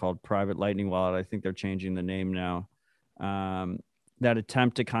time I heard, called Private Lightning Wallet. I think they're changing the name now. That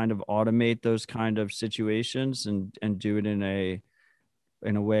attempt to kind of automate those kind of situations and do it in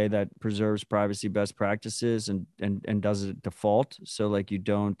a way that preserves privacy best practices and does it default. So like you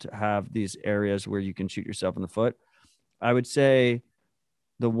don't have these areas where you can shoot yourself in the foot. I would say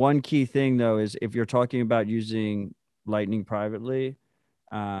the one key thing though is if you're talking about using Lightning privately,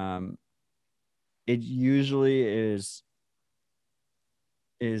 it usually is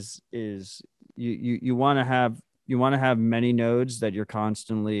you want to have many nodes that you're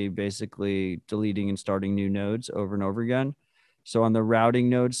constantly basically deleting and starting new nodes over and over again. So on the routing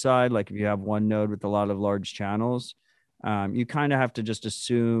node side, like if you have one node with a lot of large channels, you kind of have to just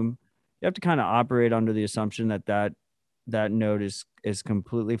assume, you have to kind of operate under the assumption that node is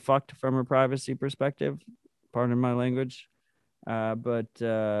completely fucked from a privacy perspective. Pardon my language. But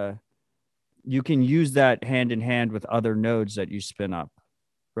you can use that hand in hand with other nodes that you spin up,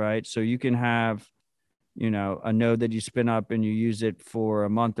 right? So you can have, a node that you spin up and you use it for a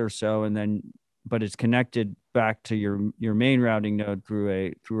month or so, and then, but it's connected back to your main routing node through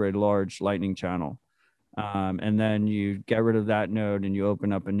a large Lightning channel. And then you get rid of that node and you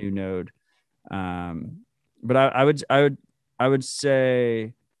open up a new node. But I would say, I would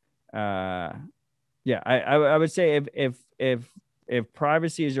say if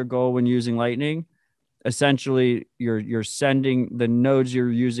privacy is your goal when using Lightning, essentially you're sending, the nodes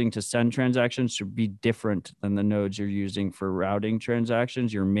you're using to send transactions should be different than the nodes you're using for routing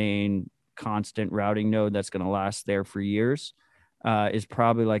transactions. Your main constant routing node that's going to last there for years is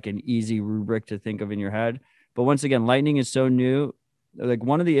probably like an easy rubric to think of in your head. But once again, Lightning is so new. Like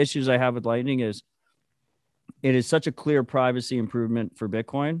one of the issues I have with Lightning is it is such a clear privacy improvement for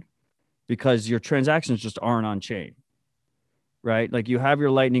Bitcoin because your transactions just aren't on chain, right? Like you have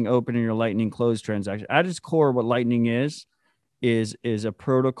your Lightning open and your Lightning closed transaction. At its core, what Lightning is a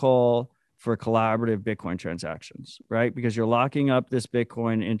protocol for collaborative Bitcoin transactions, right? Because you're locking up this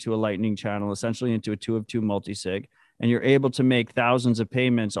Bitcoin into a Lightning channel, essentially into a 2 of 2 multi-sig, and you're able to make thousands of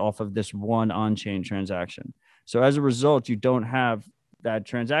payments off of this one on-chain transaction. So as a result, you don't have that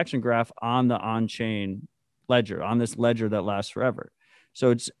transaction graph on the on-chain ledger, on this ledger that lasts forever.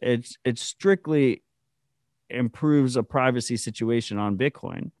 So it's strictly improves a privacy situation on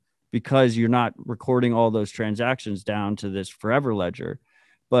Bitcoin. because you're not recording all those transactions down to this forever ledger.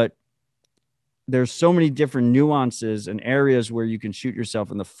 But there's so many different nuances and areas where you can shoot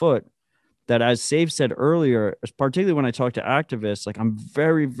yourself in the foot that, as Saif said earlier, particularly when I talk to activists, like I'm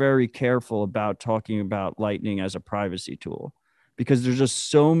very, very careful about talking about Lightning as a privacy tool, because there's just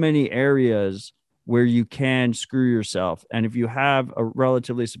so many areas where you can screw yourself. And if you have a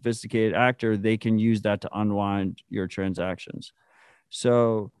relatively sophisticated actor, they can use that to unwind your transactions.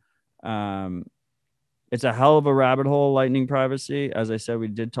 So it's a hell of a rabbit hole, Lightning privacy. As I said, we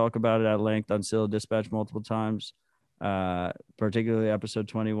did talk about it at length on Scylla Dispatch multiple times, particularly episode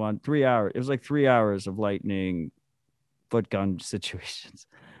 21. 3 hours. It was like 3 hours of Lightning foot gun situations.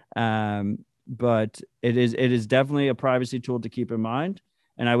 But it is definitely a privacy tool to keep in mind.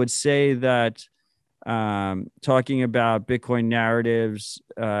 And I would say that talking about Bitcoin narratives,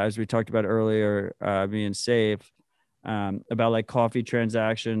 as we talked about earlier, me and Saif, about like coffee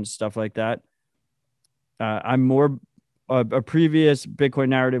transactions, stuff like that. I'm more a previous Bitcoin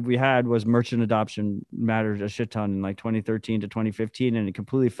narrative we had was merchant adoption mattered a shit ton in like 2013 to 2015, and it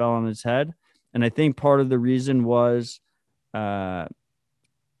completely fell on its head. And I think part of the reason was that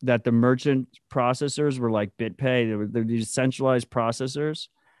the merchant processors were like BitPay. They're these centralized processors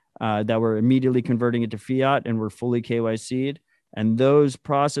that were immediately converting it to fiat and were fully KYC'd. And those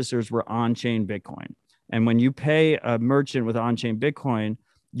processors were on-chain Bitcoin. And when you pay a merchant with on-chain Bitcoin,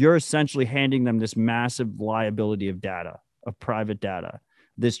 you're essentially handing them this massive liability of data, of private data,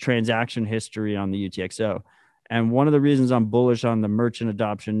 this transaction history on the UTXO. And one of the reasons I'm bullish on the merchant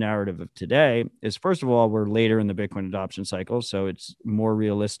adoption narrative of today is, first of all, we're later in the Bitcoin adoption cycle. So it's more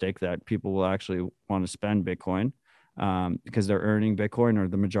realistic that people will actually want to spend Bitcoin because they're earning Bitcoin, or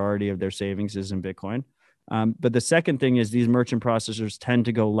the majority of their savings is in Bitcoin. But the second thing is these merchant processors tend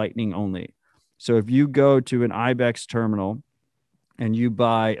to go Lightning only. So if you go to an IBEX terminal and you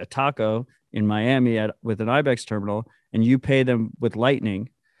buy a taco in Miami with an IBEX terminal and you pay them with Lightning,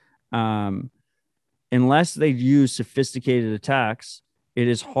 unless they use sophisticated attacks, it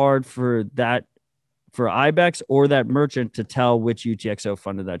is hard for IBEX or that merchant to tell which UTXO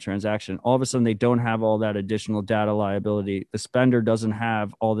funded that transaction. All of a sudden, they don't have all that additional data liability. The spender doesn't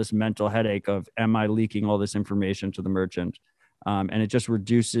have all this mental headache of, am I leaking all this information to the merchant? And it just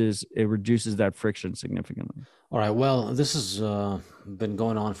reduces that friction significantly. All right. Well, this has been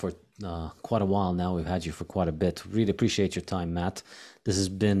going on for quite a while now. We've had you for quite a bit. Really appreciate your time, Matt. This has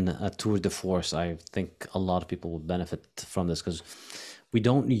been a tour de force. I think a lot of people will benefit from this because we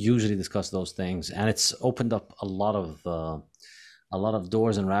don't usually discuss those things, and it's opened up a lot of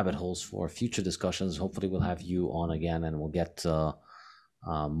doors and rabbit holes for future discussions. Hopefully, we'll have you on again, and we'll get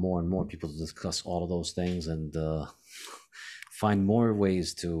more and more people to discuss all of those things and find more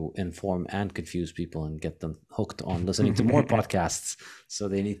ways to inform and confuse people and get them hooked on listening to more podcasts. So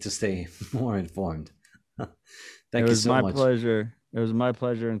they need to stay more informed. Thank you so much. It was my pleasure. It was my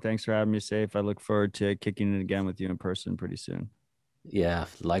pleasure. And thanks for having me, Saif. I look forward to kicking it again with you in person pretty soon. Yeah,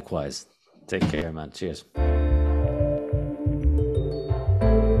 likewise. Take care, man. Cheers.